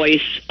first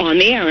voice on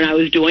the air, and I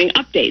was doing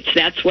updates.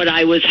 That's what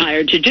I was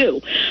hired to do.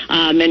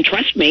 And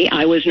trust me,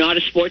 I was not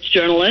a sports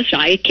journalist.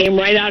 I came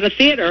right out of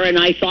theater, and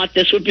I thought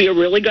this would be a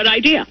really good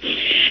idea.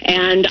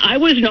 And I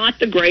was not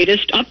the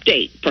greatest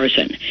update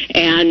person.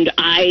 And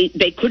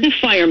they couldn't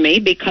fire me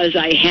because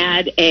I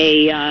had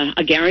a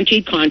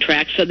guaranteed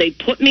contract, so they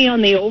put me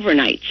on the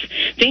overnights,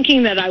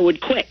 thinking that I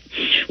would quit,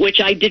 which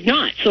I did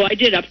not. So I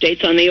did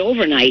updates on the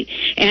overnight.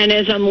 And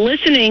as I'm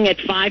listening at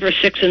 5 or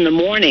 6 in the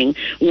morning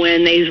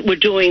when they were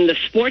doing the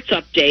sports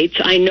updates,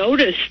 I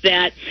noticed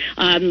that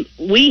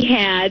we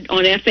had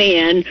on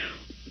FAN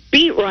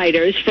beat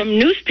writers from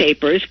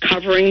newspapers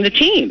covering the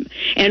team.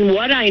 And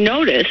what I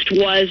noticed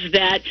was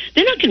that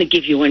they're not going to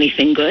give you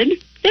anything good.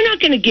 They're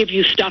not going to give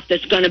you stuff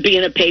that's going to be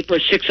in a paper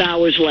 6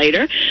 hours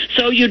later.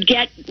 So you'd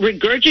get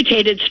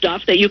regurgitated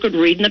stuff that you could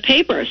read in the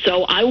paper.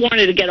 So I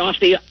wanted to get off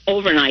the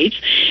overnights,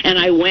 and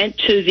I went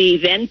to the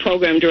then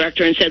program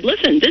director and said,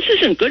 listen, this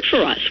isn't good for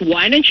us.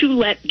 Why don't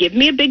you give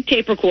me a big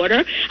tape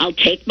recorder? I'll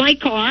take my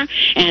car,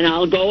 and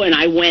I'll go. And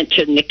I went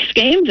to Knicks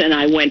games, and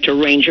I went to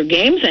Ranger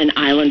games, and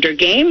Islander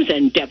games,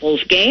 and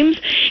Devils games,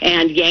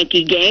 and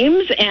Yankee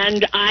games,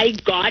 and I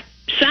got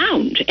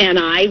sound, and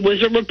I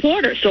was a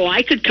reporter, so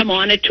I could come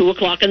on at 2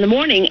 o'clock in the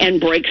morning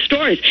and break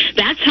stories.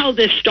 That's how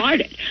this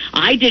started.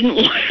 I didn't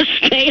want to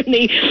stay in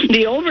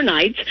the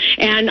overnights,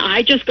 and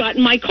I just got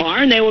in my car,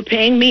 and they were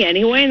paying me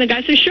anyway, and the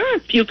guy said,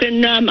 sure, you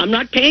can, I'm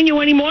not paying you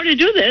anymore to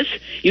do this.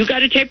 You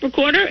got a tape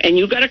recorder, and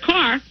you got a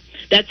car.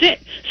 That's it.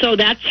 So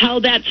that's how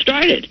that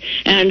started.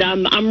 And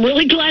I'm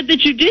really glad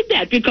that you did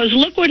that, because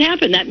look what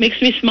happened. That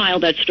makes me smile,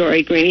 that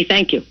story, Greenie.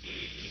 Thank you.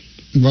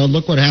 Well,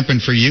 look what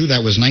happened for you.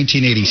 That was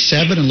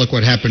 1987, and look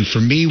what happened for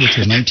me, which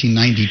was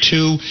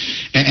 1992,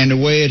 and the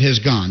way it has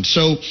gone.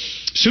 So,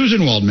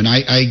 Susan Waldman,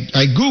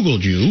 I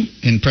Googled you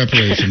in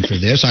preparation for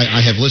this. I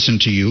have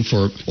listened to you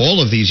for all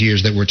of these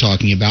years that we're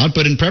talking about,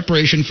 but in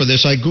preparation for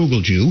this, I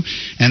Googled you,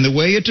 and the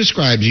way it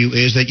describes you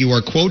is that you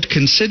are, quote,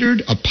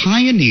 considered a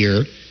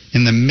pioneer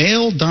in the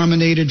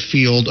male-dominated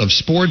field of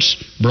sports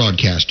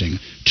broadcasting.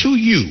 To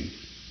you,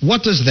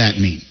 what does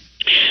that mean?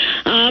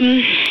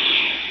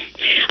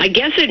 I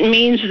guess it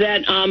means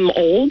that I'm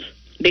old,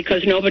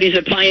 because nobody's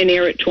a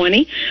pioneer at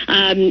 20.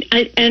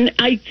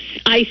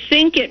 I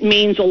think it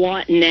means a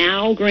lot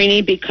now,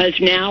 Greenie, because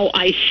now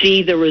I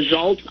see the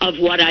result of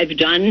what I've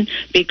done,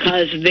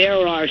 because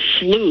there are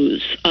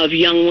slews of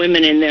young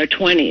women in their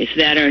 20s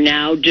that are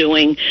now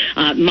doing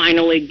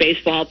minor league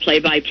baseball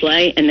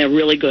play-by-play, and they're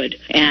really good.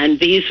 And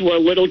these were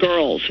little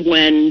girls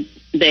when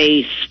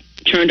they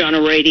turned on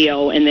a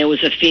radio and there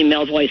was a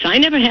female voice. I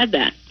never had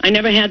that. I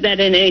never had that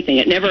in anything.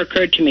 It never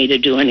occurred to me to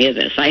do any of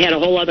this. I had a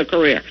whole other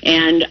career.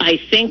 And I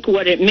think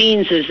what it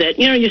means is that,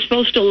 you're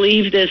supposed to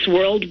leave this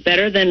world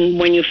better than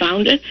when you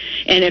found it.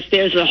 And if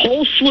there's a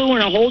whole slew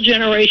and a whole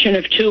generation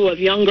of two of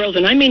young girls,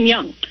 and I mean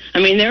young,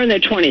 they're in their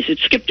 20s. It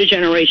skipped a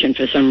generation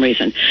for some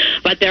reason.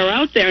 But they're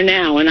out there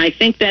now, and I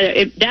think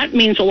that that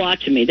means a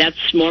lot to me.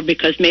 That's more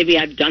because maybe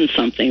I've done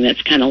something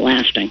that's kind of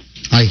lasting.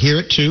 I hear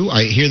it, too.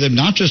 I hear them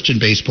not just in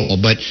baseball,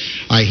 but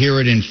I hear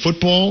it in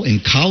football, in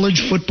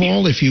college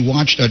football. If you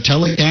watch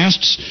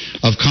telecasts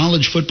of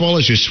college football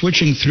as you're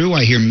switching through,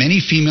 I hear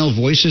many female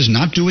voices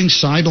not doing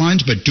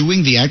sidelines, but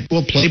doing the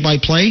actual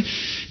play-by-play.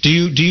 Do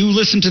you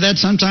listen to that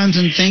sometimes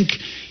and think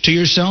to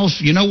yourself,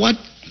 you know what?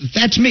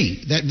 That's me.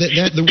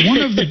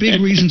 One of the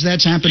big reasons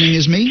that's happening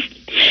is me.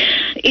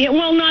 Yeah,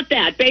 well, not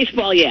that.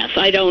 Baseball, yes.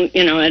 I don't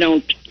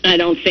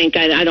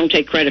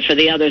take credit for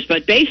the others,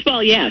 but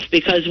baseball, yes,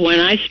 because when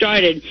I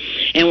started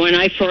and when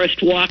I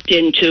first walked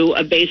into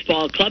a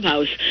baseball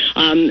clubhouse,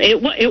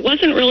 it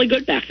wasn't really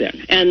good back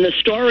then. And the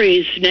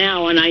stories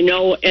now, and I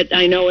know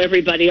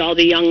everybody, all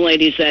the young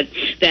ladies that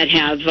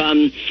have,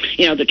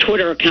 the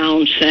Twitter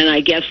accounts, and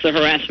I guess the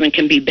harassment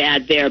can be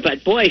bad there.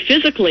 But boy,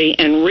 physically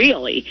and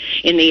really,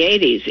 in the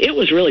 80s, it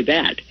was really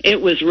bad.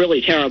 It was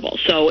really terrible.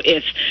 So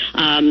if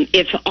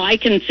I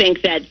can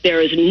think that there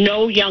is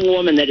no young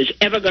woman that is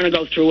ever going to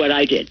go through what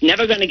I did,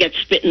 never going to get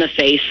spit in the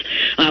face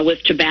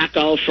with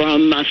tobacco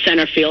from a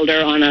center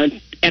fielder on a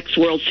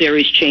ex-World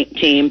Series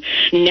team,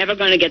 never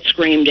going to get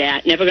screamed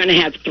at, never going to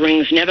have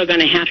things, never going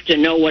to have to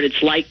know what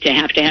it's like to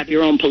have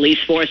your own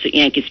police force at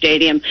Yankee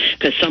Stadium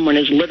because someone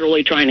is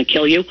literally trying to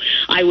kill you.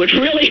 I would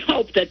really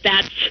hope that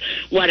that's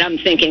what I'm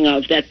thinking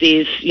of, that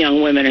these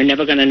young women are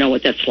never going to know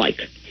what that's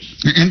like.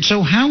 And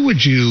so how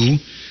would you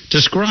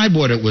describe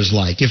what it was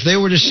like? If they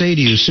were to say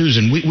to you,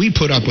 Susan, we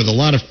put up with a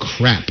lot of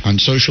crap on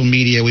social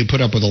media. We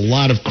put up with a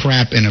lot of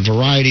crap in a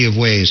variety of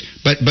ways.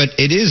 But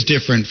it is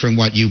different from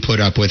what you put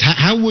up with.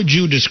 How would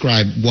you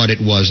describe what it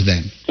was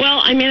then?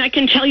 Well, I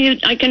can tell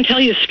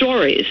you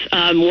stories.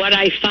 What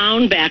I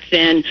found back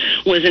then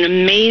was an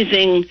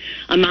amazing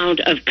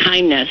amount of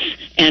kindness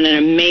and an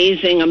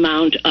amazing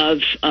amount of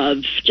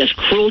just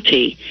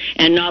cruelty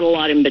and not a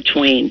lot in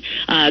between.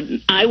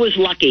 I was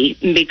lucky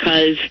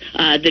because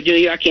the New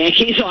York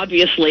Yankees,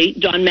 obviously,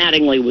 Don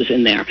Mattingly was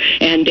in there,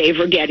 and Dave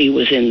Righetti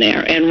was in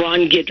there, and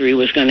Ron Guidry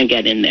was going to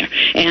get in there,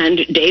 and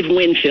Dave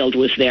Winfield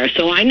was there.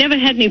 So I never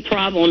had any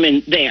problem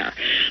in there.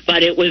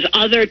 But it was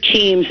other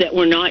teams that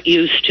were not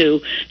used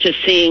to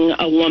seeing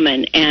a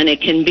woman, and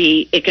it can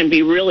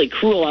be really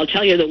cruel. I'll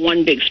tell you the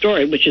one big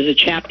story, which is a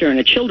chapter in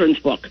a children's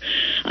book.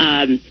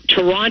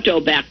 Toronto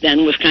back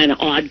then was kind of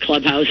odd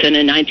clubhouse, and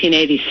in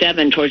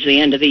 1987, towards the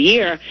end of the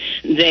year,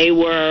 they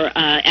were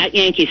at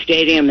Yankee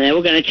Stadium, and they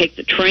were going to take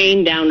the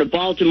train down to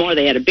Baltimore.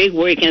 They had a big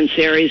weekend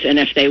series, and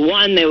if they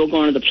won, they were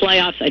going to the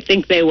playoffs. I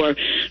think they were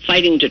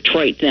fighting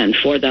Detroit then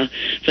for the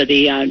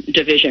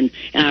division,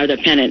 the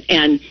pennant.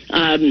 And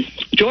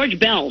George George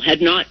Bell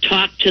had not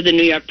talked to the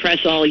New York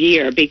press all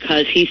year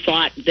because he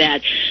thought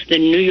that the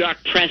New York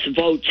press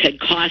votes had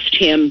cost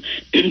him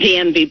the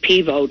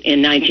MVP vote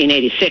in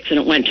 1986, and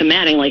it went to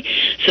Mattingly.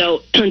 So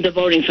the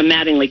voting for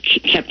Mattingly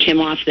kept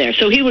him off there.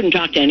 So he wouldn't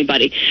talk to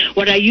anybody.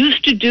 What I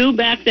used to do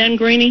back then,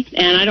 Greenie,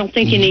 and I don't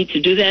think you need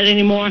to do that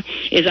anymore,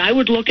 is I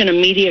would look in a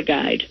media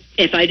guide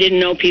if I didn't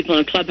know people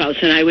in a clubhouse,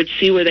 and I would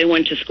see where they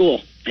went to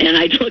school. And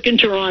I'd look in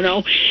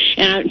Toronto,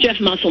 and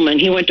Jeff Musselman,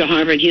 he went to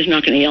Harvard. He's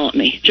not going to yell at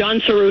me. John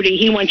Cerruti,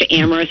 he went to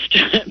Amherst.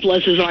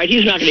 Bless his heart.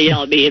 He's not going to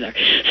yell at me either.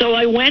 So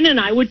I went and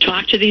I would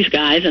talk to these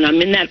guys, and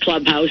I'm in that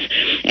clubhouse,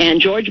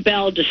 and George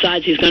Bell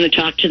decides he's going to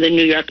talk to the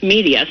New York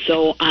media.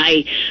 So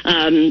I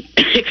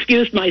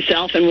excused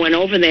myself and went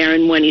over there,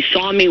 and when he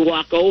saw me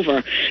walk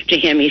over to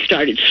him, he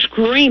started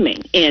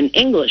screaming in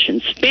English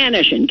and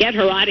Spanish and get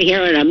her out of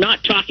here, and I'm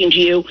not talking to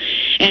you.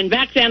 And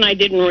back then I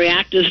didn't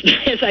react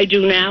as I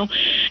do now,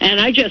 and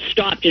I just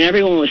stopped, and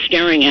everyone was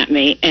staring at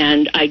me,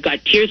 and I got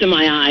tears in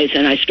my eyes,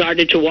 and I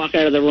started to walk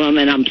out of the room,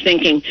 and I'm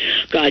thinking,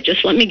 God,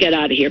 just let me get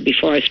out of here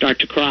before I start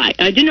to cry.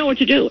 I didn't know what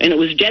to do, and it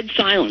was dead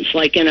silence,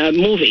 like in a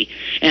movie,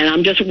 and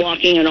I'm just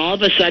walking, and all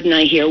of a sudden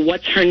I hear,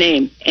 what's her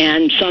name?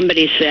 And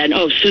somebody said,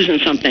 oh, Susan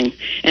something,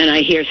 and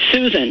I hear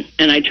Susan,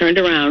 and I turned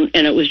around,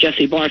 and it was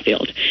Jesse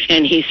Barfield,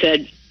 and he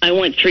said, I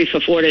went 3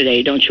 for 4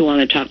 today. Don't you want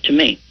to talk to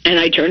me? And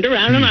I turned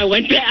around and I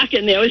went back,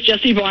 and there was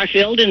Jesse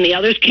Barfield, and the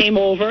others came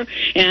over,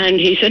 and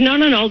he said,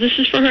 no, this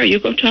is for her.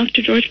 You go talk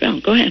to George Bell.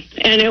 Go ahead.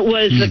 And it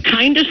was the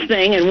kindest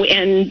thing,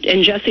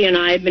 and Jesse and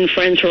I have been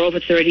friends for over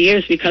 30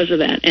 years because of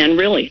that, and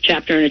really,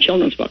 chapter in a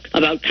children's book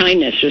about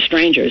kindness to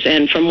strangers.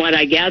 And from what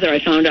I gather, I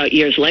found out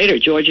years later,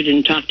 Georgia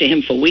didn't talk to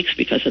him for weeks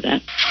because of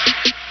that.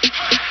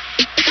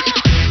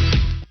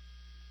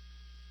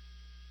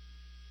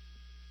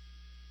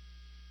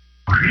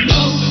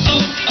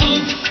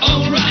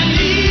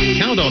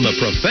 Count on the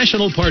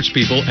professional parts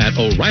people at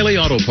O'Reilly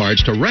Auto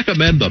Parts to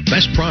recommend the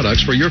best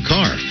products for your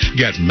car.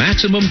 Get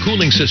maximum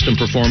cooling system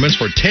performance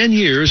for 10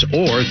 years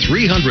or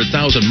 300,000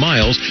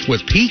 miles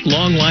with Peak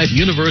Long Life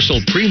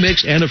Universal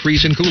Premix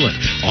Antifreeze and Coolant.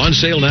 On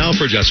sale now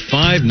for just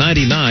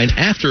 $5.99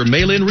 after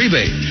mail-in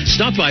rebate.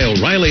 Stop by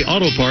O'Reilly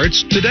Auto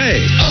Parts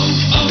today.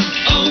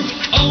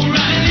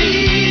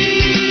 O'Reilly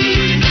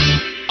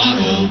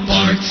Auto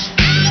Parts.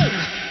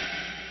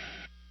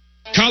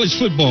 College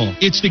football,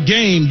 it's the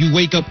game you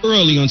wake up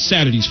early on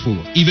Saturdays for,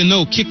 even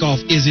though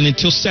kickoff isn't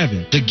until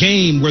 7. The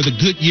game where the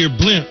Goodyear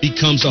blimp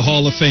becomes a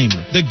Hall of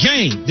Famer. The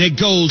game that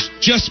goes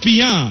just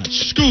beyond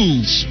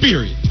school,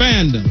 spirit,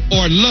 fandom,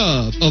 or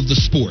love of the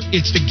sport.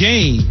 It's the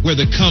game where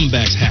the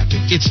comebacks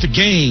happen. It's the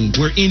game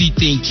where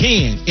anything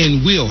can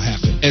and will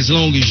happen, as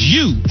long as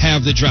you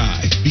have the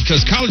drive.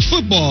 Because college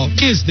football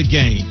is the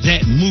game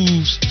that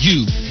moves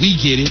you. We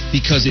get it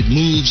because it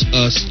moves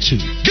us too.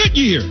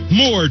 Goodyear,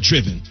 more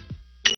driven.